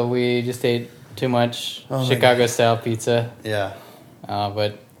 So we just ate too much Oh my Chicago-style pizza. Yeah.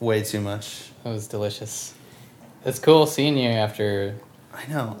 But way too much. It was delicious. It's cool seeing you after. I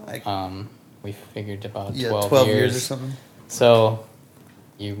know. We figured about 12 years or something. So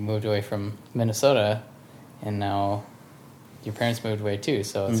you moved away from Minnesota, and now your parents moved away too.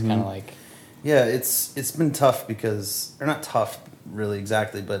 So it's kind of like. Yeah, it's been tough because, or not tough really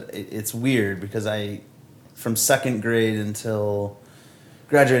exactly, but it's weird because from second grade until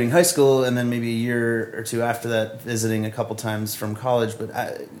graduating high school, and then maybe a year or two after that, visiting a couple times from college. But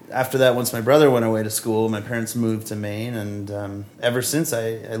after that, once my brother went away to school, my parents moved to Maine, and ever since,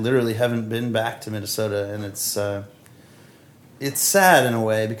 I literally haven't been back to Minnesota, and it's sad in a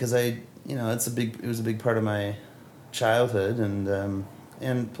way because it was a big part of my childhood,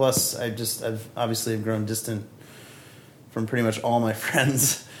 and plus I've obviously grown distant from pretty much all my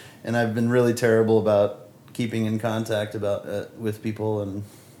friends, and I've been really terrible about keeping in contact with people,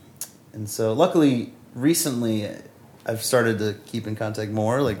 and so luckily recently I've started to keep in contact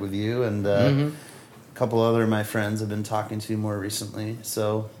more, like with you, and a couple other of my friends I've been talking to more recently.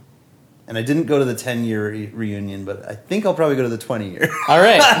 So, and I didn't go to the 10-year reunion, but I think I'll probably go to the 20-year. All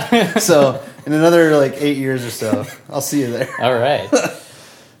right. So in another 8 years or so, I'll see you there. All right.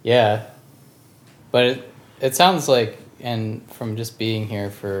 Yeah, but it sounds like, and from just being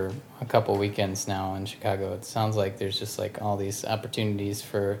here for a couple weekends now in Chicago, it sounds like there's just like all these opportunities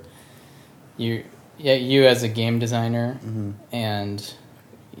for you as a game designer, and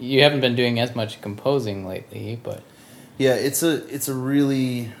you haven't been doing as much composing lately, but yeah, it's a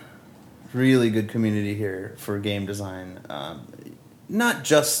really, really good community here for game design. Not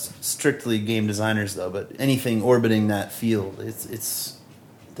just strictly game designers though, but anything orbiting that field.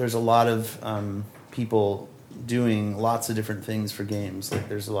 There's a lot of people doing lots of different things for games. Like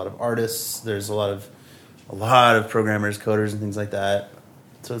there's a lot of artists, there's a lot of programmers, coders, and things like that.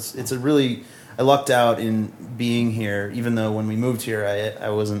 So it's a really, I lucked out in being here, even though when we moved here I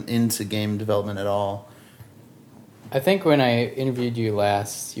wasn't into game development at all. I think when I interviewed you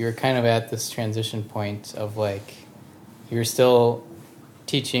last, you were kind of at this transition point of like, you were still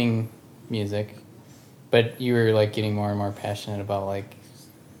teaching music, but you were like getting more and more passionate about like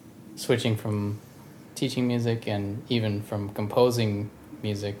switching from teaching music and even from composing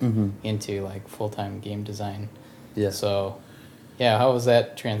music into like full-time game design. Yeah. So, yeah, how was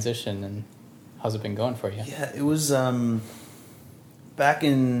that transition and how's it been going for you? Yeah, it was back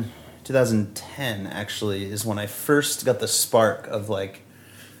in 2010 actually is when I first got the spark of like,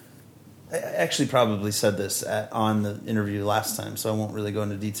 I actually probably said this on the interview last time, so I won't really go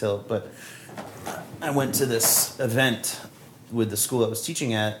into detail, but I went to this event with the school I was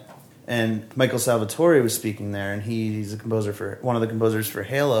teaching at, and Michael Salvatore was speaking there, and he's one of the composers for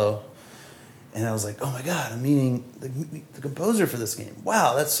Halo, and I was like, oh my god, I'm meeting the composer for this game.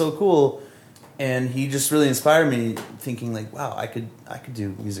 Wow, that's so cool. And he just really inspired me, thinking like, wow, I could do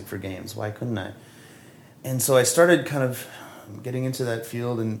music for games. Why couldn't I? And so I started kind of getting into that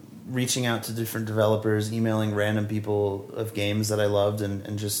field and reaching out to different developers, emailing random people of games that I loved,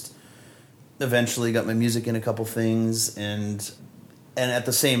 and just eventually got my music in a couple things. And at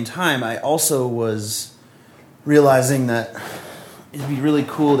the same time, I also was realizing that it'd be really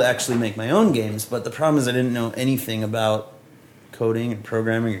cool to actually make my own games. But the problem is I didn't know anything about coding and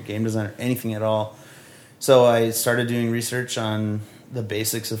programming or game design or anything at all. So I started doing research on the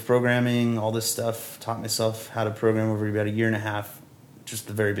basics of programming, all this stuff, taught myself how to program over about a year and a half, just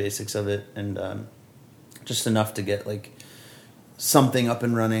the very basics of it, and just enough to get like something up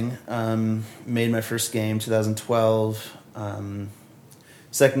and running. Made my first game 2012.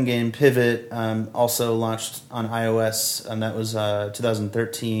 Second game, Pivot, also launched on iOS, and that was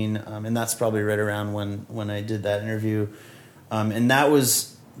 2013, and that's probably right around when I did that interview. And that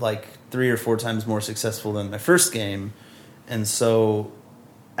was like 3 or 4 times more successful than my first game. And so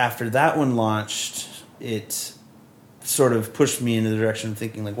after that one launched, it sort of pushed me in the direction of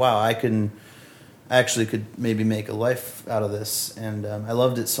thinking like, wow, I actually could maybe make a life out of this. And I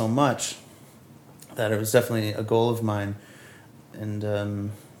loved it so much that it was definitely a goal of mine.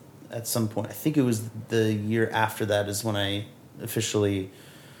 And at some point, I think it was the year after that is when I officially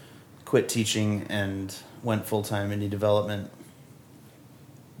quit teaching and went full-time into development.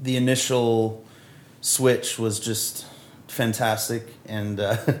 The initial switch was just fantastic, and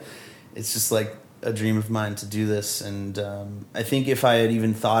it's just like a dream of mine to do this. And I think if I had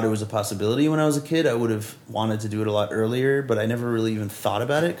even thought it was a possibility when I was a kid, I would have wanted to do it a lot earlier, but I never really even thought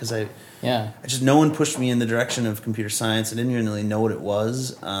about it because no one pushed me in the direction of computer science. I didn't even really know what it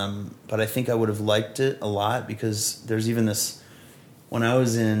was, but I think I would have liked it a lot because there's even this, when I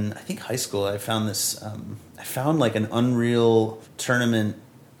was in, I think high school, I found this, I found like an Unreal Tournament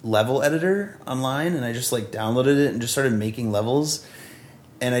level editor online, and I just like downloaded it and just started making levels.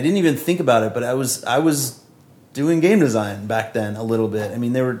 And I didn't even think about it, but I was doing game design back then a little bit. I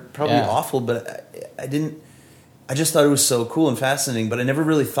mean, they were probably awful, but I just thought it was so cool and fascinating, but I never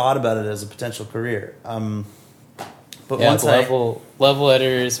really thought about it as a potential career. But once level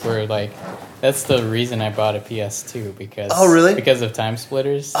editors were like, that's the reason I bought a PS2 because because of Time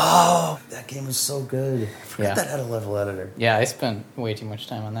Splitters. Oh, that game was so good. I forgot that had a level editor. Yeah, I spent way too much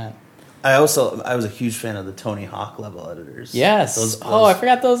time on that. I was a huge fan of the Tony Hawk level editors. Yes. I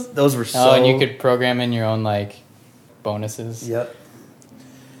forgot those. Those were so. Oh, and you could program in your own like bonuses. Yep.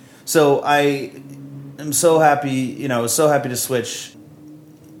 So I am so happy, so happy to switch.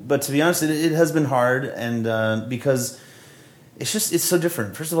 But to be honest, it has been hard, and because it's so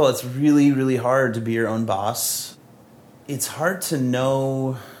different. First of all, it's really, really hard to be your own boss. It's hard to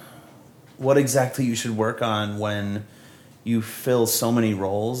know what exactly you should work on when you fill so many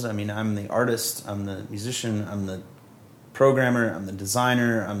roles. I mean, I'm the artist, I'm the musician, I'm the programmer, I'm the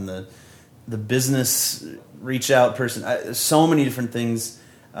designer, I'm the business reach out person. So many different things.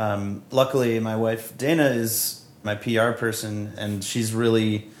 Luckily, my wife Dana is my PR person, and she's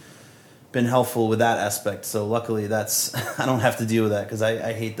really been helpful with that aspect. So luckily, I don't have to deal with that because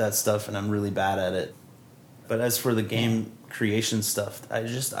I hate that stuff and I'm really bad at it. But as for the game creation stuff, I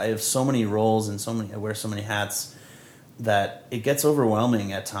have so many roles and I wear so many hats that it gets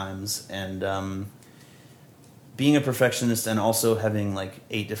overwhelming at times. And being a perfectionist and also having like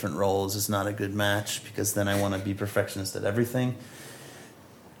 8 different roles is not a good match, because then I want to be perfectionist at everything.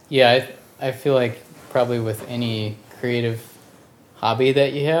 Yeah, I feel like probably with any creative hobby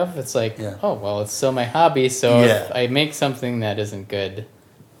that you have, it's like, oh, well, it's still my hobby, so if I make something that isn't good,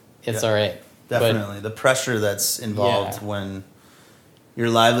 it's all right. Definitely. The pressure that's involved when your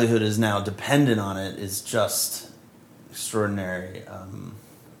livelihood is now dependent on it is just extraordinary.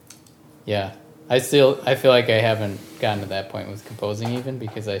 I feel like I haven't gotten to that point with composing even,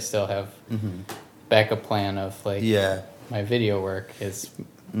 because I still have backup plan of like my video work is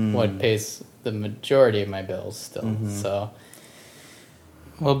what pays the majority of my bills still. So,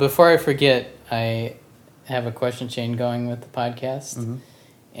 well, before I forget, I have a question chain going with the podcast.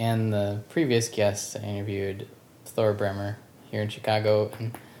 And the previous guest I interviewed, Thor Bremer, here in Chicago,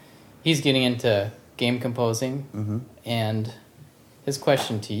 and he's getting into game composing. And his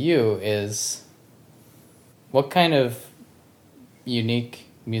question to you is, what kind of unique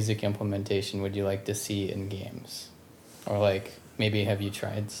music implementation would you like to see in games? Or like, maybe have you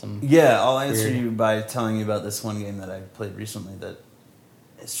tried some? Yeah, I'll answer you by telling you about this one game that I played recently that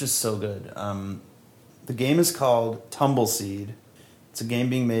it's just so good. The game is called Tumbleseed. It's a game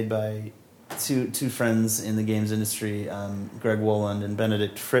being made by two friends in the games industry. Greg Woland and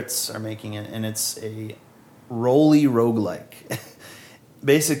Benedict Fritz are making it, and it's a rolly roguelike.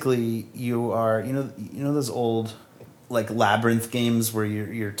 Basically, you are you know those old like labyrinth games where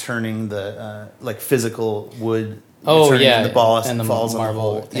you're turning the like physical wood. The ball and the falls in the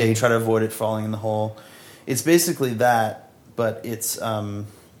hole. Yeah, you try to avoid it falling in the hole. It's basically that, but it's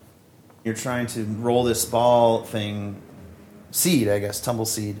you're trying to roll this ball thing. Seed, I guess,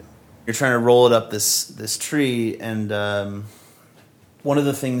 Tumbleseed, you're trying to roll it up this tree, and one of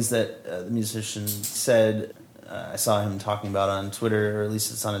the things that the musician said, I saw him talking about on Twitter, or at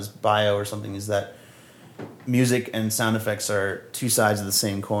least it's on his bio or something, is that music and sound effects are two sides of the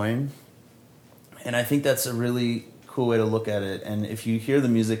same coin. And I think that's a really cool way to look at it. And if you hear the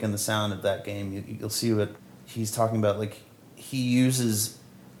music and the sound of that game, you'll see what he's talking about. Like, he uses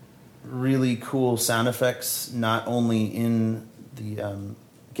really cool sound effects, not only in the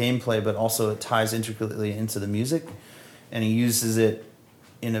gameplay, but also it ties intricately into the music. And he uses it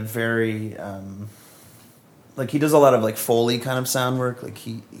in a very... like, he does a lot of, like, Foley kind of sound work. Like,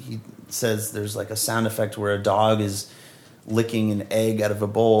 he says there's, like, a sound effect where a dog is licking an egg out of a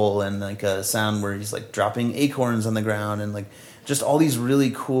bowl, and, like, a sound where he's, like, dropping acorns on the ground, and, like, just all these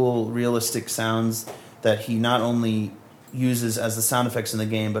really cool, realistic sounds that he not only uses as the sound effects in the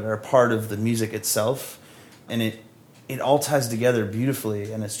game, but are part of the music itself. And it all ties together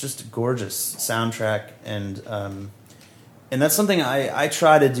beautifully, and it's just a gorgeous soundtrack. And that's something I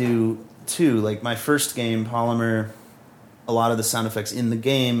try to do too. Like, my first game, Polymer, a lot of the sound effects in the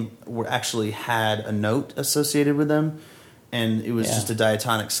game actually had a note associated with them, and it was just a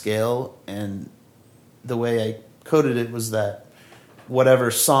diatonic scale. And the way I coded it was that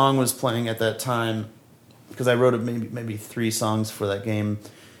whatever song was playing at that time, because I wrote maybe 3 songs for that game,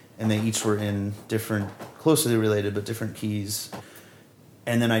 and they each were in different, closely related but different keys.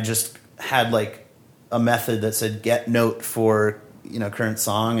 And then I just had, like, a method that said get note for, you know, current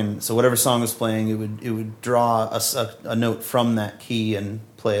song, and so whatever song was playing, it would draw a note from that key and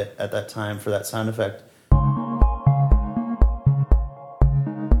play it at that time for that sound effect.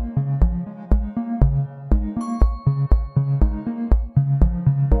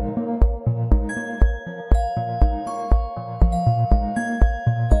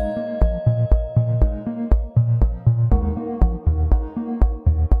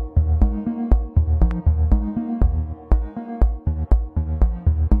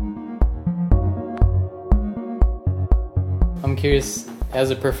 I'm curious, as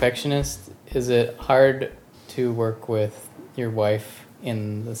a perfectionist, is it hard to work with your wife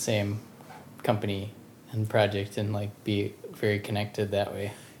in the same company and project and, like, be very connected that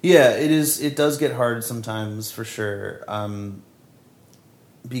way? Yeah, it is. It does get hard sometimes, for sure,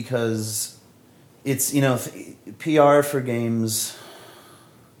 because it's, you know, PR for games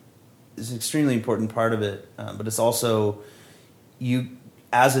is an extremely important part of it, but it's also, you,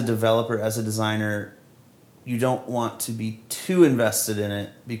 as a developer, as a designer, you don't want to be too invested in it,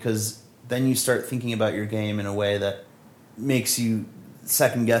 because then you start thinking about your game in a way that makes you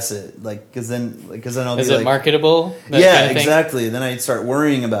second guess it. Like, because then I'll be like, is it marketable? Yeah, exactly. Then I'd start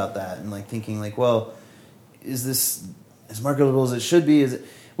worrying about that and, like, thinking, like, well, is this as marketable as it should be?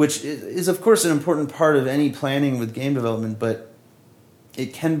 Which is of course an important part of any planning with game development, but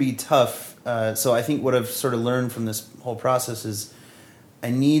it can be tough. So I think what I've sort of learned from this whole process is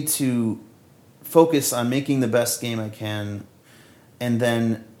I need to focus on making the best game I can, and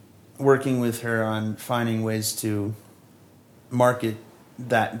then working with her on finding ways to market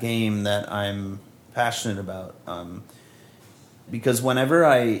that game that I'm passionate about. Because when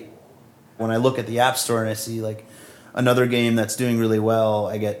I look at the App Store and I see, like, another game that's doing really well,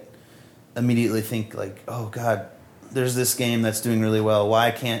 I immediately think, like, oh God, there's this game that's doing really well.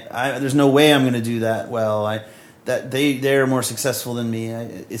 Why can't I? There's no way I'm going to do that well. They're more successful than me.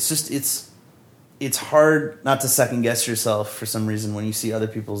 It's hard not to second guess yourself for some reason when you see other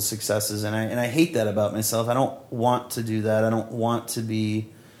people's successes, and I hate that about myself. I don't want to do that. I don't want to be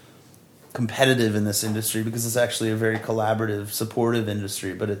competitive in this industry, because it's actually a very collaborative, supportive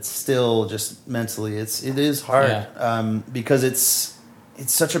industry. But it's still just mentally, it is hard, because it's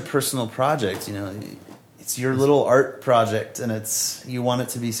such a personal project. You know, it's your little art project, and you want it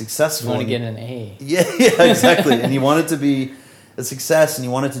to be successful. You want to get an A. Yeah, exactly. And you want it to be a success, and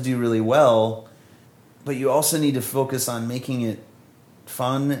you want it to do really well. But you also need to focus on making it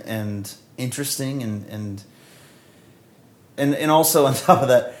fun and interesting, and also on top of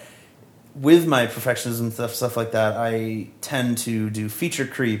that, with my perfectionism stuff like that, I tend to do feature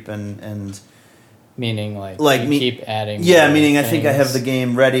creep and meaning like keep adding. Yeah, meaning I think I have the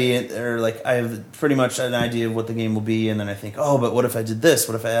game ready, or like I have pretty much an idea of what the game will be, and then I think, oh, but what if I did this?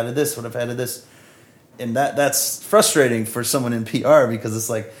 What if I added this? What if I added this? And that's frustrating for someone in PR, because it's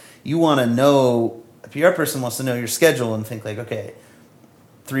like you want to know. A PR person wants to know your schedule and think, like, okay,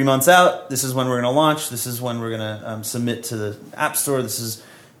 3 months out, this is when we're going to launch. This is when we're going to submit to the App Store. This is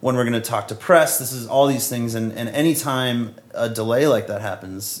when we're going to talk to press. This is all these things. And any time a delay like that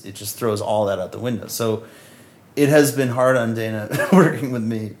happens, it just throws all that out the window. So it has been hard on Dana working with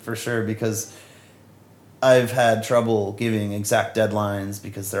me, for sure, because I've had trouble giving exact deadlines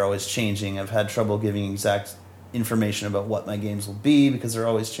because they're always changing. I've had trouble giving exact information about what my games will be because they're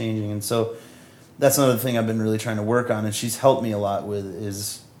always changing. And so that's another thing I've been really trying to work on, and she's helped me a lot with,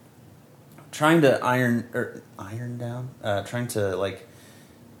 is trying to trying to like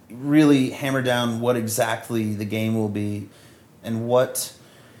really hammer down what exactly the game will be and what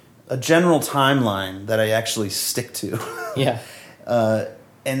a general timeline that I actually stick to. Yeah.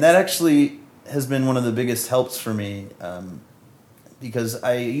 And that actually has been one of the biggest helps for me, because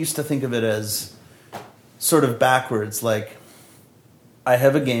I used to think of it as sort of backwards. Like, I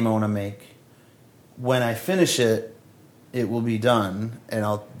have a game I want to make. When I finish it, it will be done, and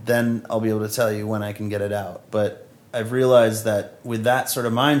I'll be able to tell you when I can get it out. But I've realized that with that sort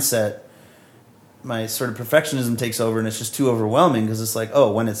of mindset, my sort of perfectionism takes over, and it's just too overwhelming because it's like,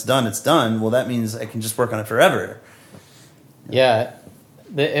 oh, when it's done, it's done. Well, that means I can just work on it forever. Yeah.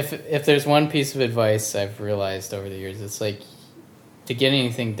 If there's one piece of advice I've realized over the years, it's like, to get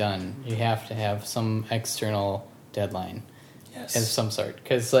anything done, you have to have some external deadline of some sort.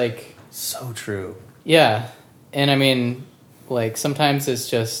 Because, like... So true. Yeah. And, I mean, like, sometimes it's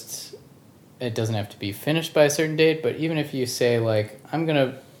just... It doesn't have to be finished by a certain date, but even if you say, like, I'm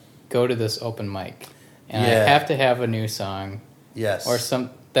going to go to this open mic, and I have to have a new song. Yes. Or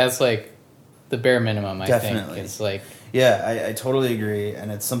that's, like, the bare minimum, I Definitely. think. It's like... Yeah, I totally agree,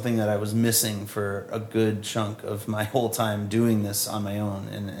 and it's something that I was missing for a good chunk of my whole time doing this on my own,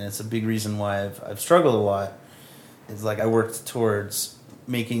 and it's a big reason why I've struggled a lot. It's like I worked towards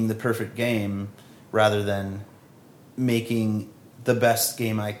making the perfect game rather than making the best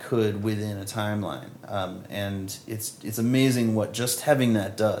game I could within a timeline, and it's amazing what just having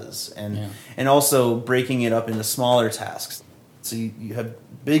that does, and also breaking it up into smaller tasks. So you have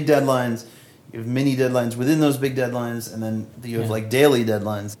big deadlines. You have mini deadlines within those big deadlines, and then you have like daily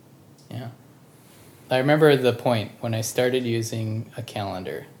deadlines. Yeah. I remember the point when I started using a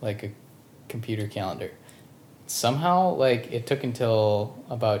calendar, like a computer calendar. Somehow, like, it took until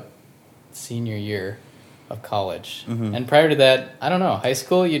about senior year of college. Mm-hmm. And prior to that, I don't know, high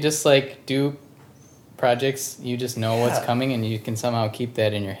school, you just, like, do projects, you just know what's coming, and you can somehow keep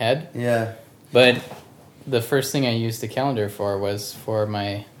that in your head. Yeah. But the first thing I used the calendar for was for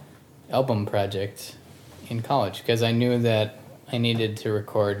my album project in college, because I knew that I needed to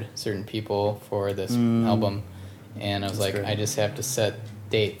record certain people for this album, and I was like, I just have to set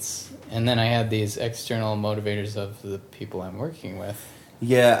dates, and then I had these external motivators of the people I'm working with.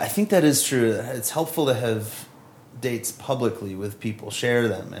 Yeah, I think that is true. It's helpful to have dates publicly with people, share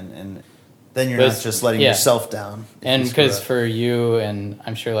them, and then you're not just letting yourself down. And because for you, and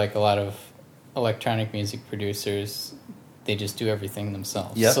I'm sure like a lot of electronic music producers, they just do everything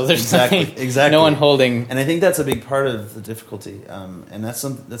themselves. Yeah, so there's exactly. No one holding. And I think that's a big part of the difficulty. And that's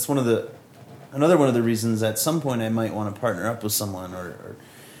another one of the reasons at some point I might want to partner up with someone, or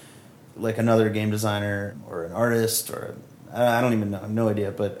like another game designer or an artist, or I don't even know. I have no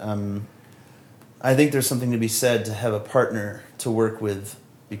idea. But I think there's something to be said to have a partner to work with,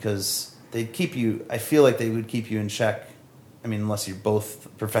 because they'd keep you. I feel like they would keep you in check. I mean, unless you're both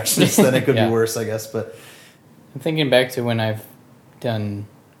perfectionists, then it could be worse, I guess. But I'm thinking back to when I've done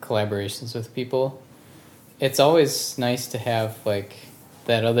collaborations with people. It's always nice to have like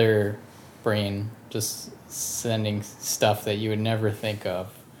that other brain just sending stuff that you would never think of.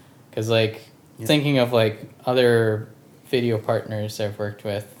 Because like thinking of like other video partners I've worked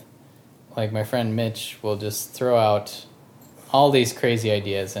with, like my friend Mitch will just throw out all these crazy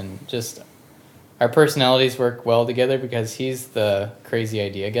ideas, and just our personalities work well together because he's the crazy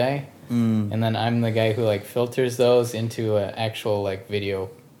idea guy. And then I'm the guy who like filters those into an actual like video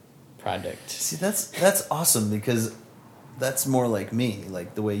project. See, that's awesome, because that's more like me,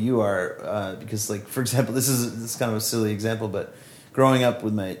 like the way you are. Because like, for example, this is kind of a silly example, but growing up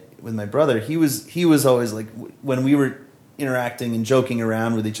with my brother, he was always like, when we were interacting and joking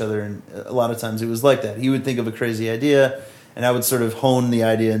around with each other, and a lot of times it was like that. He would think of a crazy idea, and I would sort of hone the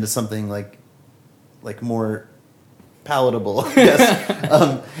idea into something like more palatable,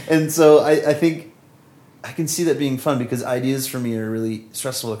 yes. And so I think I can see that being fun, because ideas for me are really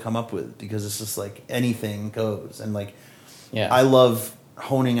stressful to come up with, because it's just like anything goes, and like I love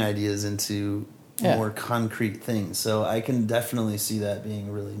honing ideas into more concrete things. So I can definitely see that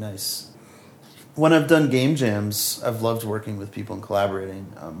being really nice. When I've done game jams, I've loved working with people and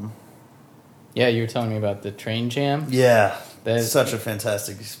collaborating. Yeah, you were telling me about the train jam. Yeah, that's such a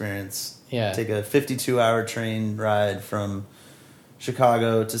fantastic experience. Yeah. Take a 52-hour train ride from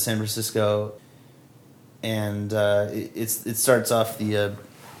Chicago to San Francisco, and it starts off the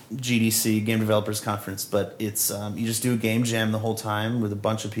GDC, Game Developers Conference, but it's you just do a game jam the whole time with a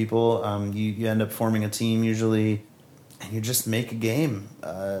bunch of people. You end up forming a team usually, and you just make a game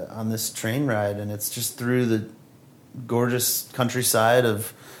on this train ride, and it's just through the gorgeous countryside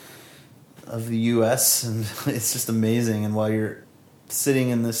of the U.S., and it's just amazing. And while you're sitting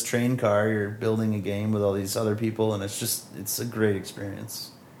in this train car, you're building a game with all these other people, and it's a great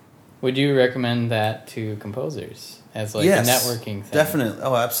experience. Would you recommend that to composers as like Yes, a networking thing? Definitely.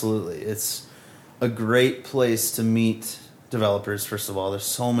 Oh, absolutely. It's a great place to meet developers, first of all. There's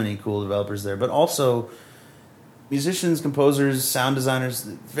so many cool developers there, but also musicians, composers, sound designers,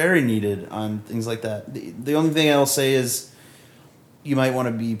 very needed on things like that. The only thing I'll say is you might want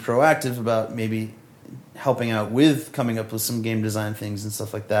to be proactive about maybe helping out with coming up with some game design things and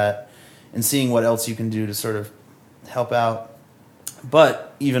stuff like that, and seeing what else you can do to sort of help out.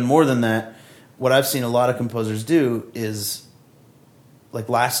 But even more than that, what I've seen a lot of composers do is, like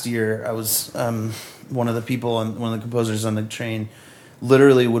last year, I was one of the composers on the train,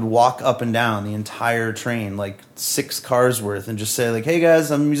 literally would walk up and down the entire train, like 6 cars worth, and just say like, "Hey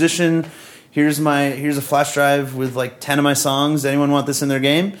guys, I'm a musician. Here's a flash drive with like 10 of my songs. Anyone want this in their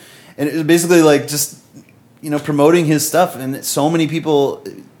game?" And it was basically like just, promoting his stuff. And so many people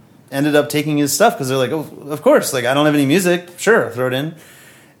ended up taking his stuff because they're like, "Oh, of course, like I don't have any music. Sure, I'll throw it in."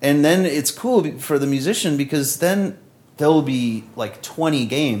 And then it's cool for the musician because then there'll be like 20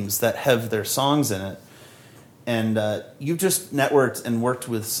 games that have their songs in it. And you've just networked and worked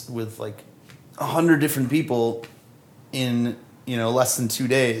with like 100 different people in less than 2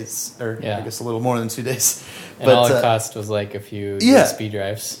 days, or I guess a little more than 2 days. And all it cost was like a few USB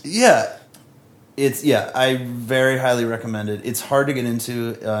drives. Yeah. I very highly recommend it. It's hard to get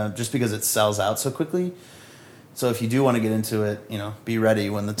into just because it sells out so quickly. So if you do want to get into it, be ready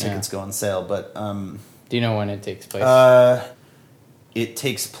when the tickets go on sale. But do you know when it takes place? It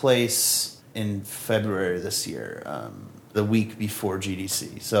takes place in February this year, the week before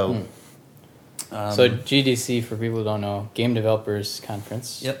GDC. So. So GDC, for people who don't know, Game Developers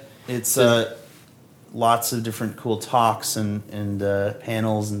Conference. Yep, it's lots of different cool talks and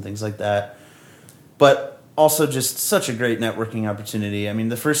panels and things like that, but also just such a great networking opportunity. I mean,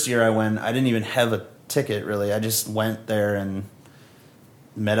 the first year I went, I didn't even have a ticket really. I just went there and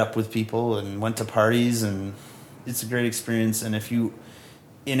met up with people and went to parties, and it's a great experience. And if you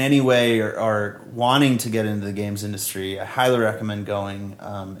in any way are wanting to get into the games industry, I highly recommend going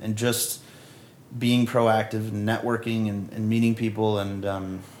and just being proactive and networking and meeting people. And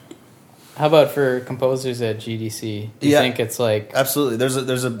how about for composers at GDC? Do you think it's like absolutely?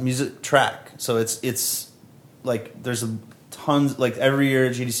 There's a music track, so it's like there's tons, like every year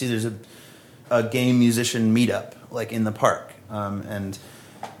at GDC there's a game musician meetup like in the park, and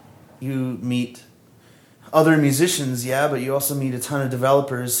you meet other musicians, but you also meet a ton of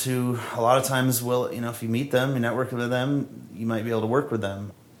developers who a lot of times will, if you meet them, you network with them, you might be able to work with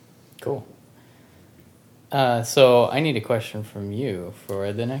them. Cool. So I need a question from you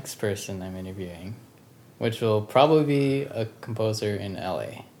for the next person I'm interviewing, which will probably be a composer in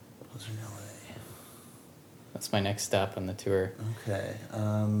LA. That's my next stop on the tour. Okay.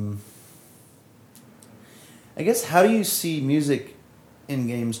 I guess, how do you see music in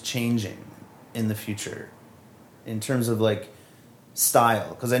games changing in the future in terms of like style?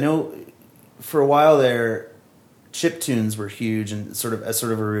 Because I know for a while there, chiptunes were huge and sort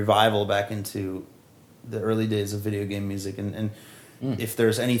of a revival back into the early days of video game music, and if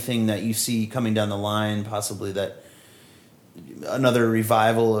there's anything that you see coming down the line, possibly that another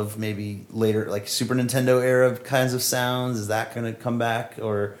revival of maybe later, like Super Nintendo era kinds of sounds, is that going to come back,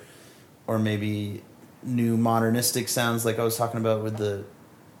 or maybe new modernistic sounds like I was talking about with the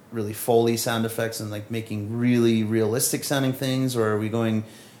really Foley sound effects and like making really realistic sounding things, or are we going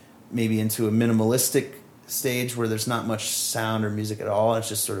maybe into a minimalistic stage where there's not much sound or music at all? It's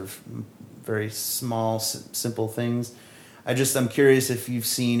just sort of very small, simple things. I'm curious if you've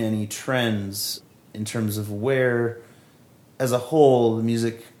seen any trends in terms of where, as a whole, the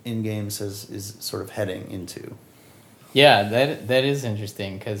music in games is sort of heading into. Yeah, that is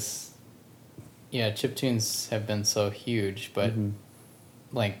interesting because, chiptunes have been so huge, but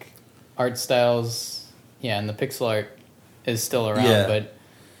like art styles, and the pixel art is still around, but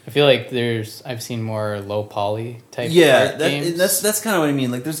I feel like I've seen more low poly type art games. That's kind of what I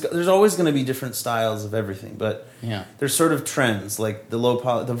mean. Like there's always going to be different styles of everything, but there's sort of trends. Like the low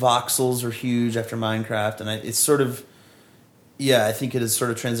poly, the voxels are huge after Minecraft, and it's sort of I think it has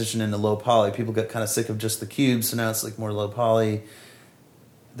sort of transitioned into low poly. People got kind of sick of just the cubes, so now it's like more low poly.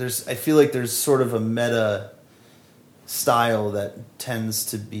 I feel like there's sort of a meta style that tends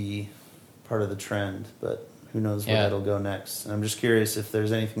to be part of the trend, but who knows where Yeah. that'll go next. And I'm just curious if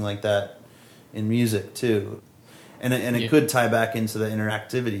there's anything like that in music too. And it could tie back into the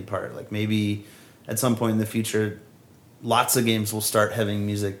interactivity part. Like maybe at some point in the future, lots of games will start having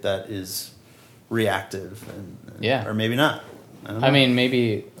music that is reactive, or maybe not. I don't know. I mean,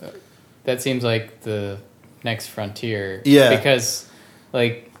 maybe that seems like the next frontier. Yeah. Because,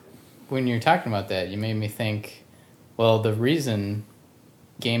 like, when you're talking about that, you made me think, well, the reason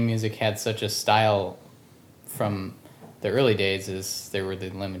game music had such a style from the early days is there were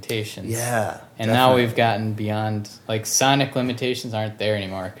the limitations. Yeah, and now we've gotten beyond, like, sonic limitations aren't there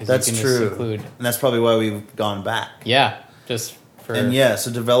anymore. Cause That's you can true. Just include, and that's probably why we've gone back. Yeah, just for... And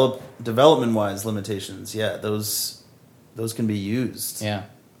so development-wise limitations, those can be used. Yeah.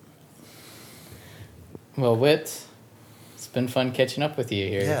 Well, Whit, it's been fun catching up with you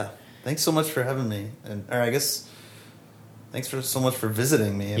here. Yeah. Thanks so much for having me. Or I guess, thanks so much for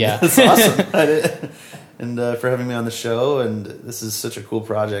visiting me. I mean, it's awesome. And for having me on the show. And this is such a cool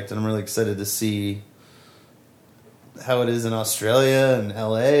project. And I'm really excited to see how it is in Australia and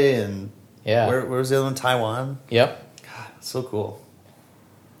LA. And where was the other one? Taiwan? Yep. God, so cool.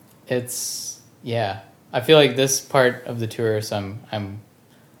 I feel like this part of the tour, so I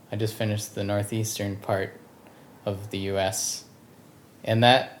just finished the northeastern part of the U.S., and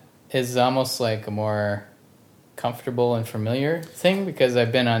that is almost like a more comfortable and familiar thing because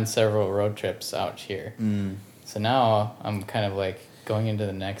I've been on several road trips out here. So now I'm kind of like going into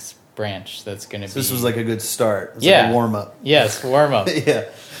the next branch that's going to be... This was like a good start. It was like a warm-up. Yes, warm-up.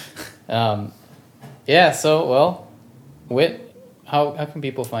 So, Whit, how can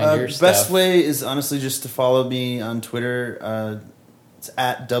people find your stuff? Best way is honestly just to follow me on Twitter. It's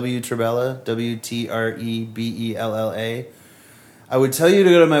at WTrebella, WTREBELLA. I would tell you to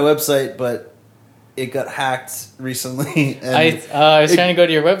go to my website, but it got hacked recently. And I was trying to go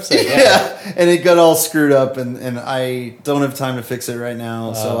to your website. Yeah, and it got all screwed up, and I don't have time to fix it right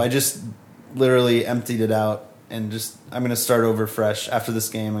now. So I just literally emptied it out, and I'm going to start over fresh. After this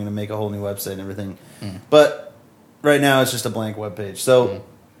game, I'm going to make a whole new website and everything. But right now, it's just a blank webpage. So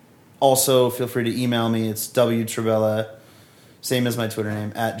also, feel free to email me. It's WTrebella, same as my Twitter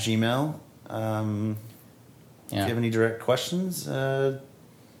name, at Gmail. If you have any direct questions, Either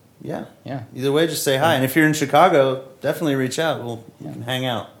way, just say hi. And if you're in Chicago, definitely reach out. We can hang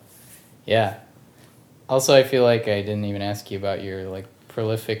out. Yeah. Also, I feel like I didn't even ask you about your like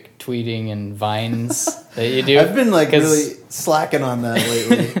prolific tweeting and vines that you do. I've been like really slacking on that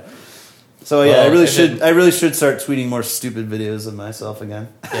lately. So I really should start tweeting more stupid videos of myself again.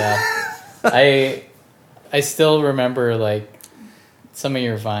 Yeah. I still remember like some of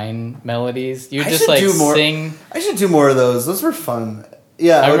your Vine melodies. You just like sing. I should do more of those. Those were fun.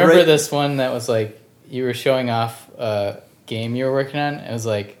 Yeah, I remember this one that was like you were showing off a game you were working on. It was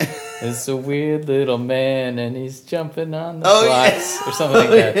like, "It's a weird little man and he's jumping on the blocks," or something like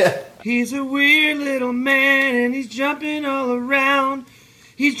that. Yeah. He's a weird little man and he's jumping all around.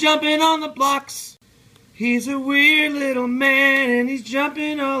 He's jumping on the blocks. He's a weird little man and he's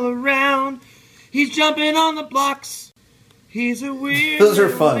jumping all around. He's jumping on the blocks. He's a weird. Those are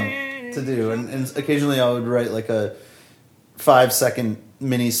fun to do, and occasionally I would write like a 5-second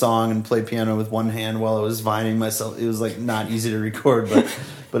mini song and play piano with one hand while I was vining myself. It was like not easy to record,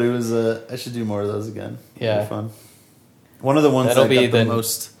 but it was. I should do more of those again. Yeah, fun. One of the ones that got the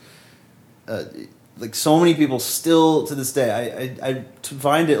most. Like so many people still to this day. I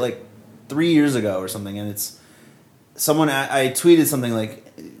find it like 3 years ago or something, and it's someone. I tweeted something like,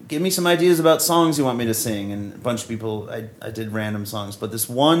 "Give me some ideas about songs you want me to sing," and a bunch of people. I did random songs, but this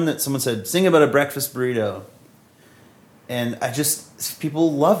one that someone said, "Sing about a breakfast burrito," and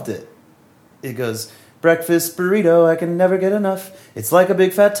people loved it. It goes, "Breakfast burrito, I can never get enough. It's like a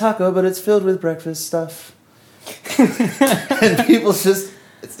big fat taco, but it's filled with breakfast stuff." And people just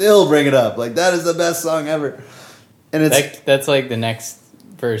still bring it up. Like, that is the best song ever. And it's that's like the next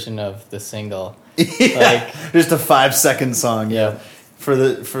version of the single. Like, just a 5-second song. Yeah. For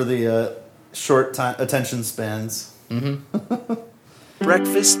the short attention spans. Mm-hmm.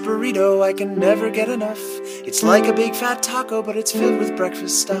 Breakfast burrito, I can never get enough. It's like a big fat taco, but it's filled with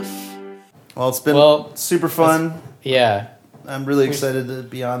breakfast stuff. Well, it's been super fun. Yeah. I'm really excited to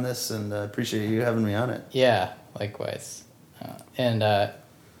be on this, and appreciate you having me on it. Yeah, likewise.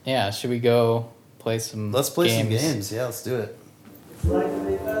 Should we go play some Let's play some games. Yeah, let's do it.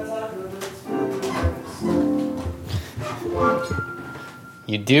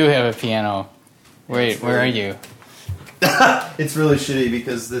 You do have a piano. Wait, where are you? It's really shitty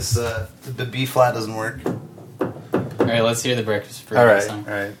because this the B flat doesn't work. All right, let's hear the breakfast burrito song.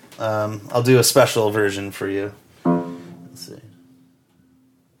 All right. I'll do a special version for you. Let's see.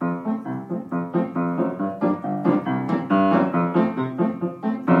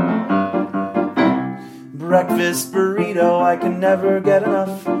 breakfast burrito, I can never get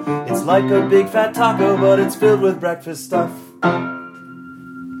enough. It's like a big fat taco, but it's filled with breakfast stuff.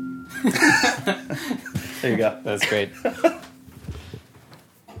 There you go. That's great.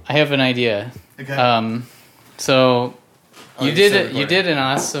 I have an idea. Okay. So Oh, you you're still did recording. an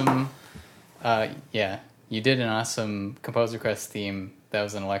awesome, you did an awesome Composer Quest theme that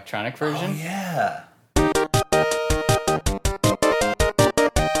was an electronic version. Oh, yeah.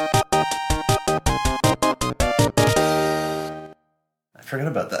 I forgot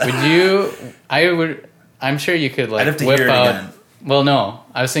about that. Would you? I'm sure you could like I'd have to whip hear it out. again. Well, no,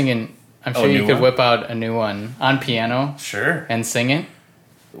 I was thinking. I'm Oh, sure a you new could one? whip out a new one on piano. Sure. And sing it.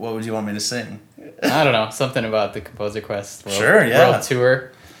 What would you want me to sing? I don't know, something about the Composer Quest World, Sure, yeah. World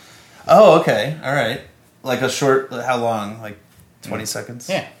Tour. Oh, okay. All right. Like a short, how long? Like 20 seconds?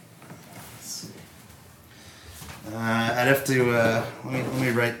 Yeah. Let's see. I'd have to, let me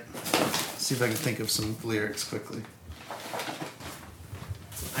write, see if I can think of some lyrics quickly.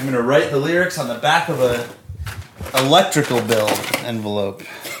 I'm going to write the lyrics on the back of a electrical bill envelope.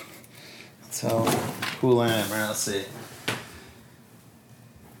 That's how cool I am. All right, let's see.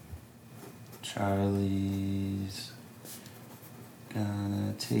 Charlie's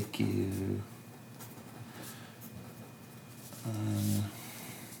gonna take you on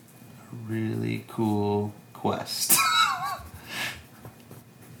a really cool quest.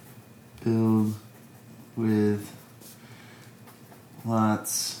 Filled with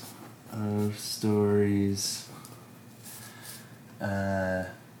lots of stories. Oh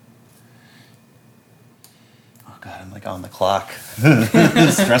God, I'm like on the clock.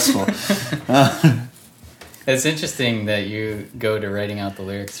 It's stressful. It's interesting that you go to writing out the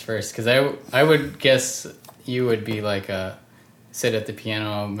lyrics first, because I would guess you would be like a sit at the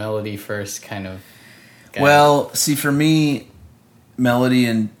piano, melody first kind of guy. Well, see, for me, melody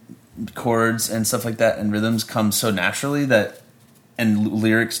and chords and stuff like that and rhythms come so naturally that, and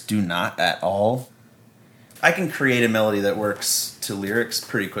lyrics do not at all. I can create a melody that works to lyrics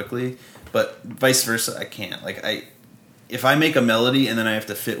pretty quickly, but vice versa, I can't. Like, if I make a melody and then I have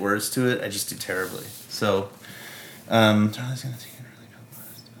to fit words to it, I just do terribly. So, Charlie's gonna take a really cool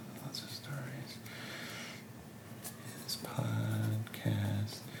quest, lots of stories. His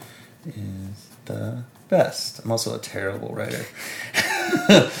podcast is the best. I'm also a terrible writer.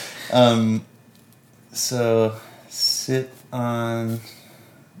 So sit on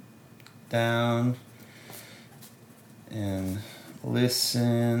down and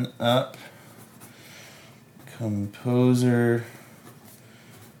listen up. Composer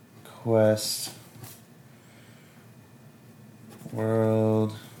Quest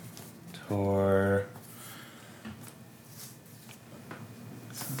World Tour.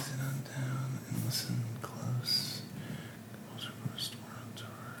 So sit on down and listen close. Composer Quest World Tour.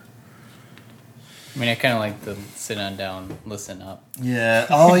 I mean, I kind of like the sit on down, listen up. Yeah.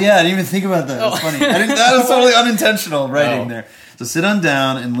 Oh, yeah. I didn't even think about that. That's funny. That was totally unintentional writing there. So sit on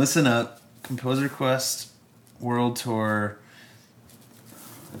down and listen up. Composer Quest World Tour.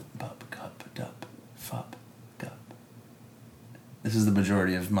 Bup, cup, dup, fup, gup. This is the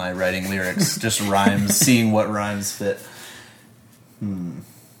majority of my writing lyrics. Just rhymes, seeing what rhymes fit.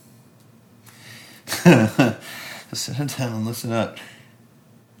 So sit down and listen up.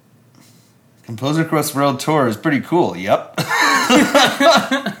 Composer Quest World Tour is pretty cool. Yep.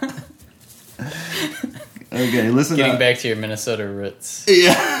 Okay, listen Getting up. back to your Minnesota roots.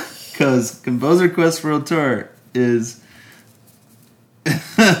 Yeah, because Composer Quest World Tour is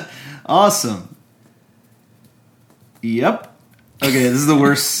awesome. Yep. Okay, this is the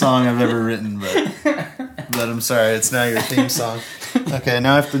worst song I've ever written, but I'm sorry, it's now your theme song. Okay,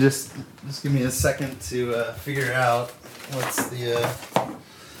 now I have to just give me a second to figure out what's the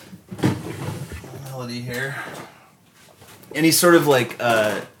melody here. Any sort of like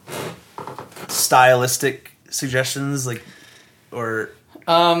stylistic suggestions, like, or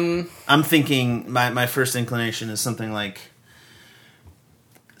I'm thinking my first inclination is something like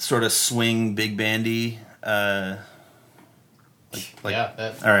sort of swing big bandy. Like yeah,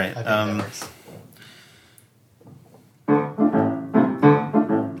 that, all right. I think that works.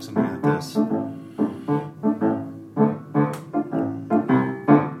 Something like this.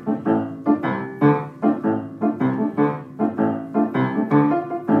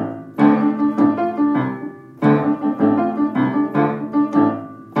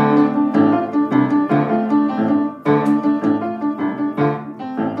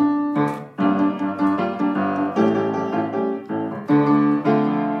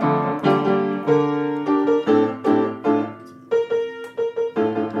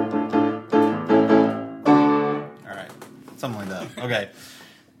 Something like that. Okay.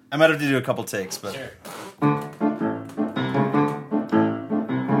 I might have to do a couple takes, but... Sure.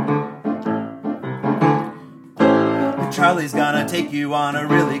 Charlie's gonna take you on a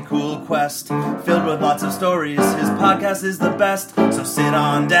really cool quest, filled with lots of stories. His podcast is the best, so sit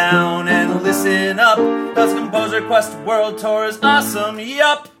on down and listen up. Cause Composer Quest World Tour is awesome,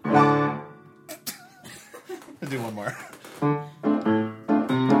 yup! I'll do one more.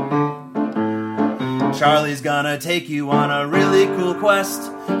 Charlie's gonna take you on a really cool quest,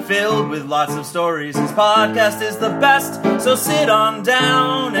 filled with lots of stories. His podcast is the best, so sit on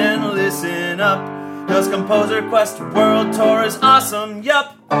down and listen up. Cause Composer Quest World Tour is awesome,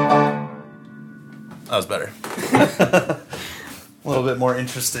 yup! That was better. A little bit more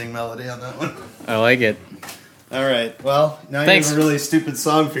interesting melody on that one. I like it. All right, well, now Thanks. you have a really stupid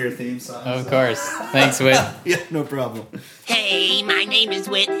song for your theme song. Of course. Thanks, Whit. Yeah, no problem. Hey, my name is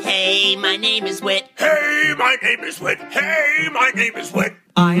Whit. Hey, my name is Whit. Hey, my name is Whit. Hey, my name is Whit.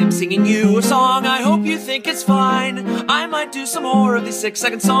 I am singing you a song, I hope you think it's fine. I might do some more of these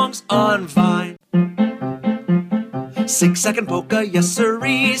 6-second songs on Vine. 6-second polka, yes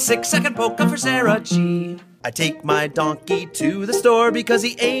sirree. 6-second polka for Sarah G. I take my donkey to the store because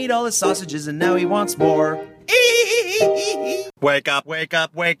he ate all his sausages and now he wants more. Wake up, wake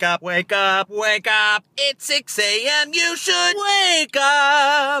up, wake up, wake up, wake up. It's 6 a.m. You should wake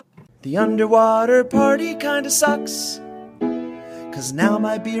up. The underwater party kinda sucks, 'cause now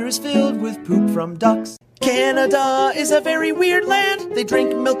my beer is filled with poop from ducks. Canada is a very weird land. They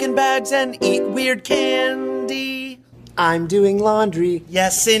drink milk in bags and eat weird candy. I'm doing laundry.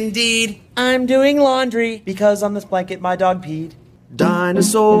 Yes, indeed. I'm doing laundry because on this blanket my dog peed.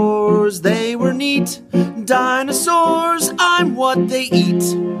 Dinosaurs, they were neat. Dinosaurs, I'm what they eat.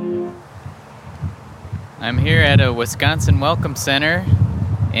 I'm here at a Wisconsin Welcome Center,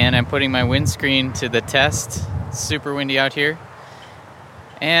 and I'm putting my windscreen to the test. It's super windy out here.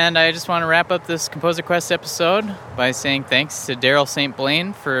 And I just want to wrap up this Composer Quest episode by saying thanks to Daryl St.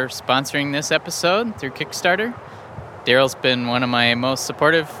 Blaine for sponsoring this episode through Kickstarter. Daryl's been one of my most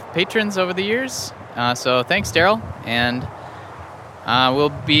supportive patrons over the years, so thanks, Daryl. And we'll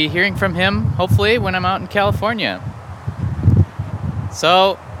be hearing from him, hopefully, when I'm out in California.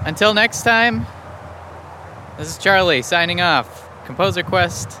 So, until next time, this is Charlie signing off. Composer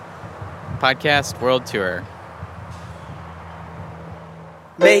Quest Podcast World Tour.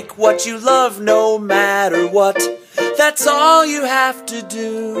 Make what you love no matter what. That's all you have to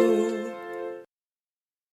do.